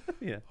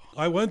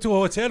 I went to a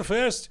hotel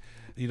first.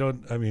 You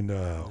don't, I mean,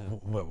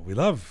 well, we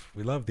love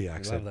the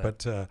accent,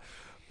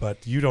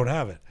 but you don't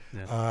have it.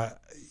 Yeah.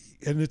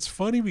 And it's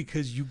funny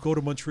because you go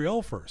to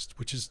Montreal first,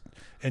 which is,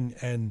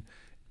 and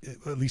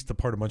at least the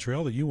part of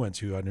Montreal that you went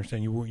to, I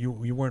understand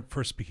you weren't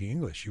first speaking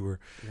English. You were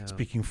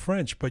speaking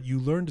French, but you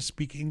learned to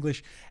speak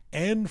English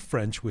and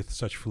French with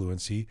such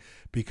fluency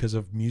because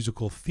of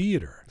musical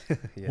theater.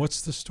 What's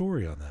the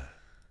story on that?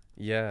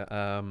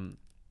 Yeah,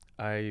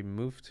 I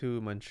moved to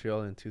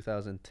Montreal in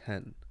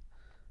 2010,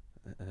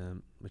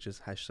 which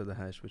is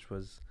Hashtadehash, which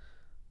was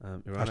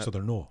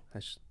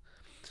Hashtadehash.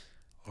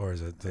 Or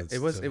is it? It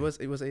was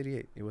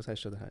 88. It was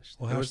Hashtadehash.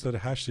 Well,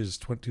 Hashtadehash is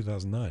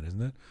 2009, isn't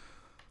it?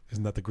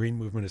 Isn't that the green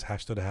movement is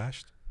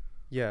Hashtadehash?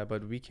 Yeah,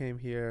 but we came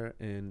here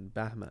in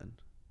Bahman.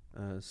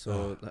 I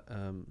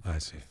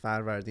see.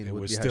 Farvardin it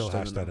would was be still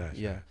Hashtadehash.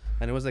 Yeah.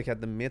 And it was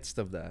at the midst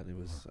of that. It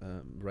was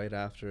right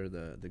after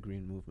the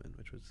green movement,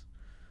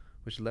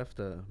 which left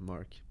a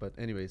mark. But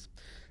anyways,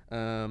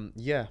 I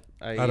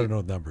don't know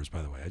numbers,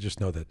 by the way. I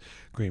just know that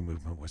green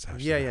movement was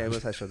Hashtadehash. Yeah, it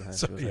was Hashtadehash.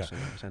 So,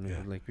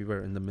 and we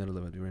were in the middle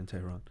of it. We were in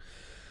Tehran.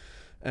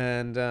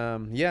 And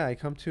we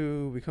come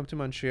to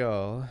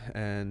Montreal,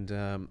 and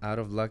out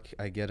of luck,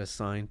 I get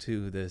assigned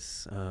to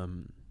this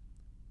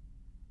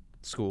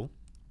school,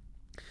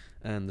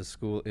 and the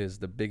school is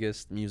the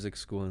biggest music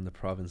school in the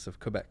province of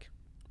Quebec,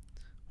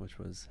 which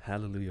was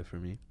hallelujah for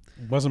me.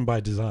 It wasn't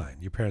by design.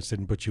 Your parents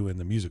didn't put you in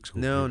the music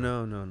school. No.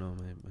 No.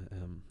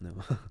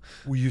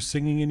 Were you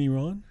singing in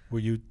Iran? Were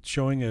you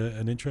showing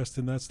an interest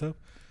in that stuff?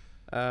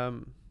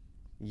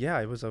 Yeah,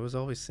 I was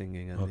always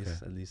singing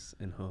at least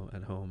at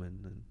home,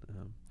 and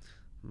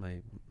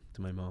my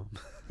to my mom.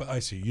 But I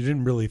see. You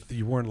didn't really.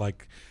 You weren't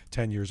like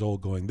 10 years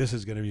old, going, "This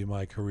is going to be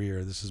my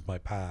career. This is my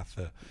path."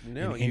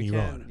 No, in you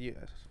Iran. can't.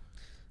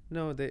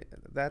 No,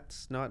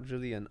 that's not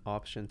really an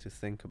option to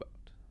think about.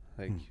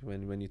 Like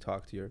when you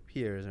talk to your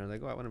peers and they're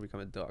like, "Oh, I want to become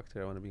a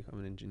doctor. I want to become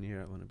an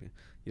engineer. I want to be."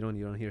 You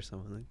don't hear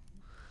someone like,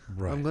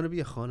 Right. "I'm going to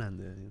be a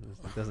khonande."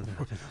 It doesn't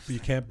happen. You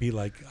can't be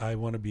like, "I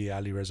want to be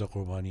Ali Reza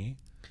Qurbani."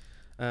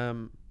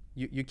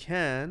 You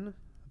can,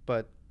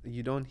 but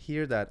you don't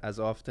hear that as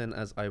often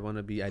as "I want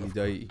to be Ali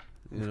Dai."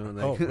 You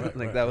know,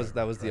 like that was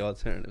the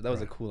alternative. That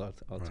was a cool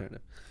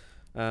alternative.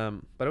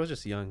 But I was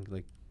just young.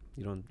 Like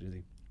you don't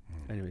really.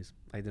 Anyways,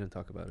 I didn't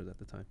talk about it at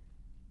the time.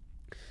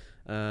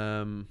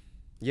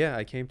 Yeah,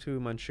 I came to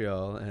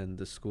Montreal, and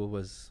the school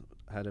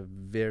had a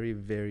very,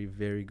 very,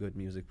 very good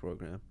music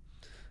program.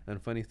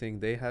 And funny thing,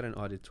 they had an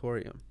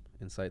auditorium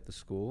inside the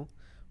school,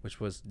 which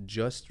was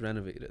just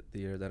renovated the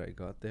year that I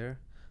got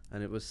there,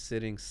 and it was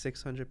sitting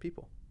 600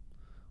 people.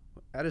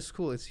 At a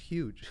school, it's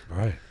huge.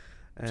 Right.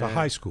 It's a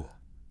high school.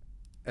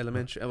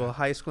 Elementary, well,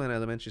 high school and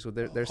elementary school.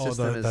 Their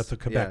system is that's the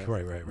Quebec, yeah,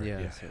 right. Yeah,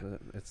 Yeah, so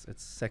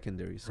it's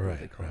secondary school, right,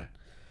 they call right. it.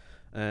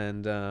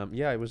 And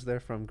I was there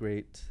from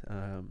grade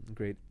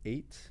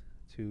 8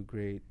 to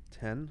grade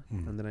 10,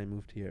 and then I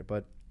moved here.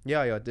 But yeah,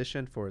 I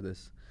auditioned for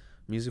this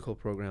musical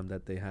program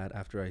that they had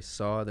after I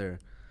saw their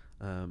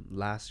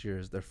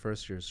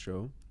first year's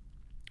show,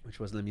 which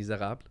was Mesle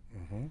Ghabl.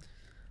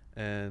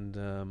 And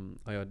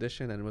I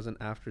auditioned, and it was an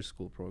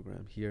after-school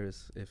program. Here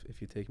is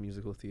if you take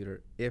musical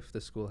theater, if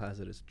the school has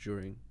it, it's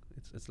during.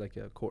 It's like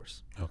a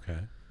course. Okay.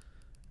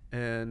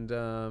 And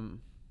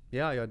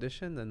I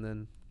auditioned, and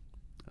then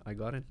I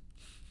got in.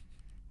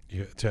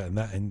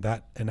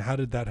 And how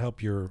did that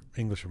help your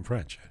English and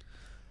French?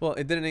 Well,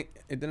 it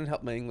didn't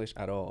help my English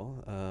at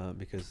all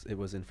because it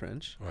was in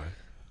French. Right.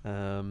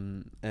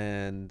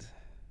 And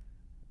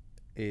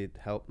it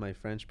helped my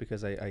French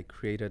because I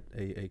created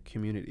a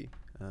community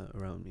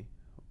around me.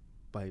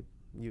 By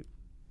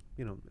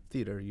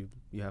theater, you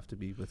have to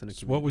be within a community.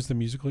 So what was the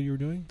musical you were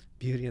doing?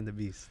 Beauty and the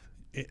Beast.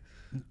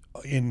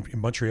 In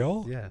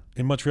Montreal? Yeah.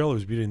 In Montreal, it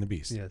was Beauty and the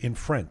Beast. Yes. In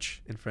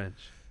French. In French.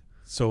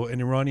 So an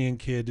Iranian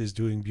kid is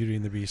doing Beauty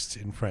and the Beast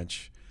in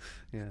French.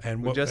 Yeah.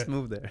 And we just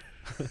moved there.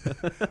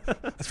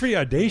 That's pretty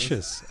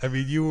audacious. I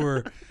mean, you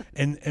were,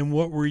 and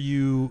what were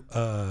you?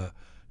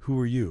 Who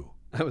were you?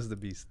 I was the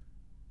Beast.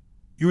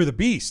 You were the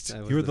Beast.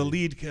 You were the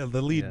lead yeah,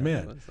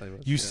 man. I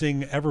was, you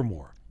sing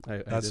Evermore.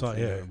 That's not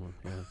sing yeah. Evermore,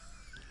 yeah.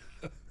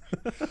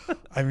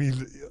 I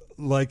mean,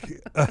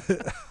 like,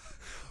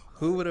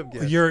 who would have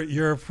guessed?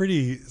 You're a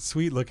pretty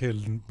sweet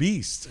looking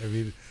beast. I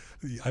mean,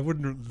 I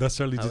wouldn't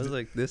necessarily. I was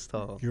like this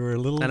tall. You were a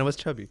little, and I was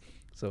chubby.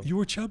 So you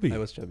were chubby. I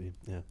was chubby.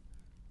 Yeah.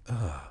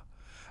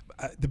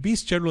 The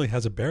Beast generally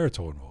has a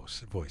baritone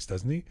voice,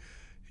 doesn't he?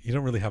 You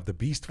don't really have the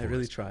Beast voice. I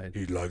really tried.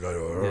 He's like,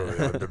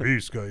 the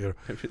Beast guy. I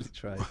really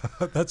tried.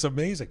 That's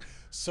amazing.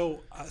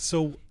 So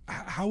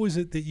how is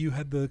it that you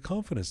had the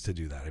confidence to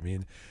do that? I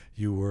mean,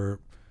 it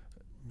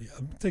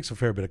takes a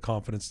fair bit of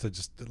confidence to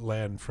just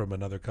land from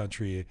another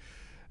country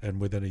and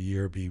within a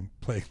year be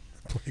playing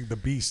the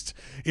Beast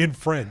in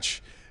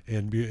French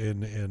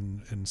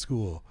in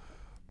school.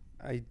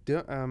 I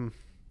don't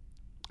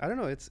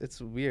know.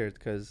 It's weird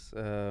because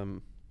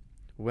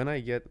when I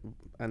get,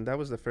 and that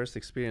was the first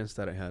experience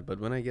that I had, but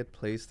when I get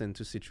placed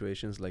into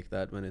situations like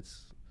that, when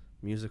it's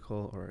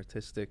musical or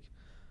artistic,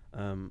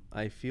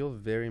 I feel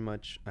very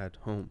much at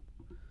home.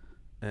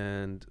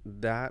 And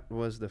that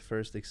was the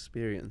first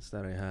experience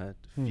that I had,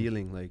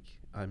 feeling like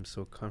I'm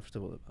so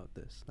comfortable about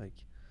this.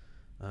 Like,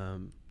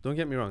 don't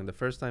get me wrong, the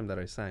first time that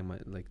I sang,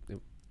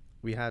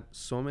 we had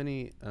so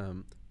many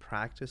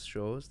practice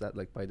shows that,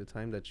 like, by the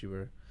time that you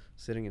were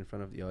sitting in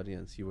front of the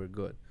audience, you were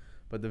good.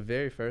 But the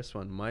very first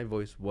one, my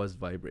voice was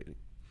vibrating,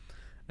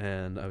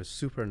 and I was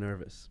super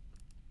nervous.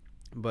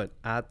 But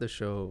at the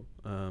show,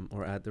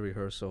 or at the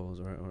rehearsals,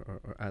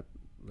 or at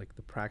like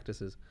the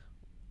practices,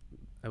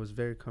 I was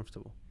very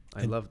comfortable.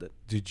 I loved it.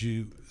 Did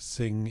you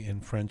sing in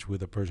French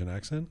with a Persian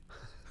accent?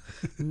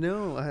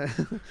 No, I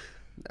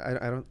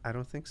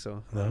don't think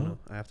so. No? I don't know.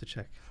 I have to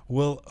check.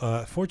 Well,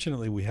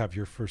 fortunately, we have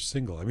your first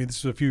single. I mean, this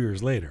is a few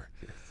years later.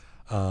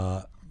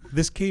 Yes.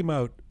 This came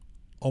out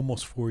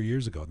almost 4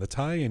 years ago. The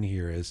tie-in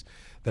here is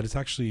that it's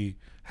actually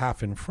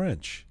half in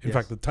French. In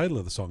fact, the title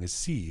of the song is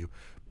 "Si,"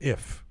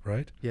 if,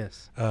 right?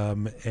 Yes.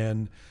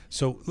 And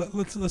so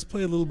let's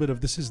play a little bit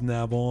of, this is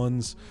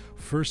Navan's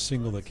first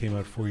single that came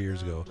out 4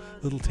 years ago.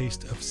 Little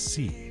taste of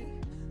 "Si."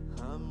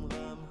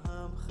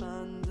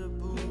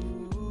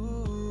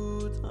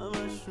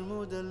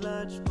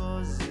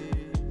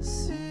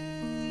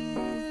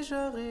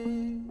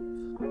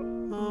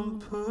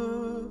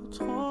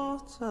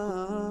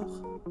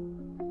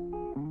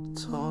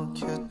 Tant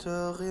que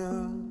de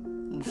rien,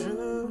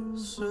 je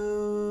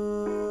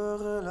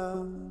serai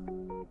là.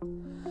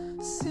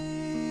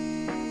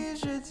 Si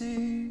j'ai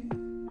dit,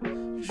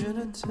 je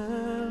ne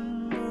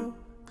t'aime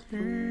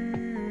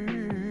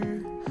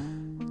plus.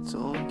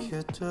 Tant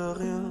que de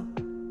rien,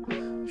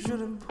 je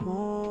ne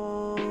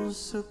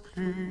pense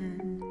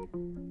plus.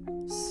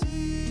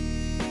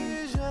 Si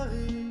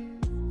j'arrive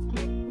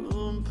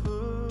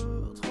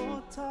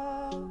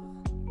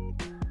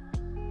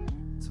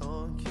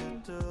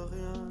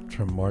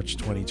from March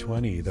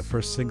 2020, the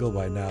first single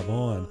by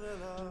Navan.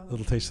 A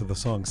little taste of the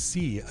song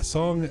 "See," a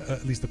song,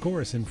 at least the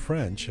chorus, in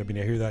French. I mean,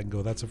 I hear that and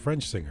go, "That's a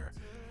French singer."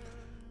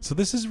 So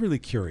this is really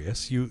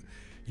curious. You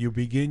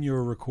begin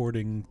your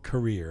recording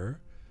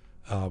career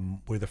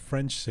with a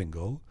French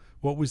single.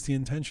 What was the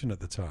intention at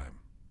the time?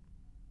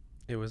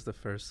 It was the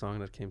first song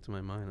that came to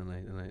my mind,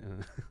 and I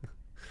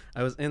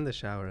I was in the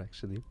shower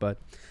actually,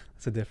 but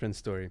it's a different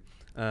story.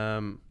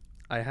 I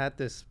had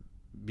this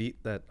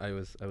beat that I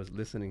was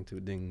listening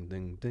to, ding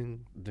ding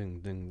ding ding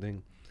ding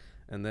ding,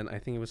 and then I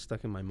think it was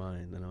stuck in my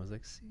mind, and I was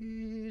like,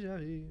 "Si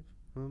j'arrive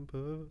un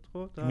peu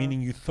trop tard."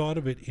 Meaning you thought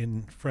of it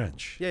in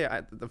French.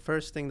 Yeah, the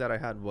first thing that I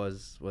had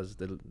was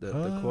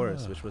the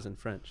chorus, which was in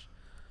French,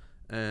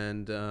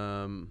 and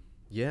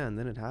yeah, and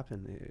then it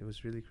happened. It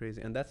was really crazy,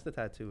 and that's the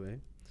tattoo, eh?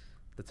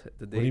 The date.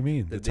 What do you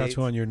mean? The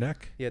tattoo on your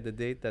neck? Yeah, the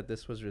date that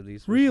this was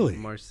released. Really?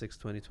 Was March 6,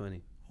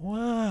 2020.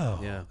 Wow.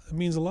 Yeah. It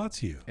means a lot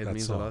to you. It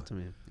means a lot to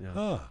me. Yeah.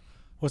 Ah.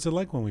 What's it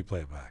like when we play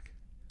it back?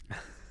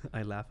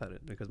 I laugh at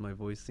it because my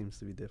voice seems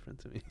to be different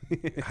to me.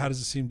 How does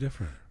it seem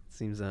different? It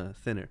seems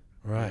thinner.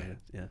 Right.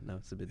 Yeah, no,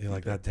 it's a bit You're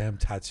like, that damn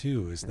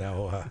tattoo is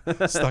now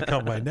stuck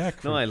on my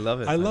neck. No, I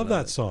love it. I love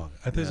that song.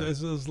 I think Yeah.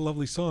 it's a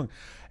lovely song.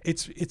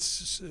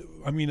 It's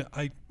I mean,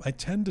 I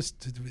tend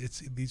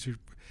to these are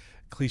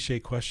cliche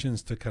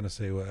questions to kind of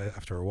say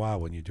after a while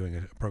when you're doing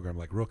a program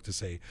like Roqe, to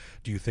say,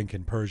 do you think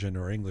in Persian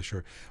or English,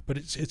 but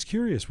it's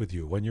curious with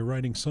you when you're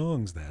writing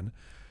songs. Then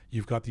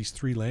you've got these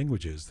three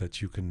languages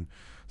that you can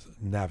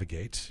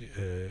navigate.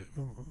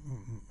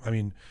 I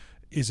mean,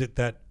 is it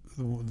that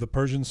the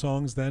Persian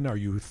songs then, are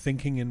you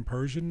thinking in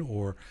Persian,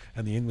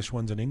 and the English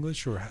ones in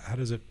English, or how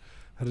does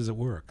it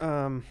work?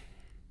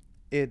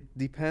 It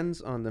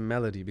depends on the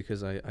melody,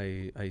 because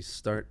I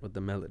start with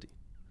the melody.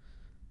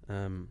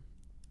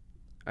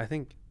 I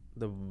think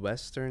the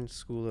Western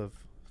school of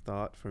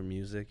thought for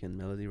music and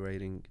melody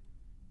writing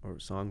or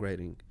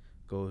songwriting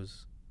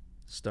goes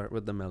start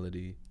with the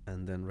melody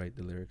and then write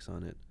the lyrics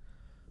on it.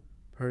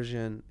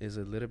 Persian is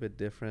a little bit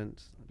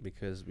different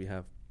because we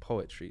have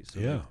poetry. So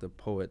Yeah. like the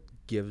poet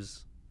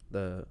gives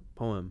the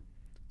poem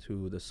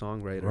to the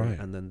songwriter, Right.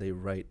 and then they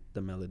write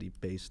the melody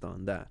based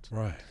on that.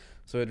 Right.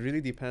 So it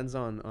really depends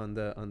on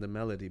the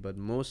melody, but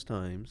most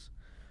times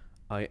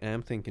I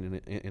am thinking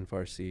in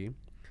Farsi,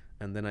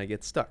 and then I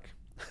get stuck.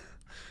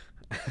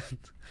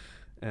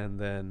 and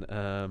then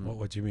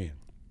What do you mean?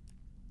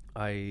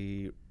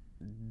 I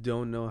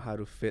don't know how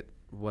to fit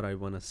what I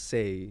want to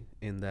say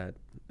in that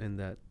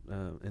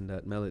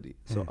melody.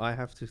 So I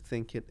have to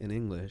think it in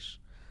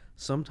English.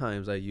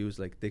 Sometimes I use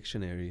like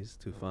dictionaries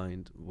to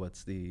find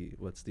what's the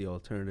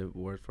alternative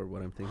word for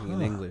what I'm thinking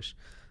in English,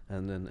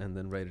 and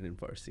then write it in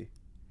Farsi.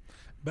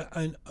 But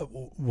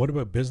what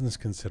about business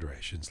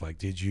considerations? Like,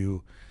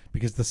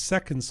 because the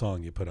second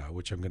song you put out,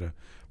 which I'm going to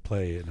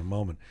play in a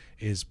moment,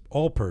 is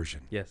all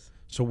Persian. Yes.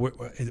 So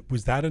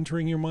was that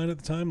entering your mind at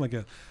the time?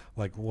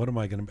 Like what am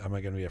I going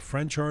to be a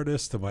French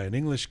artist? Am I an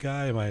English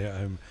guy?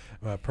 I'm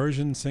a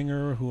Persian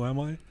singer? Who am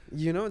I?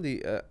 You know,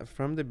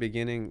 from the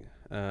beginning,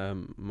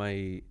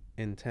 my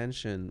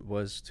intention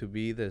was to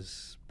be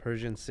this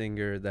Persian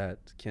singer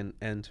that can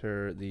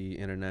enter the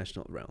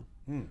international realm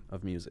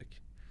of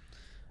music.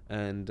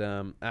 And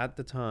at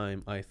the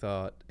time, I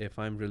thought if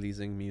I'm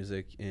releasing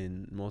music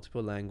in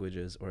multiple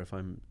languages, or if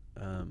I'm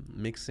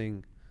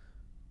mixing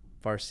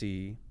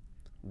Farsi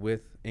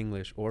with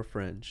English or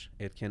French,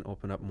 it can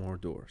open up more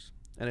doors.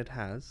 And it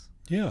has.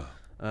 Yeah.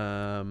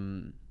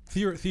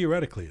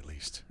 Theoretically, at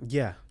least.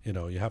 Yeah. You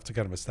know, you have to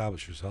kind of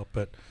establish yourself.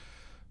 But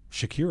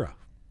Shakira.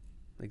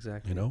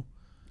 Exactly. You know?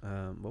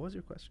 What was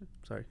your question?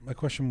 Sorry. My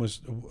question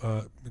was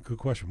a good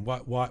question.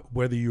 Why,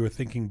 whether you were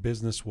thinking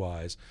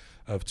business-wise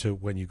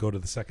when you go to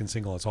the second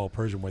single, it's all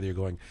Persian, whether you're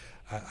going,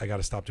 I got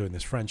to stop doing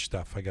this French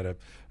stuff. I got to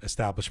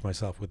establish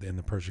myself within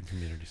the Persian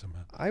community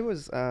somehow.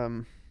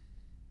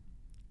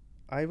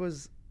 I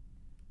was,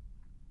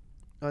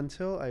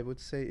 until I would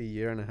say a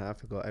year and a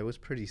half ago, I was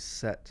pretty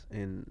set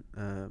in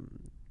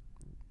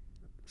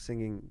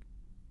singing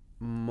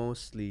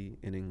mostly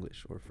in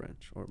English or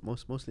French, or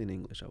mostly in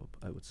English,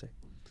 I would say.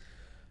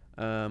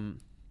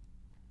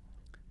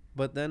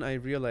 But then I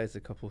realized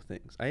a couple of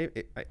things.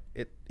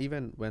 It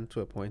even went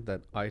to a point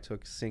that I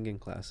took singing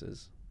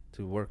classes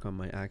to work on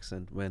my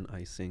accent when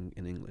I sing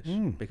in English,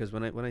 because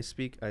when I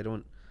speak, I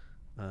don't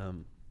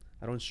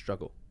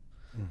struggle.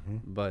 Mm-hmm.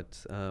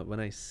 But when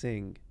I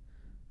sing,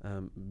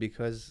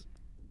 because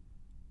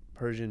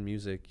Persian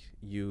music,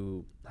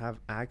 you have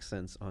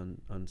accents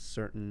on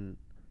certain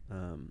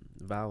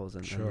vowels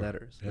and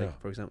letters. Yeah. Like,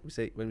 for example,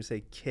 when we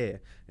say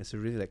ke, it's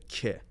really like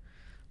ke.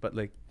 But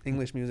like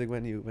English music,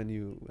 when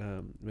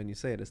you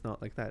say it, it's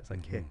not like that. It's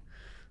like ke.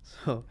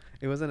 So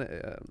it wasn't,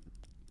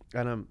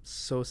 and I'm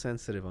so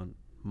sensitive on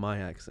my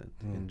accent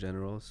in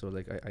general. So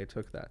like I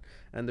took that,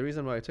 and the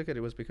reason why I took it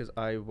was because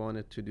I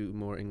wanted to do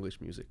more English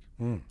music,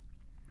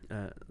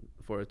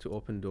 for it to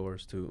open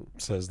doors to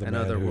says the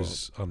another man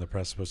who's world. on the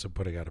precipice of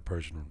putting out a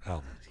Persian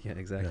album. Yeah,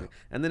 exactly.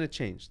 Yeah. And then it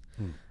changed.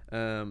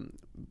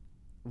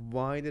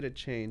 Why did it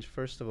change?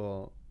 First of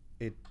all,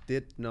 it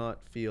did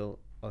not feel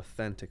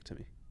authentic to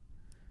me.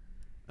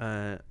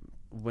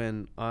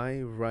 when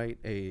I write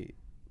a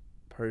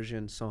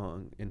Persian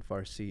song in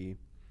Farsi,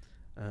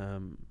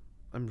 I'm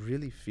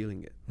really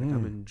feeling it. Like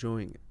I'm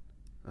enjoying it.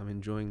 I'm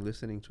enjoying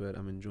listening to it.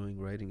 I'm enjoying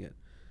writing it.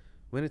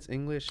 When it's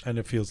English, And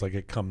it feels like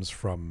it comes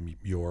from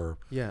your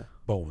yeah,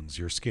 bones,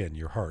 your skin,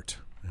 your heart.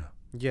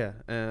 Yeah.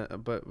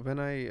 but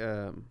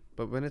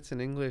when it's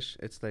in English,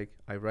 it's like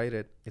I write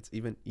it. It's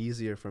even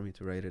easier for me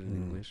to write it in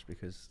English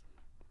because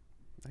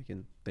I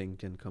can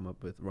think and come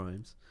up with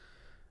rhymes,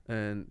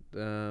 and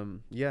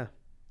yeah.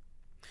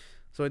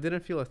 So it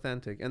didn't feel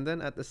authentic, and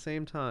then at the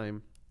same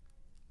time,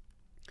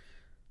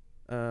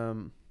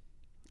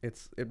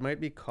 it might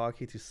be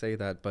cocky to say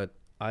that, but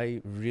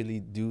I really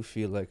do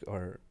feel like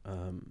our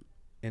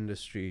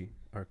industry,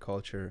 our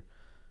culture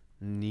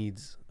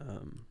needs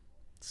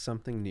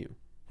something new.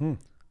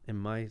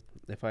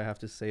 If I have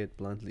to say it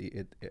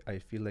bluntly, I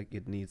feel like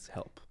it needs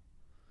help.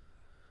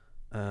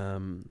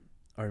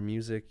 Our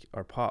music,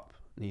 our pop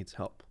needs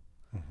help.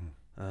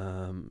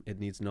 It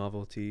needs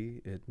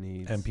novelty. It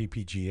needs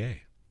MPPGA.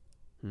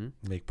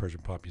 Make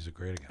Persian pop music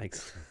great again.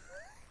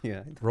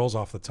 Yeah, Rolls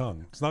off the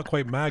tongue. It's not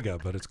quite MAGA,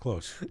 but it's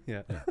close.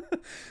 yeah.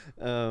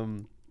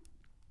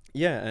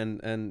 Yeah,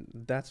 and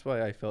that's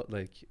why I felt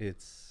like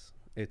it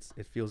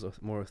feels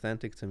more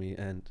authentic to me,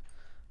 and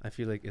I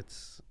feel like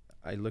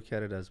I look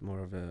at it as more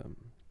of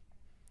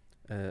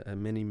a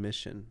mini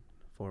mission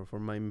for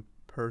my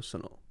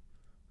personal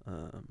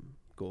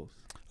goals.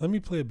 Let me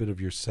play a bit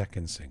of your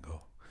second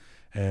single.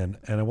 And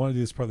I want to do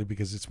this partly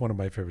because it's one of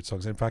my favorite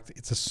songs. In fact,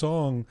 it's a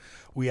song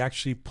we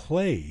actually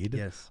played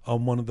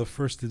on one of the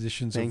first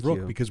editions of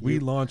Roqe because we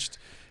launched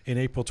in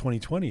April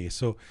 2020.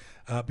 So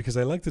because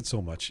I liked it so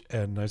much.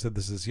 And I said,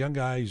 this is this young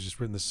guy who's just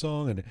written this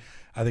song. And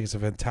I think it's a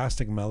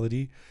fantastic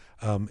melody.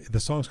 The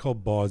song's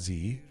called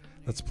Bazi.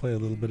 Let's play a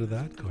little bit of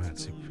that. Go ahead,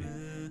 CP.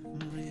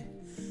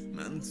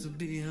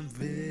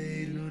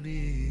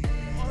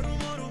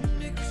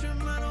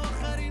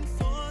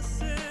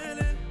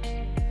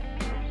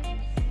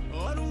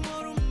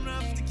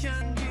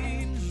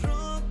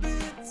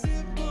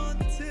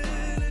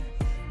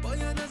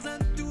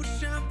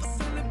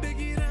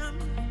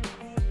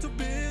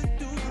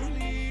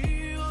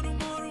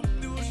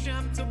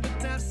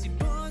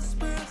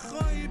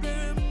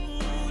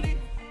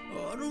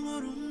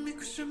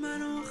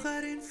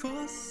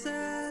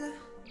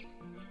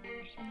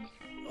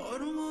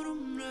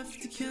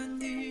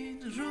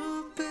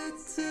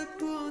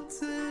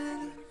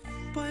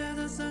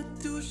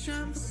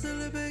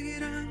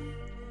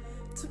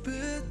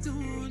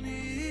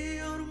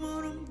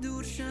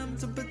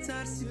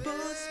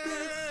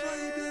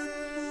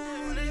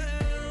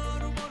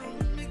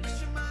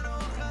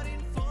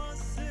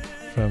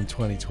 From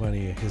 2020,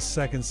 his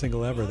second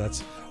single ever.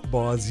 That's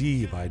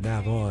Bazi by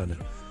Navan,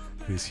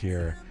 who's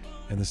here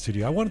in the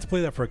studio. I wanted to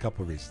play that for a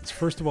couple of reasons.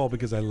 First of all,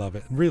 because I love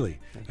it. And really,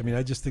 I mean,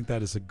 I just think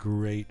that is a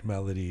great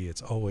melody.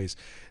 It's always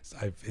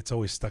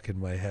stuck in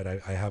my head.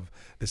 I have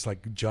this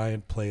like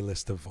giant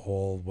playlist of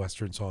all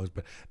Western songs,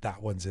 but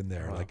that one's in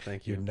there. Wow, like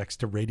thank you. You're next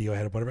to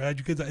Radiohead or whatever. I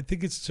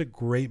think it's a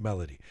great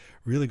melody,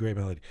 really great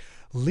melody.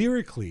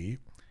 Lyrically,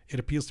 it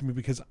appeals to me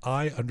because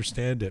I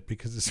understand it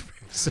because it's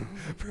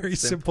very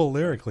simple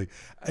lyrically.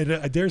 And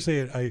I dare say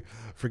it,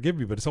 forgive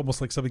me, but it's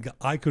almost like something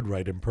I could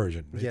write in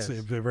Persian. It's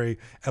a very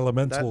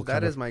elemental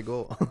that is my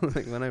goal.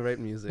 Like when I write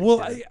music.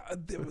 Well,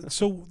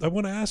 so I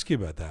want to ask you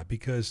about that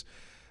because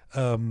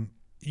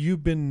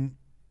you've been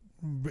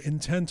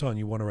intent on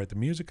you want to write the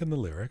music and the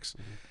lyrics.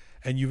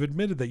 And you've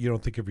admitted that you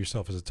don't think of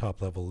yourself as a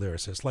top-level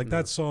lyricist. Like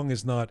that song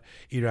is not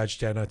Iraj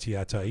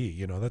Janati Atai.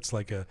 You know, that's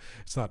like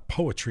it's not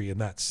poetry in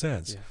that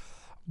sense. Yeah.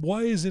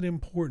 Why is it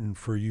important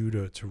for you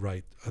to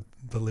write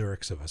the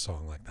lyrics of a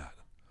song like that?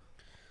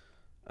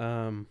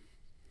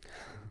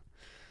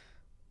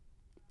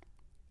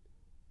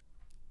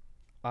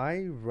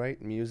 I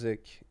write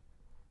music.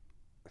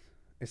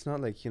 It's not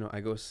like,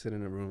 I go sit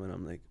in a room and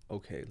I'm like,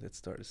 okay, let's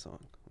start a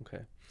song.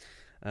 Okay.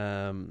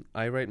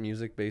 I write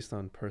music based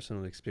on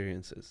personal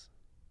experiences.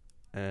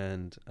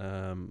 And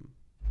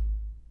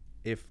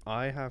if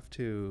I have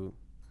to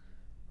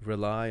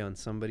rely on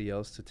somebody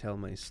else to tell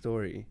my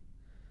story,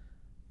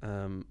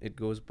 it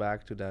goes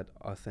back to that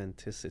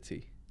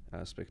authenticity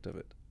aspect of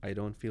it. I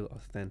don't feel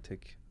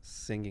authentic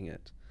singing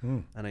it,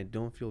 and I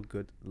don't feel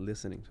good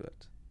listening to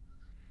it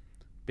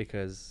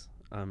because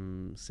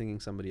I'm singing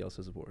somebody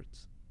else's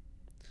words.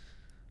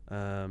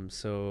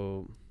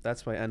 So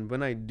that's why. And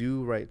when I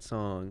do write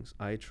songs,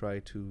 I try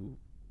to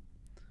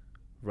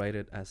write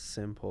it as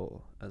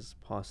simple as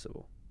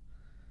possible.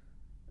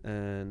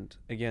 And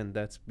again,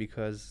 that's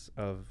because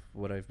of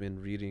what I've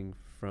been reading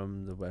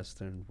from the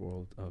Western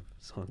world of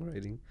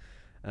songwriting.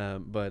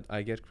 But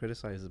I get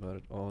criticized about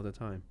it all the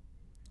time.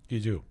 You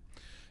do?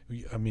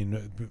 I mean,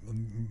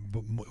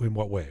 in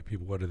what way?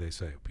 People, what do they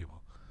say?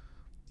 People,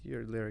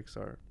 your lyrics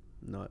are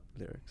not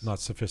lyrics. Not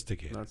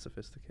sophisticated. Not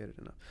sophisticated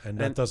enough. And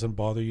that doesn't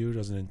bother you?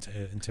 Doesn't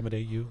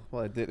intimidate you?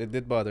 Well, it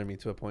did bother me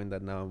to a point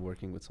that now I'm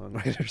working with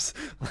songwriters.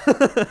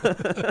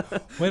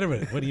 Wait a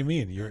minute. What do you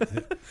mean?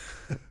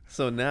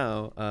 So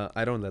now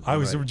I don't let them I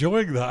was write.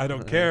 enjoying that. I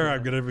don't care.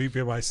 I'm going to repeat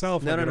it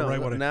myself. No, I'm no, gonna no.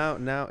 write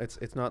what Now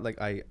it's not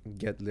like I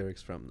get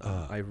lyrics from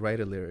them. I write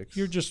a lyrics.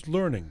 You're just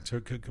learning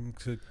to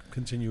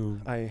continue.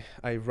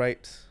 I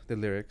write the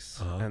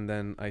lyrics and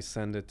then I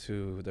send it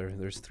to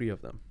there's 3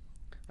 of them.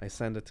 I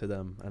send it to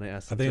them and I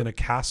ask. Are they in a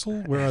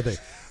castle? Where are they?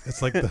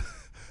 It's like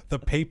the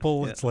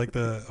papal. It's like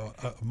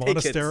the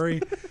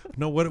monastery.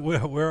 No,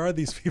 where are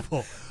these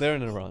people? They're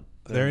in Iran.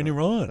 They're in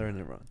Iran. They're in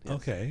Iran. Yes,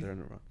 Okay. They're in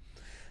Iran.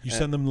 You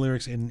send them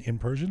lyrics in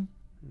Persian,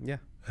 Yeah.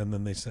 and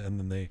then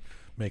they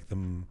make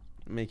them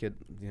Make it,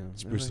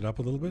 spruce it up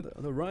a little bit.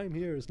 The rhyme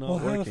here is not Well,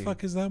 working. how the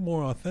fuck is that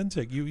more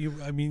authentic?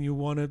 You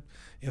wanted.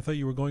 I thought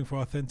you were going for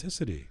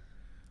authenticity.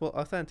 Well,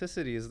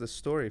 authenticity is the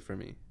story for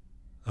me.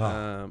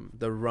 Ah.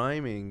 The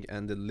rhyming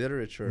and the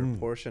literature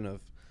portion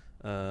of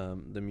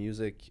the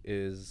music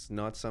is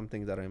not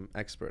something that I'm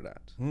expert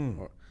at.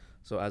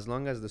 So as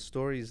long as the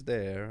story is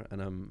there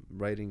and I'm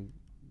writing,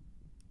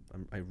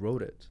 I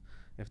wrote it.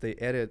 If they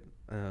edit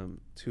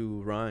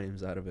 2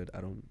 rhymes out of it,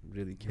 I don't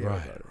really care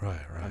about it. Right.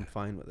 I'm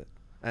fine with it.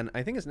 And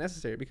I think it's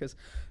necessary because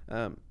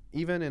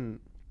even in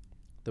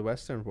the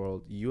Western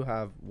world, you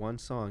have one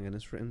song and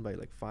it's written by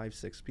like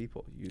 5-6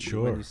 people.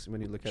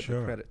 When you look at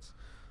the credits.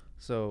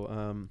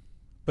 So,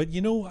 but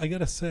I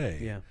gotta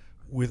say,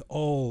 with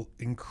all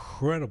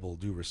incredible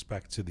due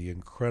respect to the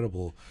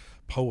incredible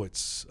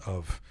poets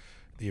of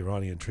the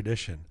Iranian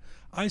tradition,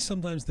 I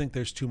sometimes think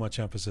there's too much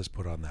emphasis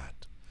put on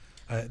that.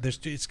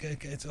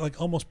 It's like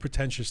almost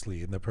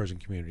pretentiously in the Persian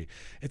community.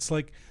 It's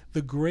like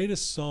the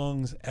greatest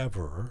songs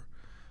ever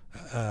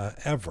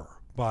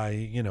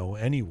by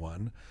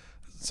anyone.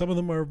 Some of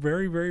them are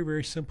very, very,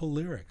 very simple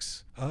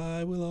lyrics.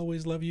 I will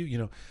always love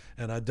you,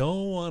 and I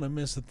don't want to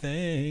miss a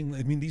thing.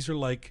 I mean, these are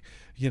like,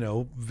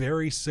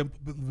 very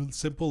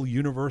simple,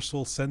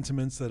 universal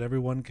sentiments that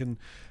everyone can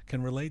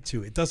relate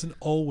to. It doesn't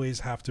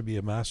always have to be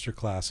a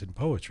masterclass in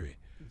poetry.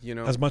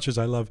 As much as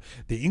I love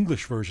the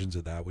English versions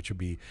of that, which would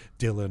be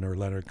Dylan or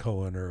Leonard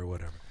Cohen or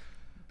whatever.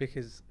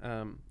 Because,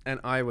 and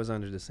I was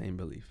under the same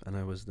belief, and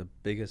I was the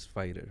biggest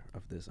fighter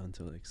of this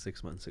until like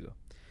 6 months ago.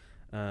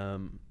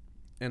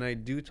 And I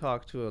do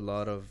talk to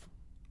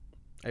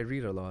I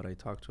read a lot, I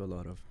talk to a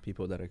lot of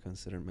people that I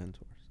consider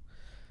mentors.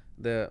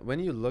 When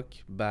you look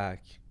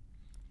back,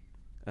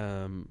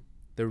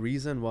 the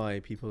reason why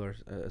people are,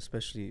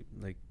 especially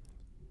like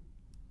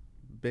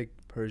big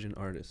Persian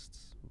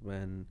artists,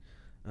 when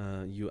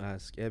you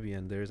ask Ebi,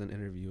 and there's an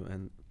interview,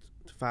 and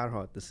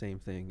Farhad the same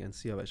thing, and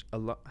Siavash,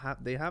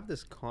 they have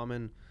this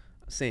common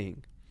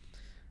saying.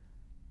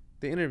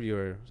 The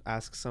interviewer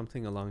asks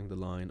something along the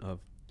line of,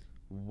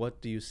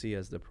 what do you see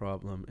as the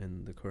problem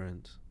in the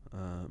current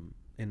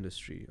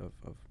industry of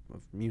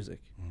music?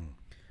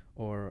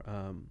 Or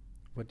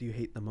what do you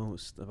hate the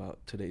most about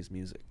today's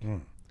music?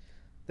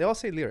 They all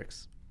say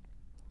lyrics.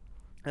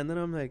 And then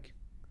I'm like,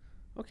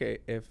 okay,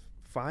 if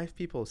 5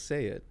 people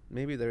say it,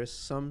 maybe there is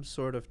some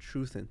sort of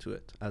truth into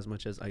it, as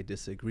much as I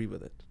disagree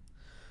with it.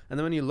 And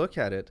then when you look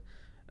at it,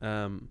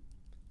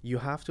 you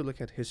have to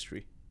look at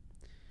history.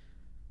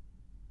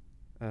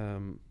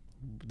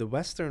 The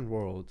Western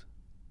world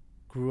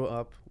grew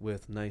up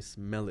with nice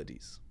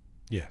melodies.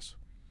 Yes.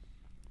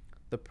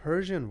 The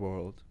Persian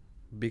world,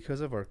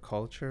 because of our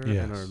culture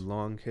and our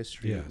long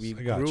history, we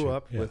grew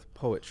up with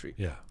poetry.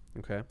 Yeah.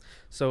 Okay.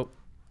 So,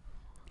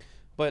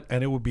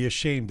 and it would be a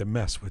shame to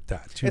mess with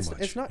that too much.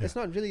 It's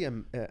not really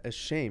a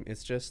shame.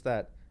 It's just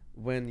that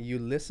when you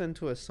listen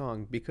to a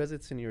song, because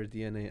it's in your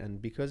DNA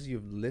and because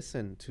you've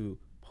listened to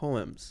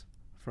poems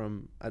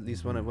from, at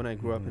least when I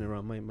grew up in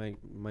Iran,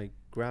 my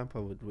grandpa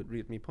would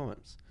read me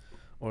poems,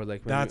 or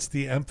like that's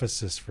the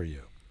emphasis for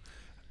you.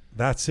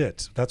 That's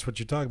it. That's what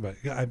you're talking about.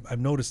 I've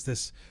noticed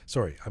this.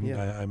 Sorry,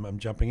 I'm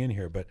jumping in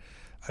here, but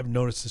I've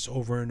noticed this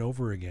over and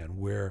over again,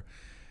 where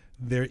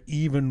they're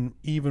even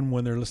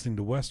when they're listening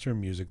to Western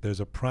music, there's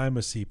a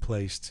primacy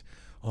placed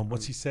on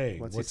what's he saying.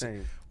 What's he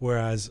saying?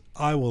 Whereas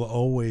I will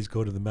always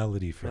go to the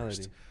melody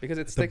first. Because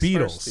it the sticks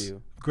Beatles, first to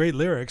you. Great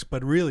lyrics,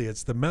 but really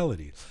it's the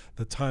melody,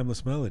 the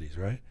timeless melodies,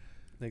 right?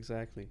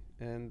 Exactly.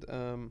 And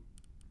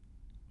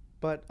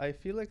but I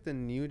feel like the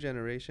new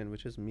generation,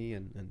 which is me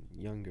and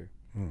younger,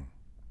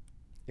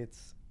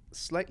 it's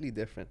slightly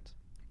different.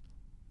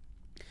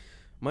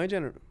 My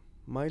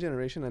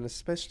generation, and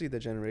especially the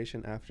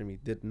generation after me,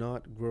 did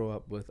not grow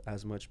up with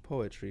as much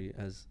poetry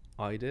as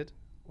I did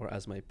or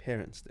as my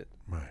parents did.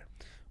 Right.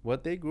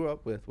 What they grew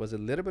up with was a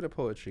little bit of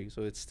poetry,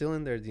 so it's still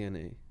in their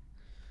DNA,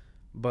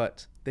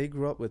 but they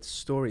grew up with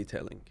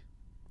storytelling.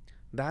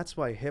 That's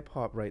why hip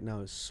hop right now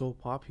is so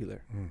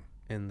popular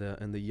in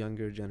the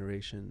younger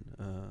generation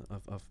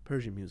of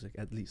Persian music,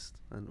 at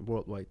least, and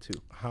worldwide too.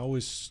 How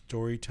is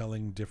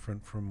storytelling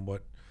different from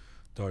what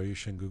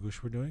Dariush and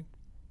Gugush were doing?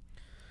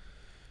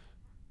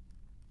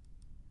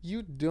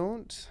 You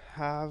don't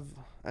have,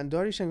 and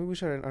Dariush and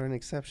Gugush are an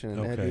exception.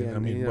 Okay, and I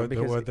mean,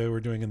 what they were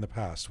doing in the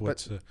past.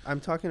 But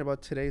I'm talking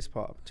about today's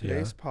pop.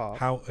 Today's pop.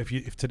 How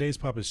if today's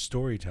pop is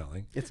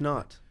storytelling? It's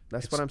not.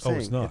 That's what I'm saying.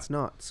 It's not. It's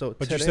not. So,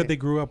 but you said they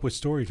grew up with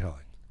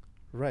storytelling.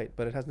 Right,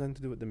 but it has nothing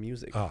to do with the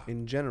music. Ah,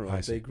 In general,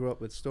 I see. they grew up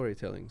with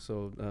storytelling.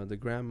 So the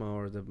grandma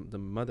or the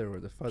mother or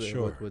the father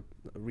Sure. would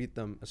read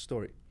them a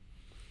story.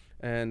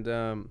 And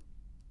I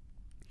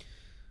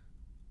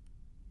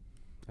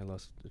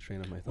lost the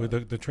train of my Well,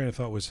 thought. the train of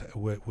thought was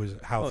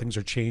how Oh, things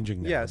are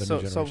changing now. Yeah, the so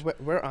new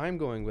generation. where I'm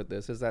going with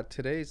this is that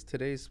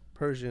today's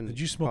Persian Did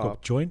you smoke pop,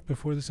 a joint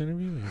before this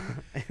interview?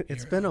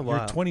 it's You're- been a while.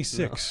 You're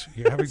 26.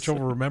 You're having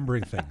trouble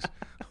remembering things.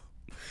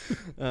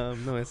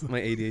 No, it's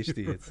my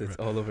ADHD. It's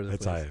all over the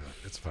That's place.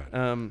 It's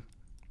fine.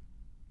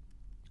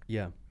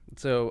 Yeah.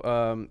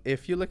 So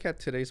if you look at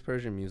today's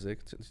Persian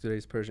music,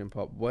 today's Persian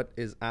pop, what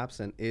is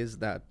absent is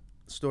that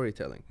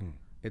storytelling.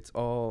 It's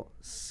all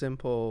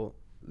simple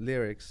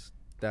lyrics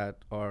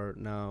that are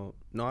now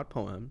not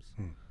poems,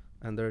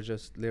 and they're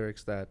just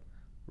lyrics that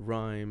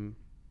rhyme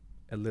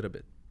a little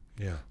bit.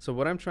 Yeah. So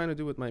what I'm trying to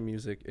do with my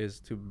music is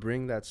to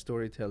bring that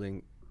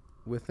storytelling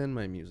within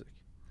my music.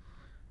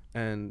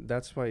 And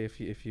that's why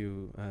if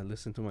you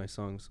listen to my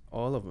songs,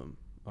 all of them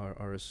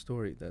are a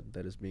story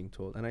that is being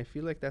told, and I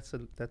feel like that's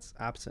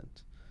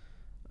absent.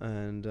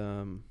 And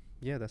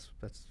yeah, that's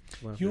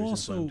one of the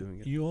reasons why I'm doing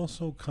it. You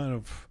also kind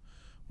of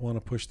want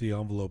to push the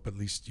envelope. At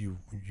least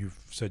you've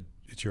said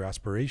it's your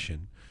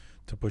aspiration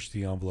to push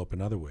the envelope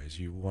in other ways.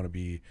 You want to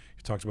be.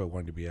 You talked about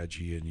wanting to be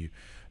edgy, and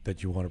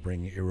that you want to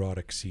bring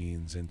erotic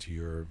scenes into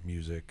your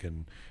music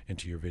and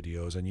into your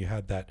videos, and you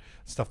had that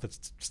stuff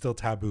that's still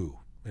taboo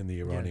in the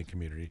Iranian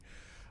community.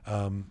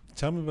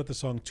 Tell me about the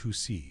song "To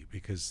See,"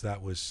 because that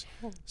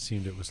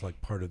seemed it was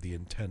like part of the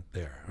intent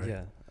there. Right?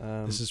 Yeah.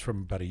 This is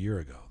from about a year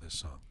ago. This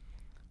song,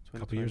 a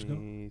couple years ago.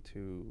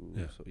 2022.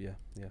 Yeah. So yeah.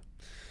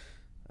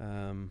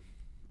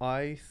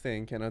 I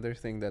think another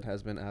thing that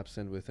has been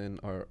absent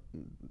within our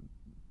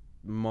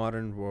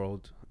modern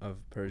world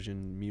of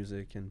Persian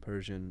music and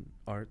Persian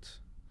art,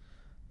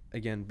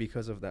 again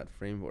because of that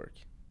framework,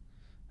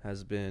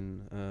 has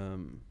been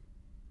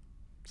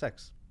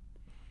sex.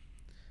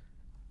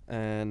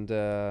 And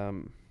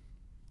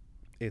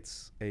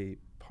it's a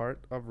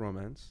part of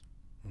romance.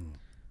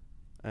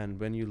 And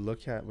when you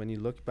look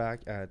back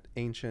at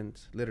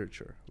ancient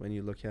literature, when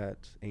you look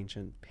at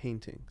ancient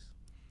paintings,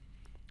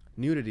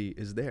 nudity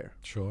is there.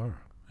 Sure.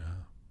 Yeah.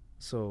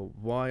 So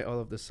why all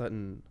of a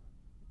sudden,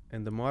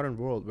 in the modern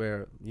world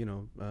where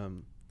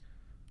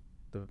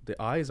the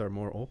eyes are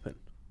more open,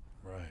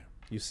 Right.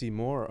 you see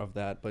more of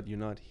that, but you're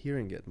not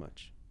hearing it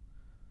much.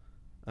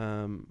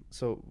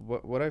 So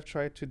what I've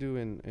tried to do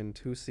in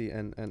Tusi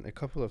and a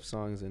couple of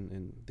songs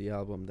in the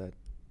album that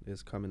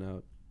is coming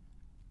out,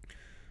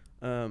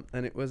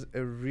 and it was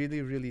a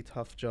really, really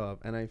tough job.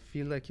 And I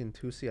feel like in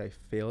Tusi I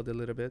failed a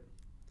little bit,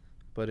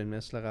 but in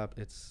Mesle Ghabl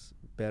it's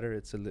better.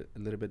 It's a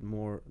little bit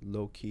more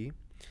low key.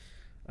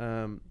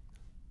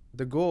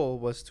 The goal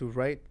was to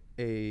write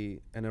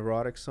an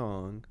erotic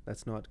song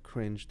that's not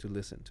cringe to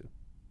listen to,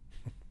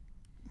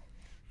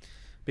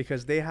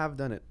 because they have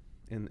done it.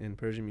 In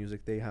Persian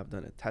music, they have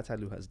done it.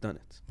 Tatalu has done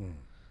it.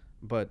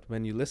 But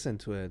when you listen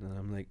to it, and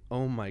I'm like,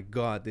 oh my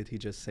God, did he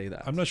just say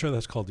that? I'm not sure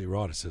that's called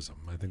eroticism.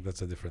 I think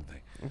that's a different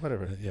thing.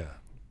 Whatever. Yeah.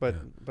 But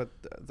yeah. but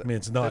I mean,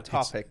 it's not the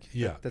topic.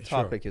 Yeah. The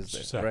sure. topic is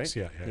there, Sex, right?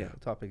 Yeah. The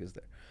topic is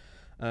there.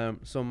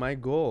 So my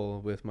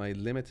goal with my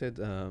limited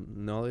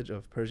knowledge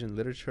of Persian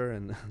literature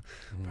and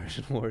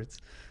Persian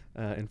words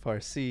in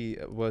Farsi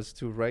was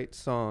to write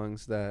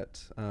songs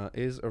that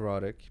is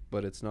erotic,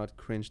 but it's not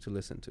cringe to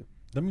listen to.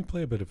 Let me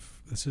play a bit of.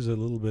 This is a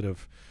little bit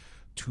of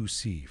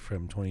 2C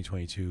from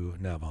 2022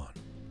 Navan.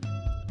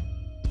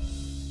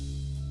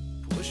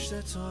 پشت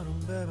تارون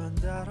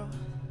ببند درا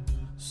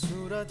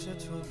صورت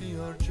تو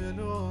بیار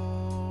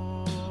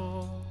جلو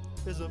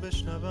بذار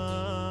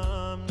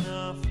بشنوم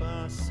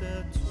نفس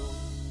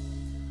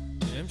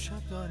تو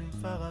امشب داریم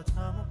فقط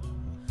همو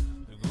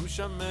به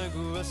گوشم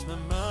بگو اسم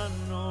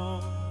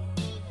منو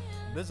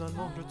بزن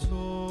مهر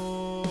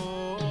تو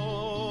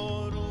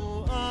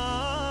رو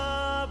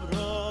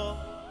ابرا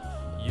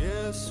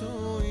یه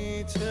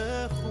سویت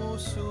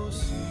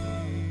خصوصی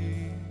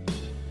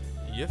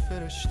یه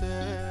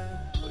فرشته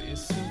با یه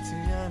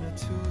سوتین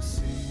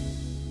توسی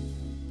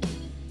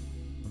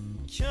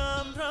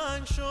کم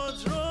رنگ شد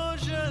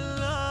روژ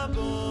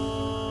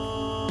لبا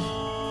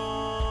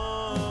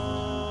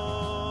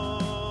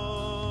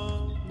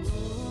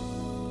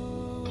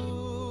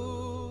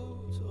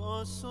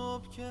تا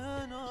صبح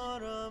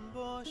کنارم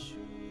باشی.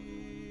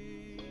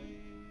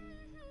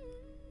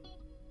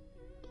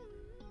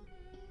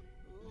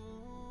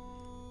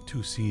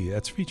 To See.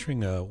 That's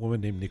featuring a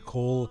woman named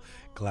Nicole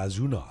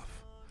Glazunov.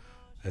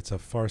 It's a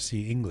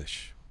Farsi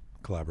English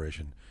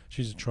collaboration.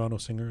 She's a Toronto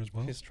singer as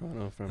well. She's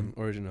Toronto from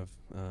origin of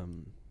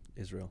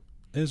Israel.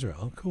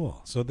 Israel,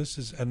 cool. So this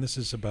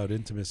is about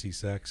intimacy,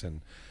 sex,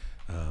 and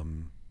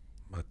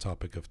a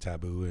topic of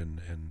taboo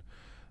and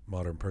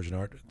modern Persian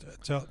art.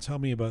 Tell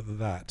me about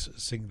that.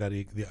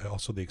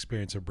 Also the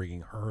experience of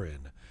bringing her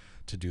in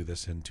to do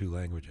this in two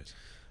languages.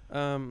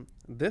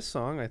 This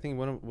song, I think,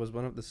 was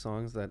one of the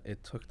songs that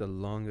it took the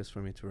longest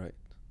for me to write,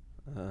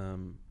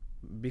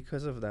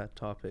 because of that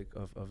topic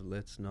of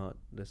let's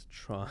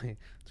try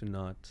to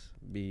not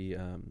be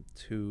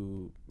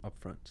too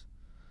upfront.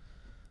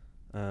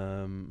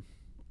 and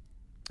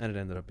it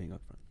ended up being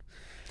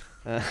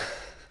upfront.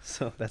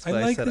 So that's I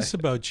why like said this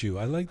about you.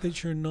 I like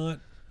that you're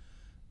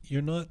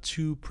not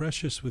too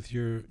precious with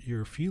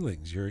your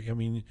feelings. You're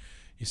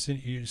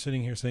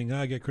sitting here saying,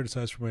 I get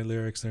criticized for my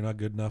lyrics, they're not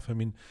good enough. I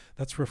mean,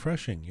 that's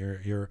refreshing.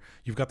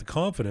 You've got the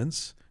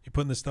confidence. You're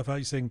putting this stuff out.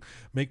 You're saying,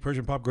 make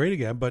Persian pop great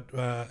again, but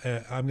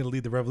I'm going to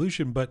lead the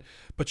revolution. But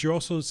you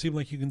also seem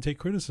like you can take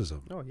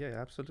criticism. Oh yeah,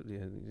 absolutely.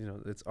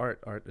 And, it's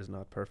art. Art is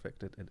not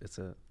perfect. It's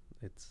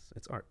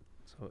art.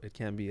 So it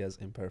can be as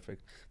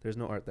imperfect. There's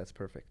no art that's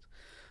perfect.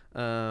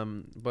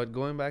 But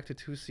going back to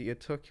 2C, it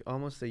took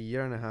almost a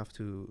year and a half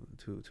to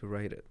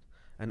write it.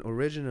 And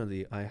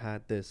originally, I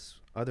had this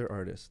other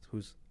artist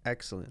who's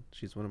excellent.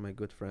 She's one of my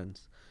good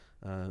friends.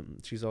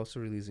 She's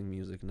also releasing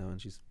music now, and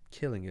she's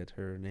killing it.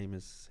 Her name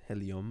is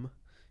Helium,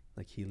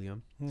 like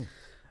helium.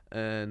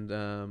 And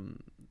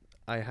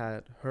I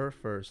had her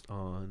first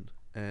on,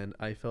 and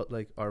I felt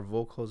like our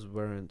vocals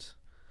weren't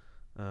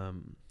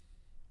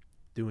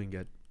doing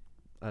it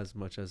as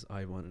much as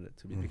I wanted it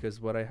to be. Because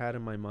what I had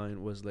in my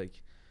mind was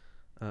like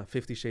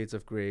 50 Shades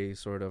of Grey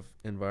sort of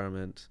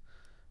environment.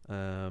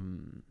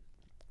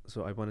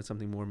 So I wanted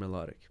something more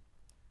melodic.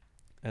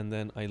 And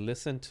then I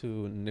listened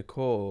to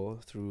Nicole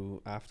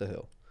through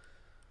Afterhill.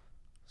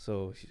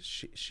 So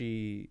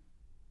she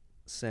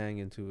sang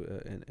into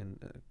in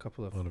a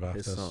couple of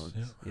his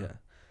songs. Yeah.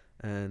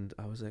 And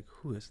I was like,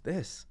 who is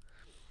this?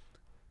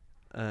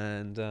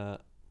 And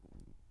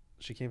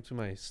she came to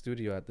my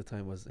studio at the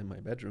time, was in my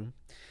bedroom.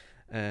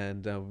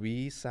 And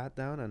we sat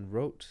down and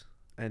wrote.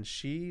 And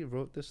she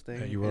wrote this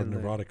thing. You wrote an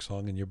erotic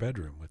song in your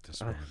bedroom with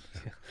this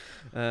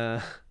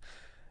woman.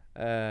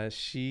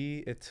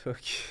 It took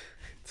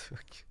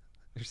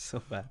you're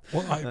so bad.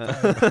 Well,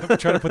 I'm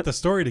trying to put the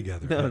story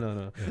together.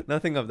 No. Yeah.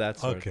 Nothing of that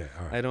sort. Okay,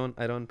 all right.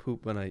 I don't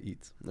poop when I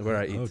eat. Where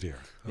I eat. Oh dear.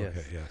 Yes.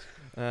 Okay,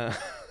 yes.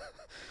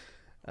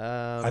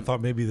 I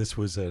thought maybe this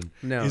was an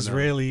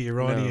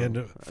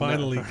Israeli-Iranian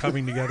finally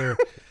coming together.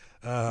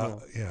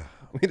 Yeah.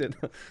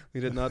 We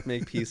did not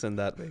make peace in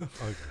that way.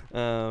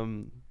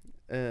 Okay.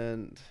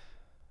 And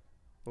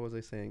what was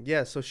I saying?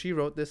 Yeah, so she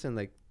wrote this in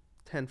like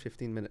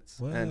 10-15 minutes.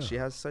 Wow. And she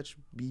has such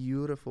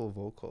beautiful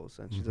vocals,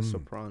 and she's a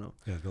soprano.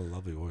 Yeah, got a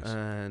lovely voice.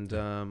 And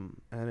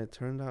and it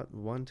turned out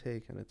one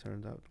take, and it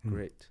turned out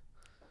great.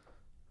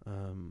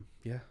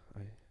 Yeah,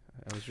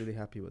 I was really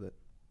happy with it.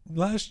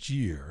 Last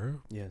year,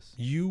 yes,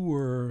 you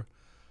were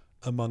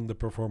among the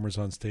performers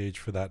on stage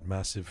for that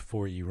massive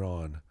For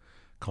Iran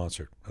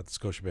concert at the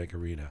Scotiabank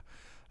Arena.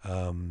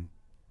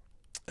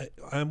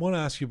 I want to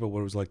ask you about what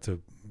it was like to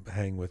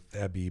hang with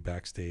Ebi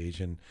backstage,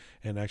 and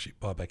actually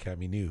Bob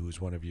Kaminu, who's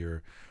one of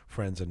your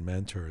friends and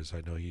mentors.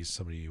 I know he's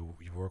somebody you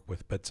work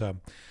with. But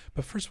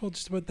first of all,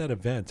 just about that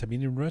event. I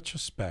mean, in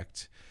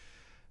retrospect,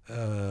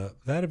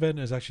 that event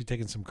has actually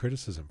taken some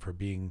criticism for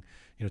being,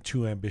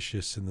 too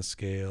ambitious in the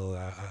scale,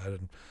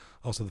 and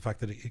also the fact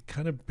that it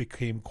kind of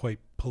became quite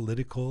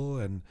political,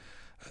 and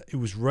it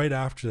was right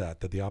after that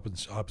the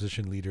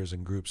opposition leaders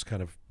and groups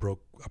kind of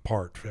broke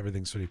apart.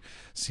 Everything sort of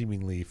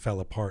seemingly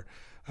fell apart.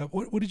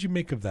 What did you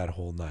make of that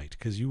whole night?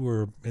 Because you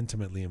were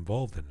intimately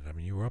involved in it. I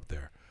mean, you were up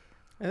there.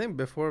 I think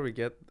before we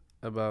get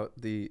about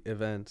the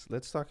event,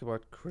 let's talk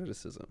about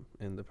criticism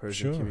in the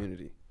Persian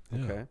community.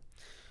 Yeah. Okay,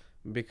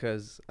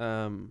 because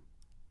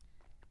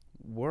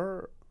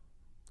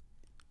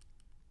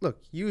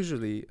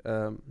usually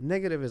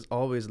negative is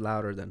always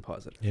louder than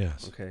positive.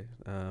 Yes. Okay.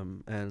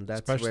 And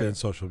that's especially in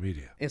social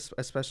media.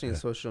 Especially in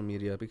social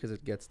media, because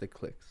it gets the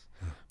clicks.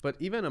 Yeah. But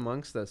even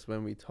amongst us,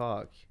 when we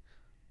talk,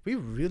 we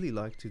really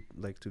like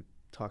to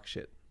talk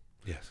shit.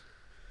 Yes.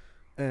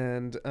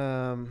 And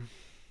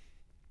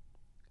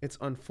it's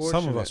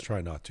unfortunate. Some of us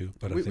try not to,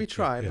 but we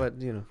try. But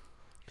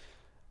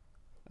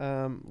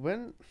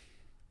when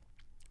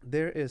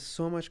there is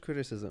so much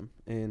criticism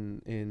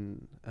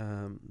in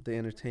the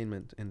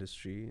entertainment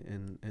industry,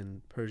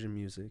 in Persian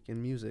music,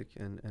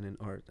 and in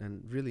art,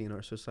 and really in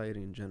our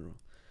society in general.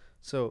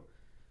 So,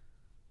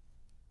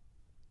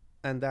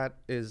 and that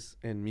is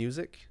in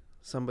music.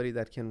 Somebody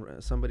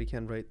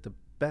can write the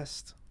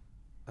best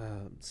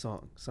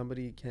song.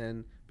 Somebody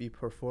can be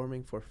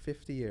performing for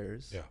 50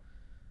 years.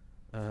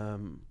 Yeah.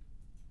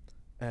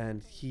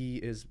 And he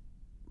is.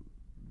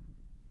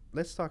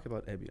 Let's talk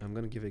about Ebi. I'm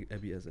going to give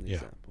Ebi as an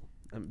example.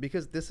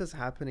 Because this is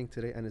happening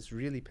today, and it's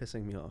really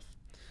pissing me off.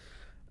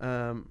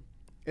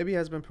 Ebi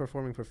has been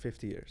performing for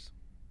 50 years,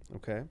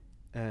 okay?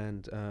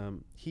 And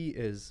he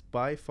is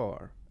by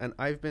far, and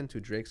I've been to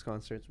Drake's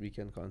concerts,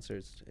 Weekend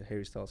concerts,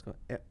 Harry Styles,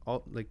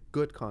 all like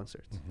good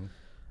concerts.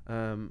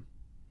 Mm-hmm.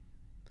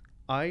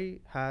 I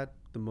had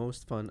the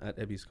most fun at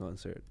Ebi's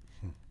concert.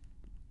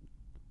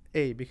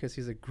 Because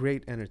he's a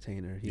great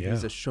entertainer.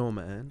 He's a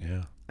showman.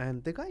 Yeah.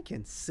 And the guy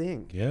can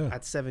sing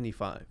at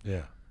 75.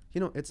 Yeah.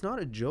 It's not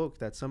a joke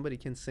that somebody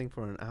can sing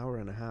for an hour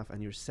and a half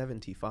and you're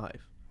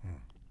 75.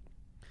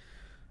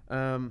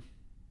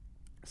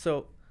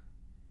 So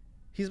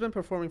he's been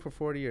performing for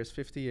 40 years,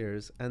 50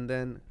 years. And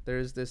then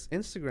there's this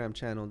Instagram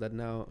channel that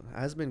now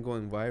has been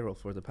going viral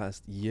for the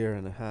past year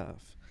and a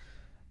half.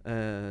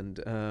 And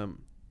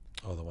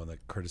Oh, the one that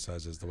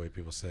criticizes the way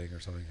people sing or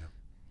something.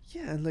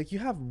 Yeah, and like you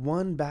have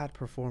one bad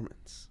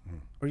performance,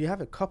 or you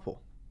have a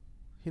couple.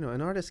 You know,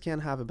 an artist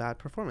can't have a bad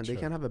performance. Sure.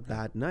 They can't have a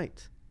bad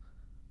night.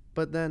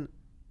 But then,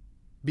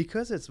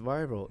 because it's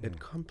viral, it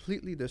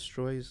completely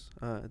destroys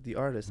the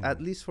artist,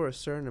 at least for a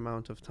certain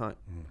amount of time.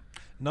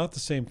 Not the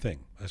same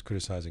thing as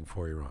criticizing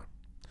for Iran.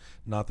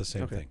 Not the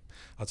same thing.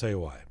 I'll tell you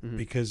why.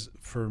 Because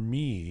for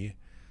me,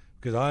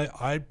 because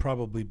I'd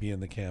probably be in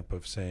the camp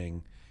of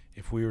saying,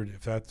 if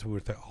that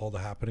were all to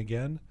happen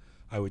again,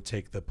 I would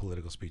take the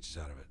political speeches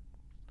out of it.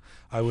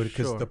 I would,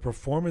 because the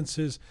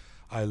performances,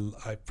 I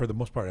for the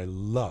most part, I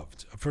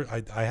loved.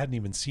 I hadn't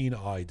even seen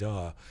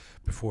Aida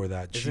before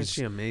that. Isn't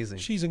she amazing?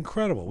 She's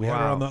incredible. We had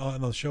her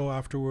on the show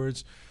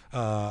afterwards.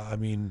 I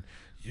mean,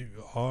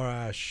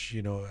 Arash,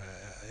 you know,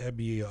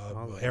 Ebi,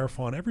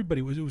 Erfan,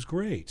 everybody it was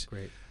great.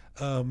 Great.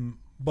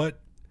 But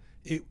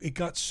it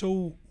got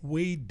so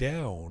weighed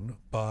down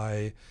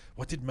by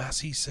what did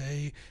Masih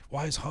say?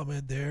 Why is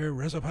Hamid there?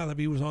 Reza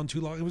Pahlavi was on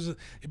too long.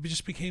 It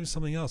just became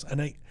something else.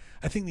 And I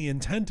think the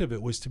intent of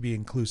it was to be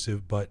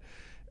inclusive, but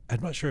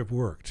I'm not sure it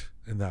worked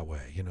in that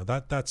way. You know,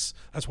 that's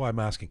why I'm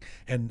asking.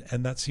 And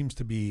that seems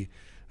to be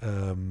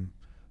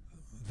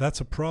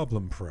that's a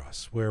problem for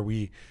us, where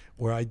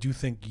I do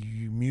think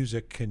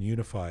music can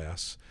unify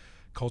us,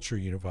 culture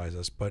unifies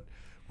us, but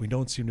we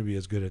don't seem to be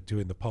as good at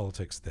doing the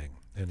politics thing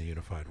in a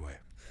unified way.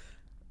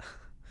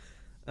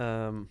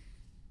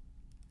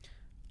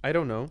 I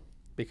don't know,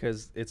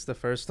 because it's the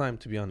first time,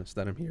 to be honest,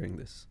 that I'm hearing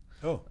this.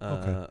 Oh,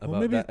 okay.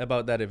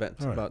 About that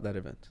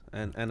event,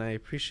 and I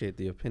appreciate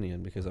the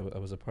opinion, because I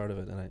was a part of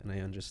it, and I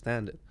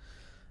understand it.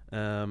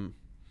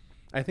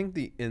 I think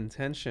the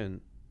intention,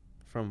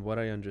 from what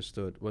I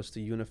understood, was to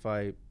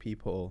unify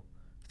people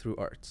through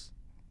arts.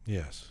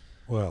 Yes.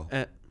 Well,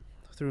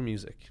 through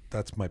music.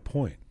 That's my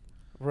point.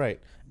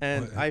 Right.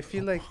 And I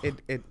feel like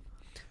it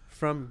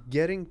from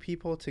getting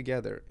people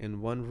together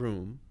in one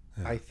room,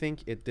 I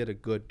think it did a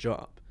good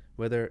job.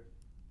 Whether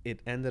it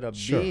ended up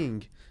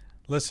being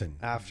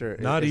after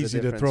not easy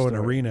to throw an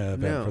arena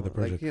event for the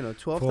project. Like,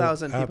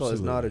 12,000 people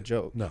is not a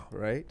joke. No.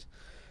 Right?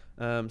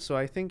 So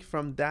I think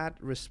from that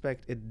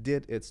respect, it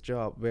did its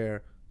job,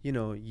 where,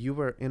 you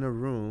were in a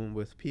room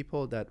with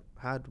people that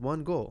had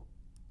one goal: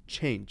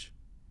 change.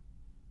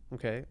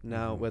 Okay?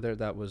 Now, whether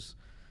that was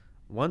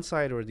one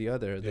side or the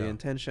other, the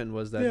intention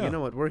was that, you know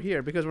what, we're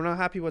here because we're not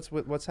happy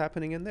what's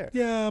happening in there.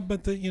 Yeah,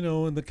 but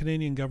the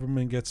Canadian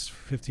government gets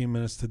 15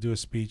 minutes to do a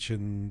speech,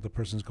 and the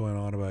person's going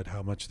on about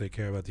how much they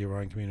care about the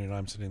Iranian community, and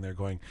I'm sitting there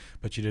going,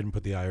 but you didn't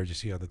put the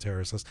IRGC on the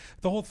terrorist list.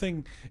 The whole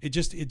thing, it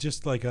just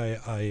like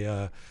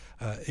it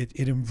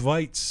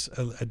invites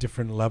a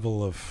different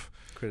level of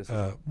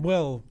criticism.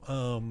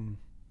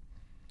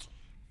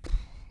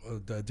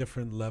 A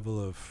different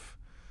level of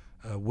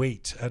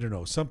weight. I don't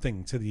know,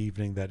 something to the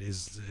evening that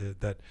is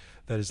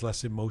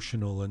less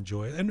emotional and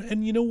joy.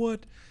 And you know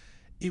what?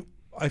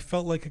 I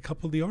felt like a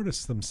couple of the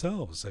artists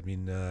themselves. I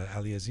mean,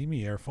 Ali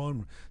Azimi,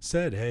 Erfan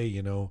said, "Hey,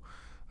 I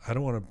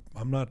don't want to.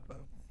 I'm not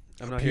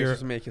here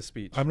to make a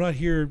speech. I'm not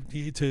here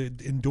to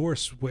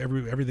endorse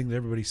everything that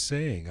everybody's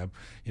saying.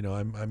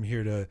 I'm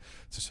here to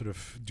sort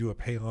of do a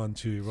paean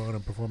to Iran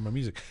and perform my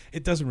music.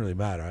 It doesn't really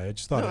matter. I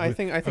just thought I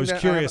was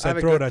curious. I'd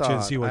throw it at you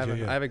and see what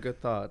you. I have a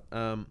good thought.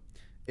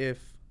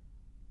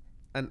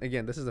 And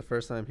again, this is the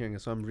first time I'm hearing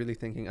it, so I'm really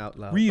thinking out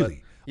loud.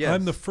 Really? Yes.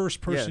 I'm the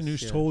first person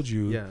who's told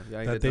you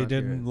that they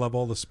didn't love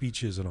all the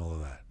speeches and all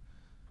of that.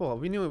 Well,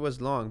 we knew it was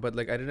long, but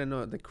I didn't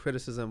know the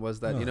criticism was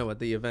that,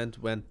 the event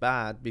went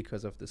bad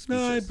because of the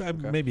speeches. No,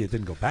 maybe it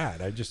didn't go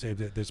bad. I just say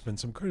that there's been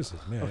some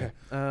criticism. Yeah, okay.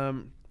 Yeah.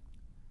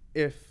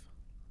 If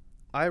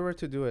I were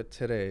to do it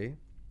today,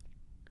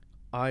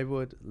 I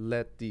would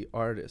let the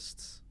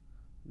artists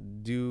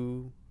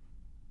do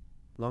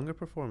longer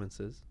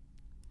performances,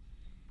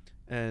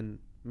 and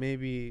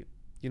maybe,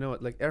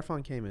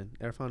 Erfan came in.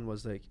 Erfan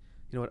was like,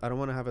 I don't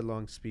want to have a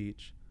long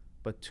speech,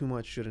 but too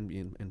much shouldn't be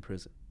in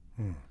prison.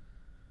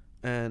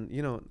 And,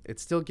 it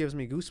still gives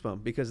me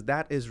goosebumps, because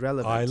that is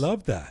relevant. I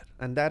love that.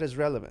 And that is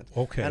relevant.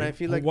 Okay. And I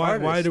feel like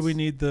why do we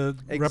need the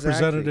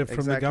representative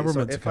from the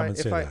government to come and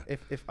say that?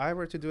 If I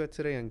were to do it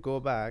today and go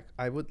back,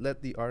 I would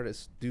let the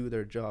artists do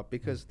their job,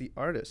 because the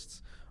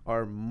artists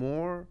are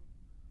more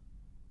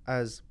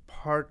as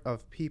part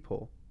of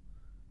people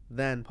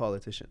than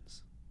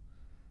politicians.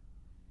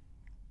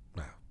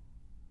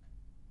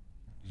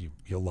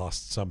 You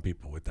lost some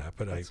people with that,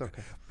 but that's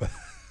okay.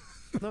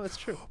 No, it's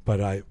true. But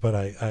I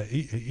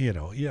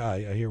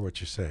hear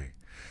what you're saying.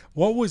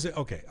 What was it?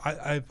 Okay,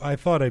 I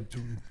thought that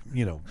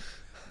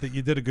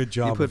you did a good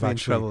job. You put me in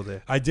trouble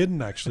there. I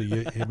didn't actually.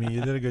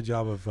 You did a good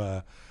job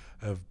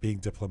of being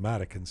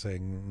diplomatic and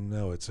saying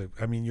no.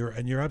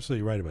 You're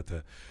absolutely right about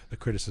the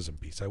criticism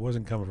piece. I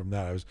wasn't coming from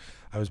that.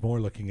 I was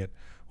more looking at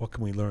what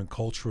can we learn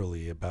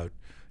culturally about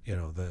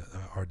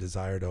our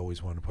desire to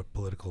always want to put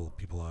political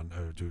people on,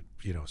 or do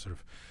sort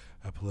of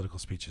political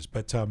speeches.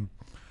 But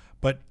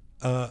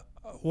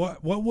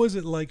what was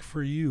it like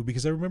for you?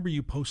 Because I remember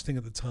you posting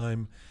at the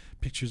time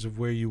pictures of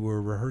where you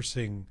were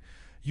rehearsing.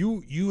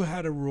 You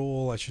had a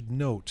role. I should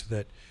note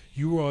that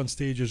you were on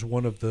stage as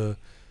one of the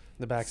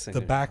The back singer.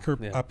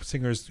 The up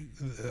singers.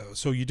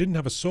 So you didn't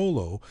have a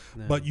solo,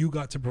 No. but you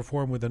got to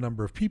perform with a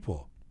number of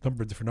people,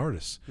 number of different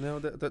artists. No,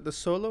 the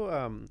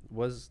solo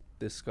was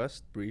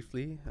discussed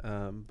briefly,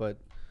 but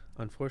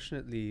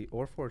unfortunately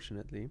or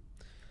fortunately,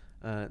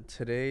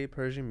 today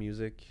Persian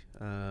music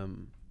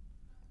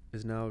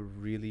is now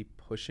really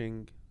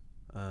pushing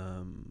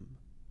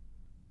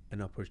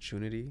an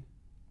opportunity,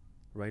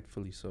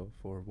 rightfully so,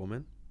 for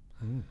women.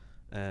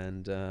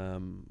 And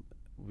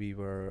we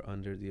were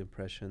under the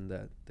impression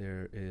that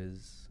there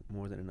is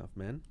more than enough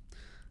men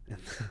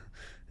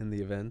in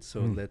the event, so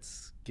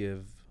let's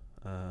give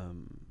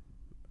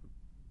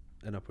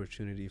an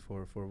opportunity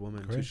for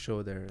women to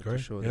show their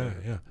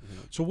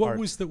So what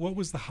was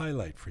the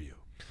highlight for you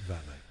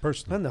that night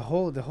personally? And the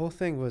whole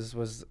thing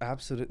was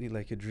absolutely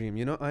like a dream.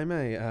 You know, I'm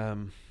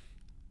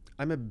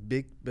a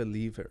big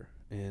believer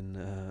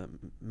in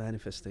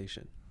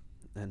manifestation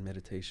and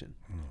meditation.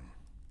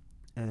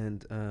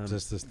 And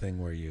is this thing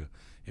where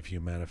if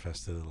you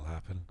manifest it, it'll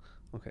happen?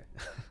 Okay.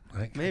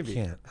 Maybe. I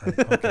can't.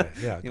 Okay.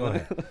 Yeah. Go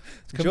ahead.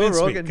 Joe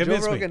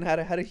Rogan had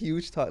a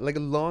huge talk, like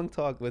a long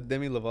talk with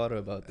Demi Lovato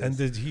about this. And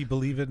did he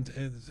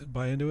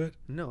buy into it?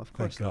 No, of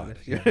course Thank not.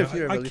 God. If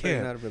you're a I believer, can't.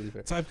 you're not a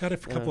believer. So I've got a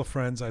couple of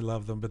friends. I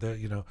love them, but they're,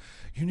 you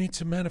need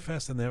to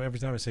manifest. And then every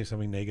time I say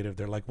something negative,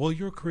 they're like, "Well,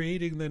 you're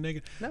creating the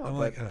negative." No,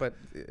 I'm but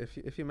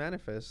if you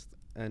manifest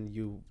and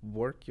you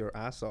work your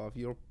ass off,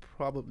 you'll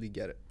probably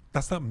get it.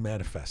 That's not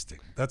manifesting.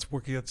 That's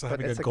working. That's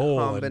having a it's goal.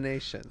 A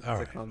combination. All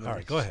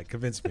right. Go ahead.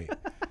 Convince me.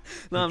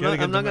 No, I'm not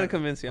going to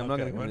convince you. I'm not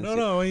going to convince you.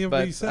 No.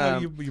 You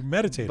said you're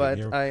meditating. But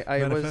you're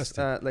I was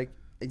manifesting.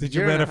 Did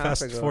you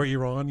manifest for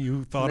Iran?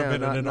 You thought of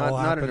it and it all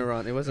happened? Not in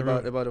Iran. It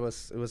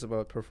was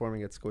about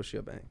performing at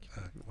Scotiabank.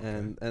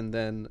 Okay. And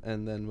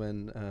then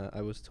when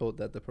I was told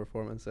that the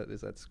performance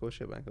is at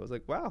Scotiabank, I was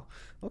like, wow,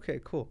 okay,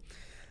 cool.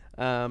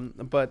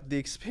 But the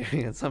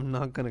experience, I'm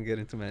not gonna get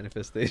into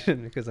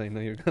manifestation because I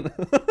know you're gonna.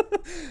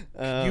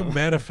 You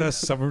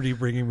manifest somebody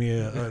bringing me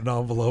an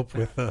envelope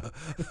with a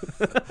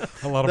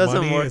lot of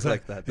doesn't money. Work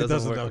like that. It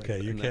doesn't. Work Okay,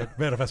 like you that. can't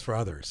manifest for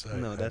others.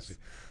 No, that's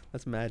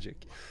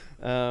magic.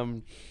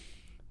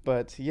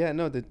 But yeah,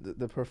 no,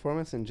 the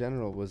performance in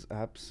general was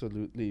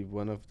absolutely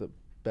one of the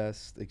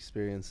best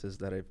experiences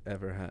that I've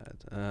ever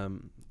had.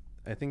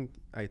 I think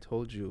I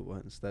told you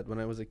once that when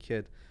I was a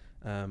kid,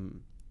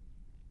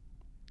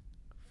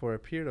 for a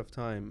period of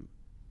time,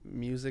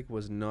 music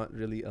was not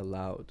really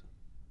allowed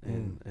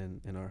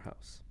in our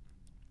house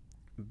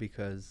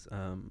because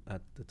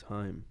at the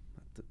time,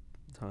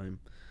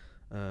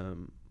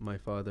 my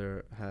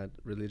father had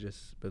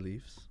religious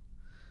beliefs,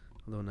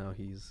 although now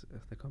he's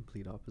the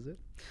complete opposite.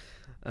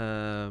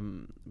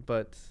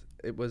 But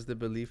it was the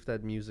belief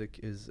that music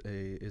is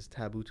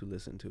taboo to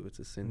listen to. It's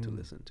a sin to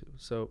listen to.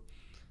 So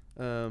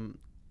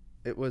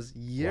it was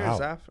years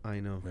after.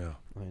 I know. Yeah.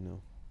 I know.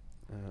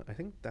 I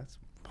think that's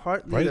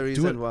partly the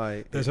reason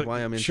why I'm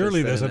interested.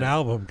 Surely there's an it.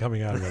 album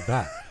coming out of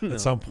that at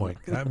some point.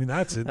 I mean,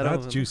 that's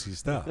juicy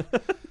stuff.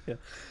 Yeah,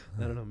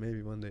 I don't know.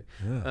 Maybe one day.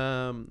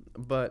 Yeah.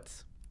 But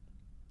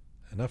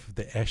enough of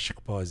the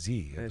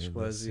eshqbazi.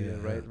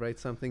 Write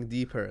something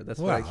deeper. That's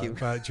what I keep.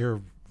 About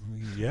your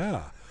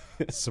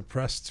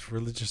suppressed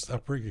religious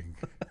upbringing.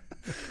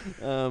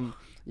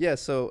 Yeah,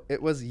 so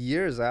it was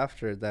years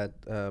after that.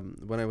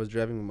 When I was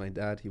driving with my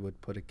dad, he would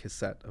put a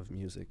cassette of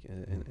music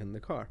in the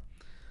car.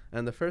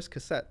 And the first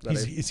cassette that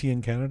is he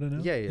in Canada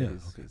now? Yeah.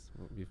 Okay.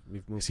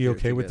 We've moved. Is he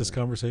okay with this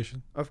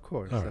conversation? Of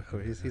course, right, of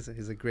course. Okay.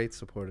 He's a great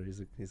supporter.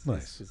 He's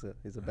nice.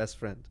 He's a best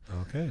friend.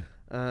 Okay.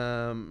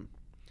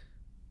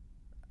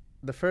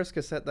 The first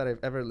cassette that I've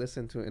ever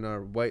listened to in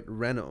our white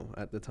Renault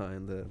at the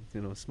time, the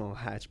small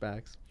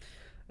hatchbacks.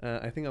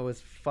 I think I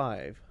was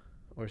 5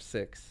 or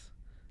 6.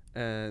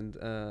 And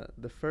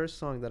the first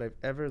song that I've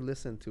ever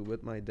listened to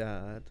with my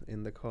dad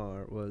in the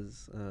car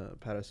was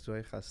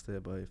Parastuhay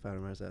Khaste by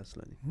Farmarz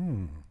Aslani.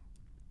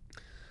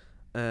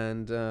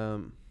 And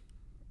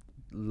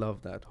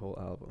love that whole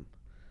album.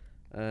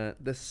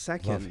 The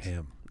second,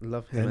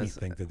 love him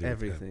anything as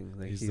everything.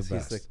 Like he's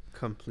the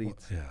complete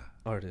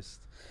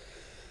artist.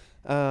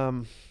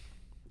 And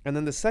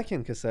then the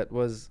second cassette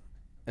was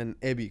an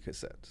Ebi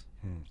cassette.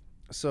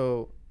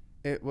 So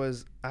it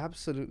was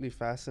absolutely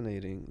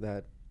fascinating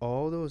that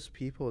all those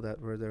people that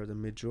were there, the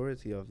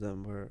majority of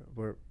them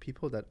were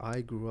people that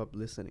I grew up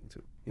listening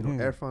to.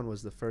 Irfan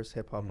was the first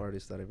hip-hop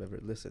artist that I've ever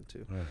listened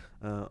to.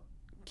 Right.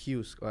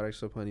 Khatereh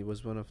Sheibani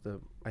was one of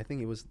I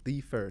think it was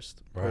the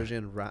first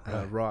Persian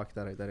rock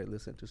that I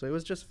listened to. So it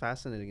was just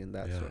fascinating in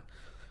that sort.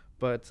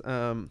 But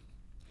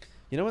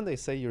when they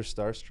say you're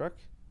starstruck,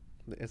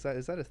 is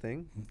that a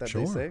thing that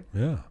they say?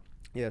 Yeah.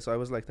 Yeah, so I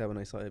was like that when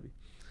I saw Ebi.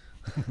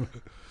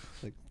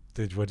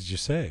 What did you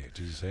say?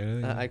 Did you say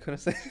anything? I couldn't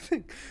say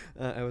anything.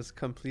 I was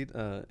complete.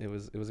 It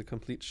was a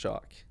complete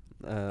shock.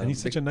 And he's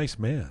such a nice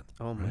man.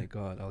 Oh my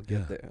God! I'll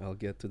get there. I'll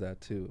get to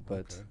that too.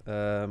 But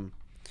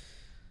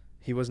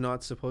he was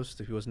not supposed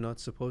to. He was not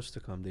supposed to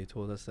come. They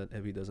told us that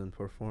Ebi doesn't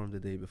perform the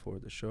day before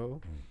the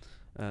show,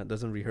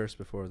 doesn't rehearse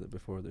before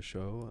the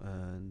show,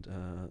 and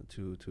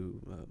to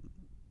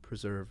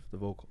preserve the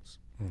vocals.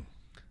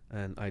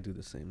 and I do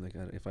the same. Like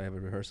if I have a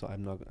rehearsal,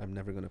 I'm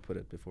never gonna put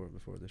it before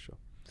the show.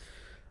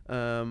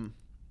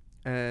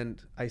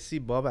 And I see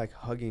Babak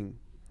hugging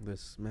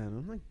this man.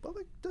 I'm like,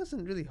 Babak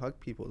doesn't really hug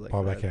people like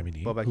Babak that.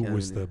 Amini, Babak who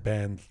was Amini. the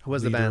band Who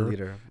was the band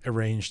leader?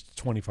 arranged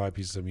 25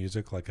 pieces of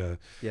music like a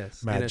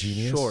Yes, mad in a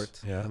genius.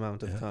 short Yeah,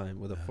 amount of yeah, time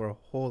with yeah. for a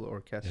whole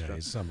orchestra. Yeah,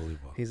 he's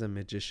unbelievable. He's a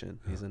magician.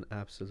 Yeah. He's an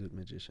absolute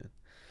magician.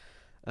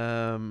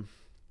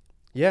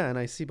 Yeah, and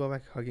I see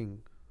Babak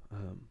hugging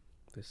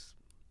this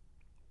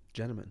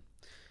gentleman,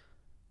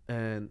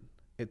 and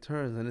it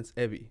turns and it's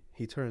Ebi.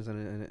 He turns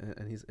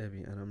and he's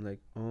Ebi, and I'm like,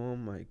 oh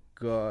my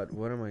God,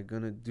 what am I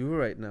gonna do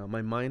right now?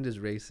 My mind is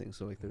racing.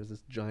 So like, there's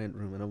this giant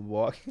room, and I'm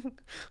walking.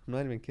 I'm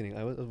not even kidding.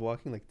 I was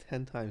walking like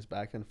 10 times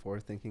back and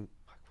forth, thinking,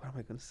 what am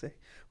I gonna say?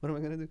 What am I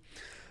gonna do?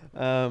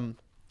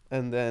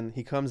 And then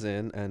he comes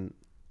in, and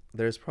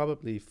there's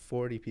probably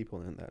 40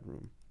 people in that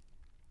room.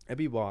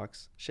 Ebi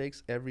walks,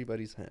 shakes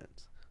everybody's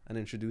hands, and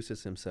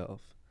introduces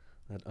himself.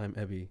 That I'm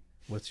Ebi.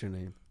 What's your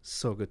name?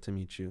 So good to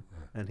meet you.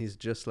 And he's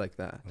just like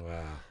that.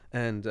 Wow.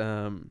 And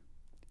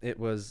it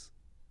was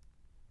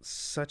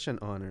such an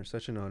honor to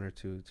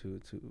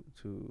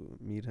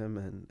meet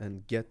him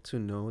and get to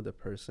know the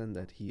person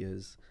that he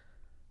is.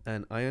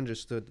 And I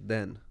understood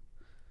then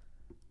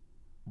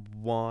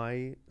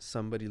why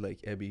somebody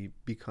like Ebi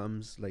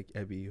becomes like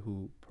Ebi,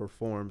 who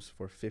performs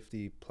for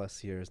 50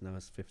 plus years. Now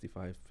it's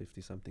 55,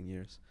 50 something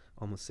years,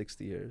 almost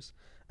 60 years.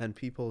 And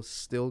people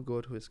still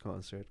go to his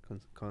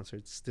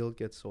concerts still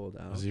get sold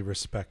out. Because he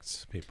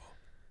respects people.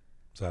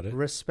 Is that it?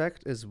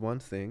 Respect is one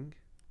thing,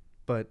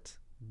 but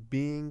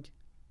being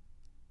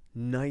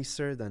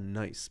nicer than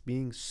nice,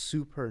 being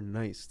super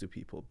nice to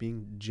people,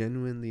 being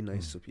genuinely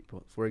nice to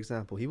people. For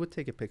example, he would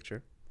take a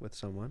picture with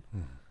someone,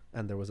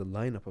 and there was a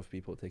lineup of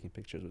people taking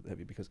pictures with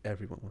Ebi because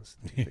everyone wants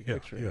to take a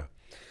picture.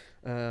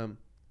 Yeah.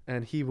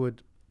 And he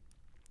would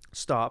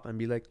stop and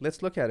be like,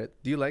 let's look at it.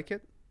 Do you like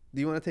it? Do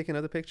you want to take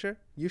another picture?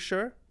 You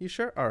sure? You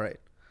sure? All right.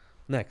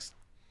 Next.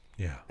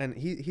 Yeah. And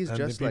he's and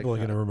just the like people are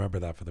that. going to remember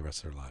that for the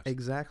rest of their lives.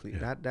 Exactly.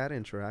 Yeah. That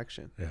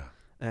interaction. Yeah.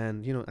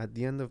 And, you know, at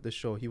the end of the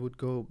show, he would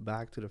go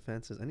back to the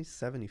fences, and he's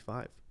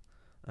 75.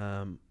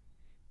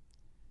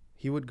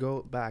 He would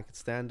go back,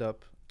 stand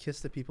up, kiss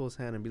the people's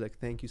hand, and be like,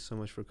 thank you so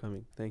much for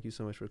coming. Thank you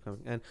so much for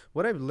coming. And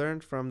what I've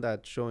learned from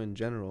that show in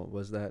general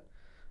was that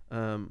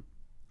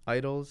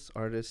idols,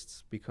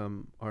 artists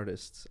become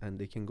artists, and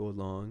they can go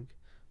long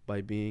by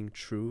being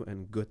true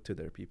and good to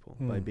their people,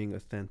 by being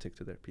authentic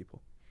to their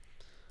people.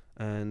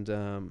 And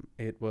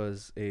it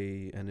was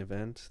an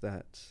event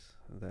that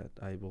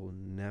I will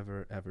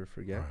never ever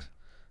forget. Right.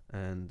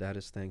 And that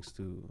is thanks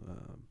to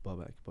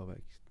Babak.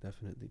 Babak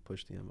definitely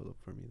pushed the envelope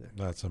for me there.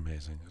 That's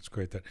amazing. It's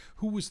great.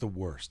 Who was the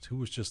worst? Who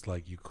was just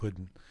like you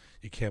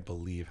can't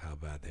believe how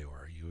bad they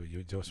were.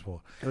 You just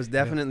will. It was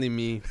definitely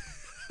me.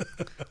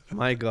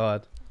 My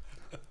God.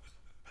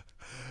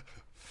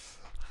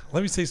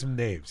 Let me say some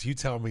names. You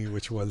tell me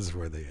which ones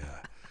were the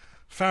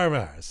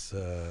Farmers,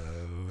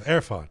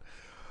 Irfan.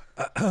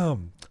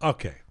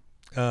 Okay.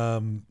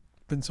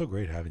 Been so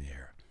great having you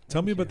here.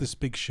 Tell me about this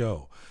big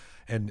show.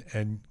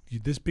 And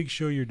this big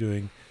show you're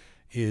doing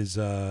is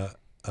the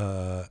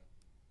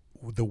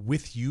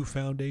With You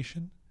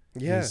Foundation?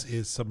 Yes.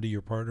 Is somebody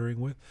you're partnering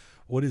with?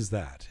 What is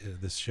that,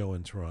 this show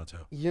in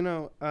Toronto? You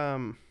know,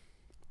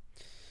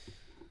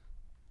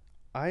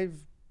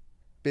 I've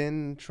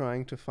been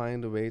trying to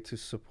find a way to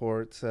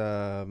support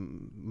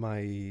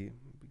my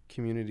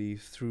community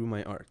through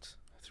my art,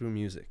 through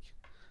music.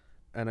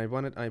 And I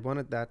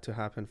wanted that to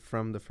happen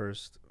from the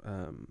first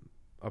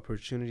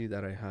opportunity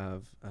that I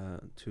have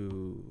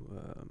to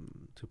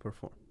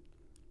perform.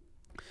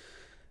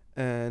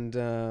 And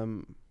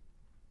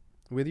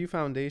With You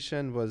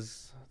Foundation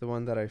was the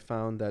one that I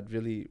found that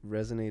really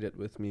resonated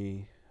with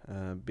me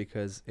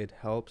because it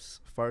helps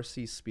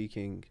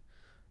Farsi-speaking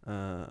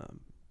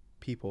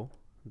people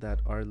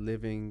that are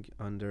living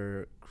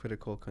under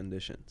critical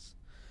conditions.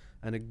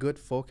 And a good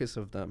focus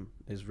of them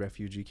is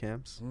refugee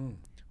camps,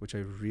 which I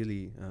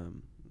really...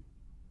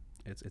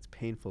 It's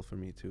painful for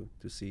me to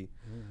see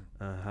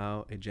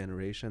how a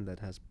generation that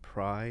has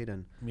pride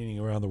and meaning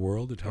around the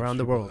world. Around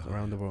the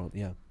world,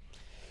 yeah.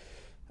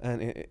 And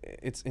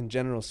it's in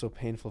general so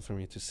painful for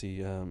me to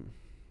see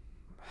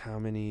how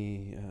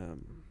many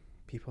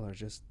people are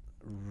just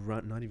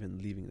not even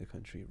leaving the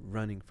country,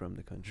 running from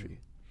the country,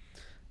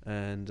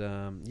 and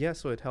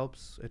so it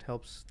helps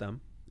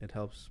them. It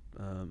helps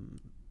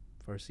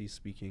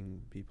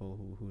Farsi-speaking people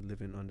who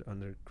live in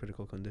under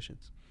critical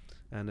conditions,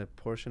 and a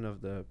portion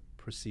of the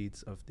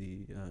proceeds of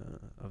the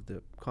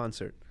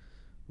concert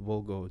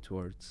will go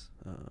towards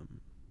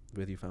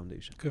With You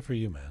Foundation. Good for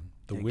you, man.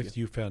 The Thank With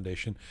You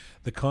Foundation.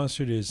 The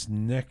concert is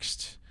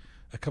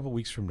a couple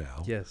weeks from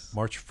now. Yes.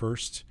 March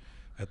 1st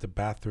at the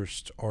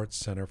Bathurst Arts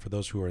Centre. For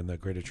those who are in the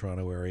Greater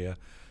Toronto area,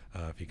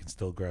 if you can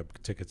still grab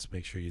tickets,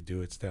 make sure you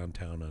do. It's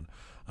downtown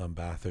on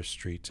Bathurst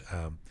Street.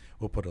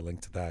 We'll put a link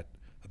to that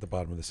at the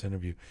bottom of this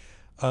interview.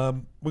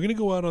 We're going to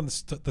go out on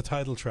the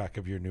title track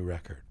of your new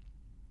record,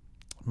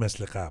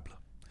 Mesle Ghabl.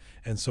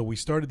 And so we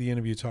started the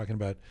interview talking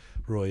about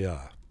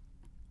Roqe.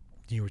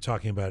 You were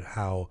talking about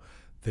how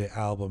the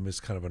album is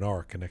kind of an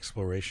arc, an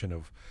exploration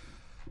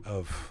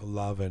of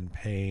love and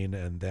pain,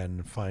 and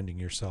then finding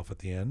yourself at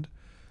the end.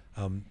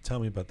 Tell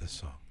me about this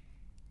song.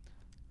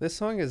 This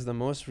song is the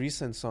most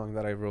recent song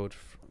that I wrote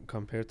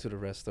compared to the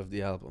rest of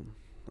the album.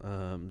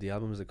 The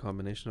album is a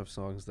combination of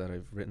songs that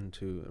I've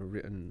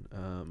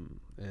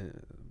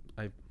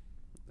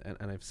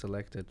I've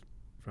selected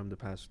from the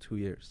past 2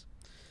 years.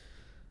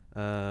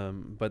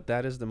 But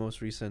that is the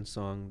most recent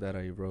song that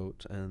I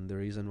wrote, and the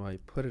reason why I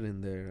put it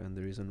in there, and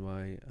the reason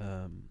why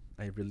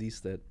I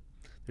released it,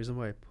 the reason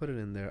why I put it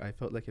in there, I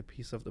felt like a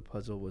piece of the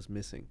puzzle was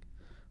missing.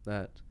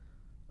 That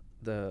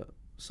the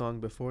song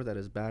before that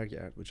is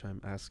Bargard, which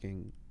I'm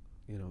asking,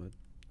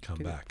 Come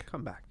back.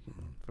 Come back.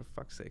 For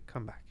fuck's sake,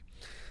 come back.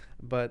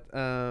 But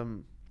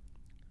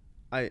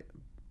I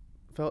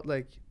felt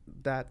like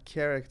that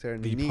character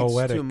needs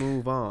to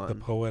move on. The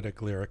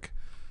poetic lyric,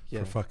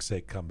 for fuck's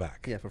sake, come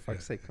back. Yeah, for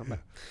fuck's sake, come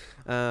back.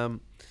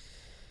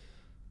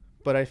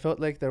 But I felt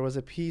like there was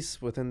a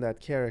piece within that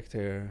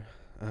character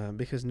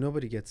because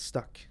nobody gets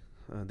stuck.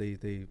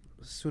 They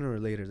sooner or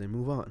later, they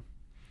move on.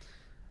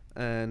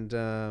 And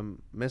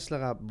Mesle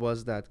Ghabl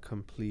was that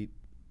complete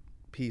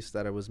piece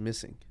that I was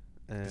missing.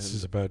 And Is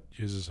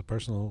this a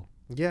personal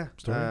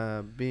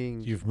story?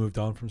 You've moved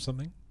on from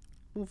something?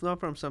 Moved on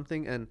from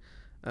something, and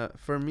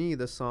for me,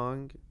 the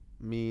song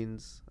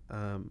means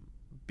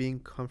being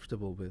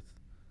comfortable with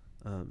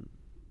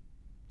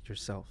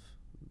yourself,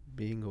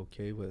 being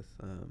okay with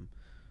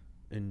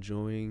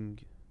enjoying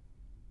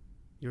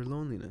your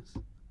loneliness.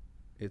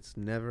 It's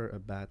never a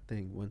bad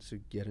thing. Once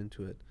you get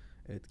into it,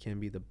 it can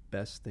be the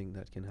best thing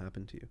that can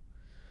happen to you.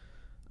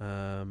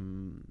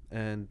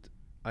 And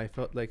I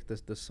felt like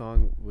the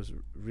song was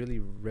really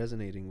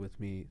resonating with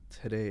me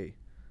today.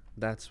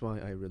 That's why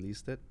I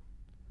released it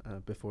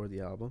before the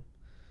album,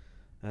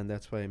 and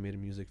that's why I made a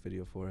music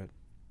video for it.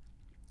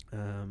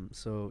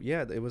 So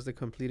yeah, it was the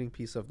completing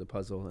piece of the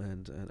puzzle,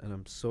 and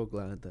I'm so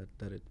glad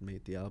that it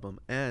made the album.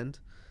 And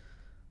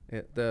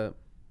the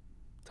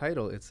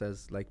title, it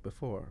says like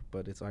before,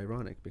 but it's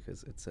ironic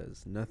because it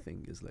says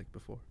nothing is like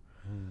before.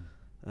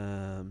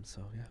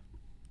 So yeah,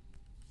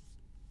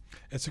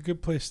 it's a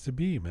good place to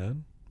be,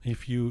 man.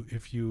 If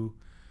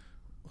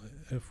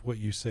what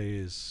you say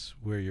is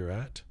where you're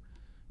at,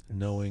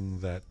 knowing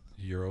that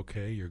you're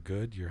okay, you're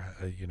good, you're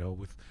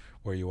with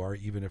where you are,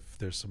 even if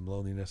there's some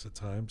loneliness at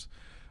times,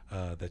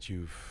 that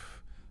you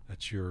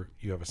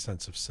have a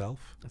sense of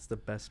self. That's the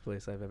best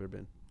place I've ever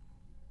been.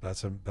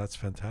 That's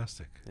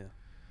fantastic.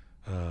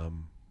 Yeah.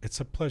 It's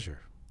a pleasure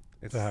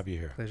to have you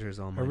here. Pleasure is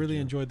all mine. I really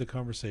enjoyed the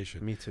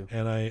conversation. Me too.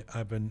 And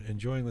I've been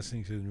enjoying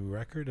listening to the new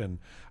record, and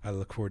I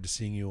look forward to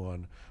seeing you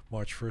on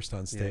March 1st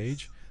on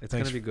stage. Yes. It's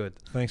going to be good.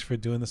 Thanks for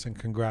doing this, and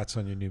congrats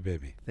on your new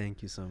baby.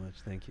 Thank you so much.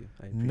 Thank you.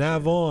 I appreciate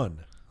Navan,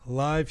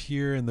 live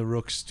here in the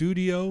Roqe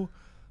Studio.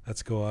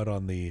 Let's go out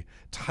on the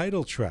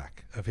title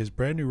track of his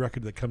brand new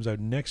record that comes out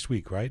next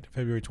week, right?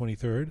 February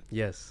 23rd?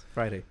 Yes,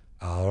 Friday.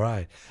 All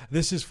right.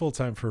 This is Full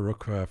Time for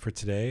Roqe for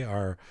today.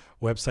 Our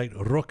website,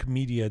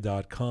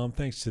 roqemedia.com.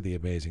 Thanks to the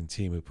amazing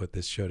team who put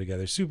this show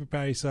together. Super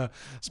Parisa,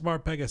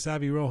 Smart Pega,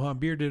 Savvy Rohan,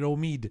 Bearded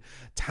Omid,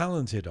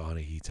 Talented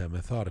Anahita,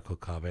 Methodical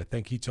Kaveh.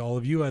 Thank you to all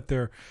of you out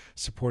there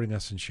supporting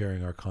us and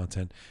sharing our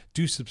content.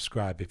 Do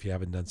subscribe if you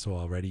haven't done so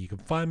already. You can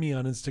find me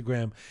on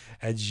Instagram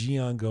at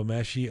Jila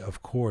Ghomeshi,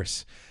 of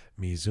course,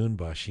 Mizun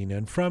Bashin.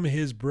 And from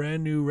his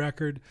brand new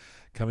record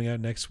coming out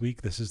next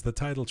week, this is the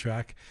title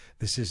track.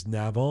 This is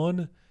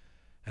Navan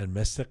and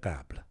Mesle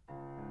Ghabl.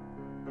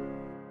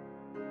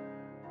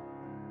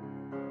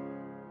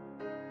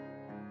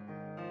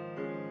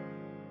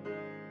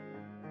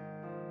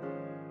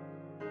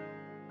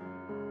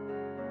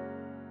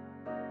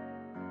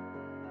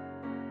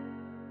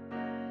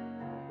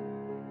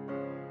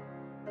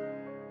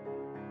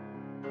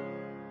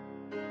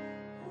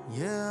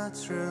 یه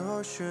عطر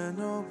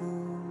آشنا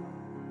بود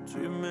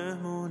توی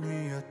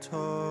مهمونی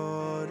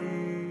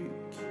تاریک،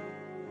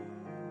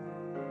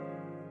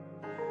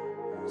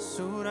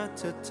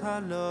 صورت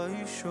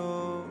طلایی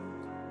شد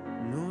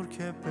نور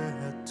که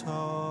بهت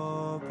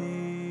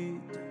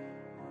تابید،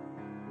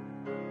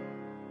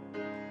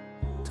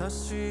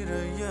 تصویر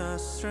یه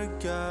عصر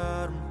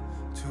گرم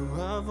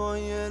تو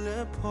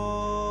اوایل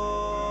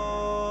پاییز،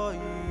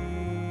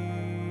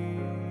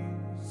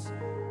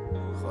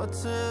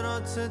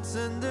 خاطراتت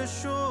زنده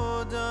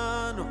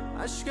شدن و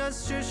عشق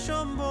از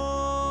چشم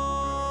بارید.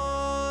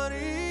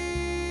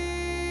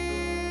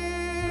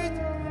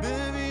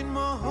 ببین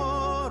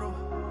ماها رو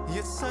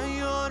یه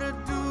سیاره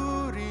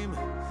دوریم،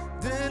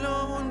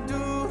 دلامون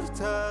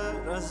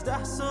دورتر از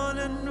 10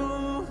 سال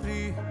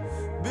نوری.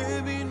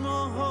 ببین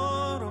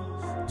ماها رو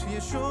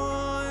توی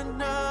شعاع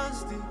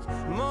نزدیک،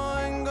 ما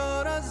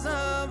انگار از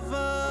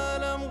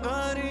اولم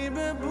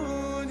غریبه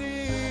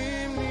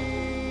بودیم.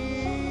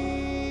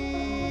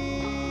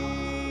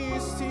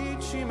 نیست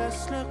هیچی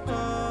مثل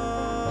قبلم،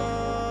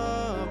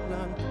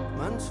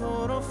 من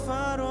تو رو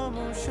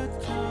فراموشت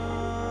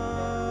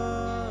کردم،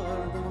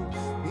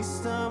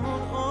 نیستم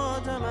اون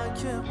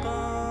آدمک قبلم.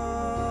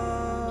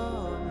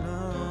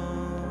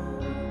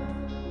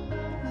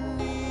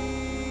 نیست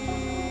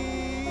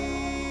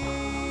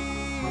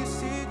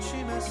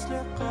مثل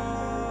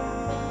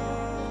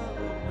قبل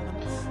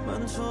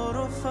من تو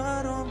رو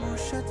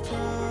فراموشت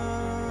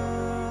کردم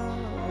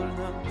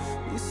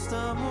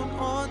نیستم اون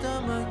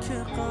آدم که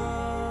قبلم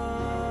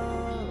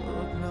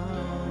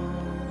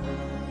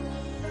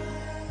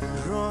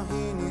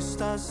راهی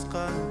نیست از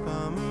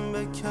قلبم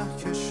به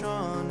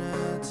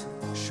کهکشانت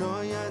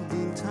شاید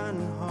این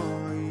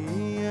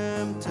تنهایی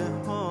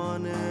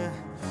امتحانه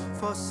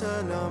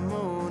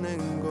فاصلمون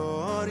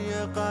انگار یه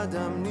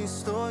قدم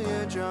نیست و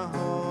یه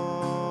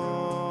جهانه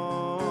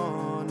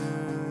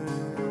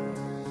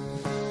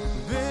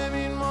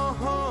ببین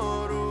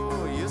ماها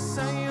رو یه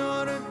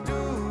سیاره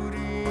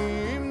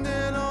دوریم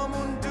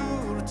دلامون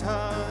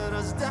دورتر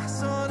از 10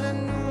 سال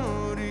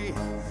نوری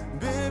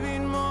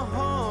ببین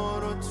ماها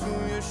رو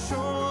توی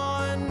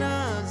شعاع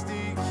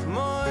نزدیک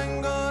ما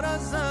انگار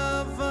از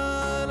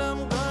اولم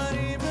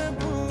غریبه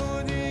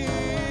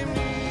بودیم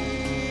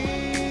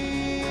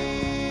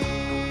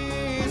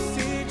نیست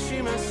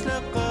هیچی مثل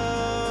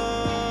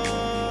قبلم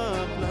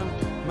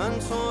من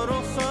تو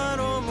رو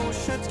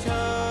فراموشت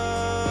کردم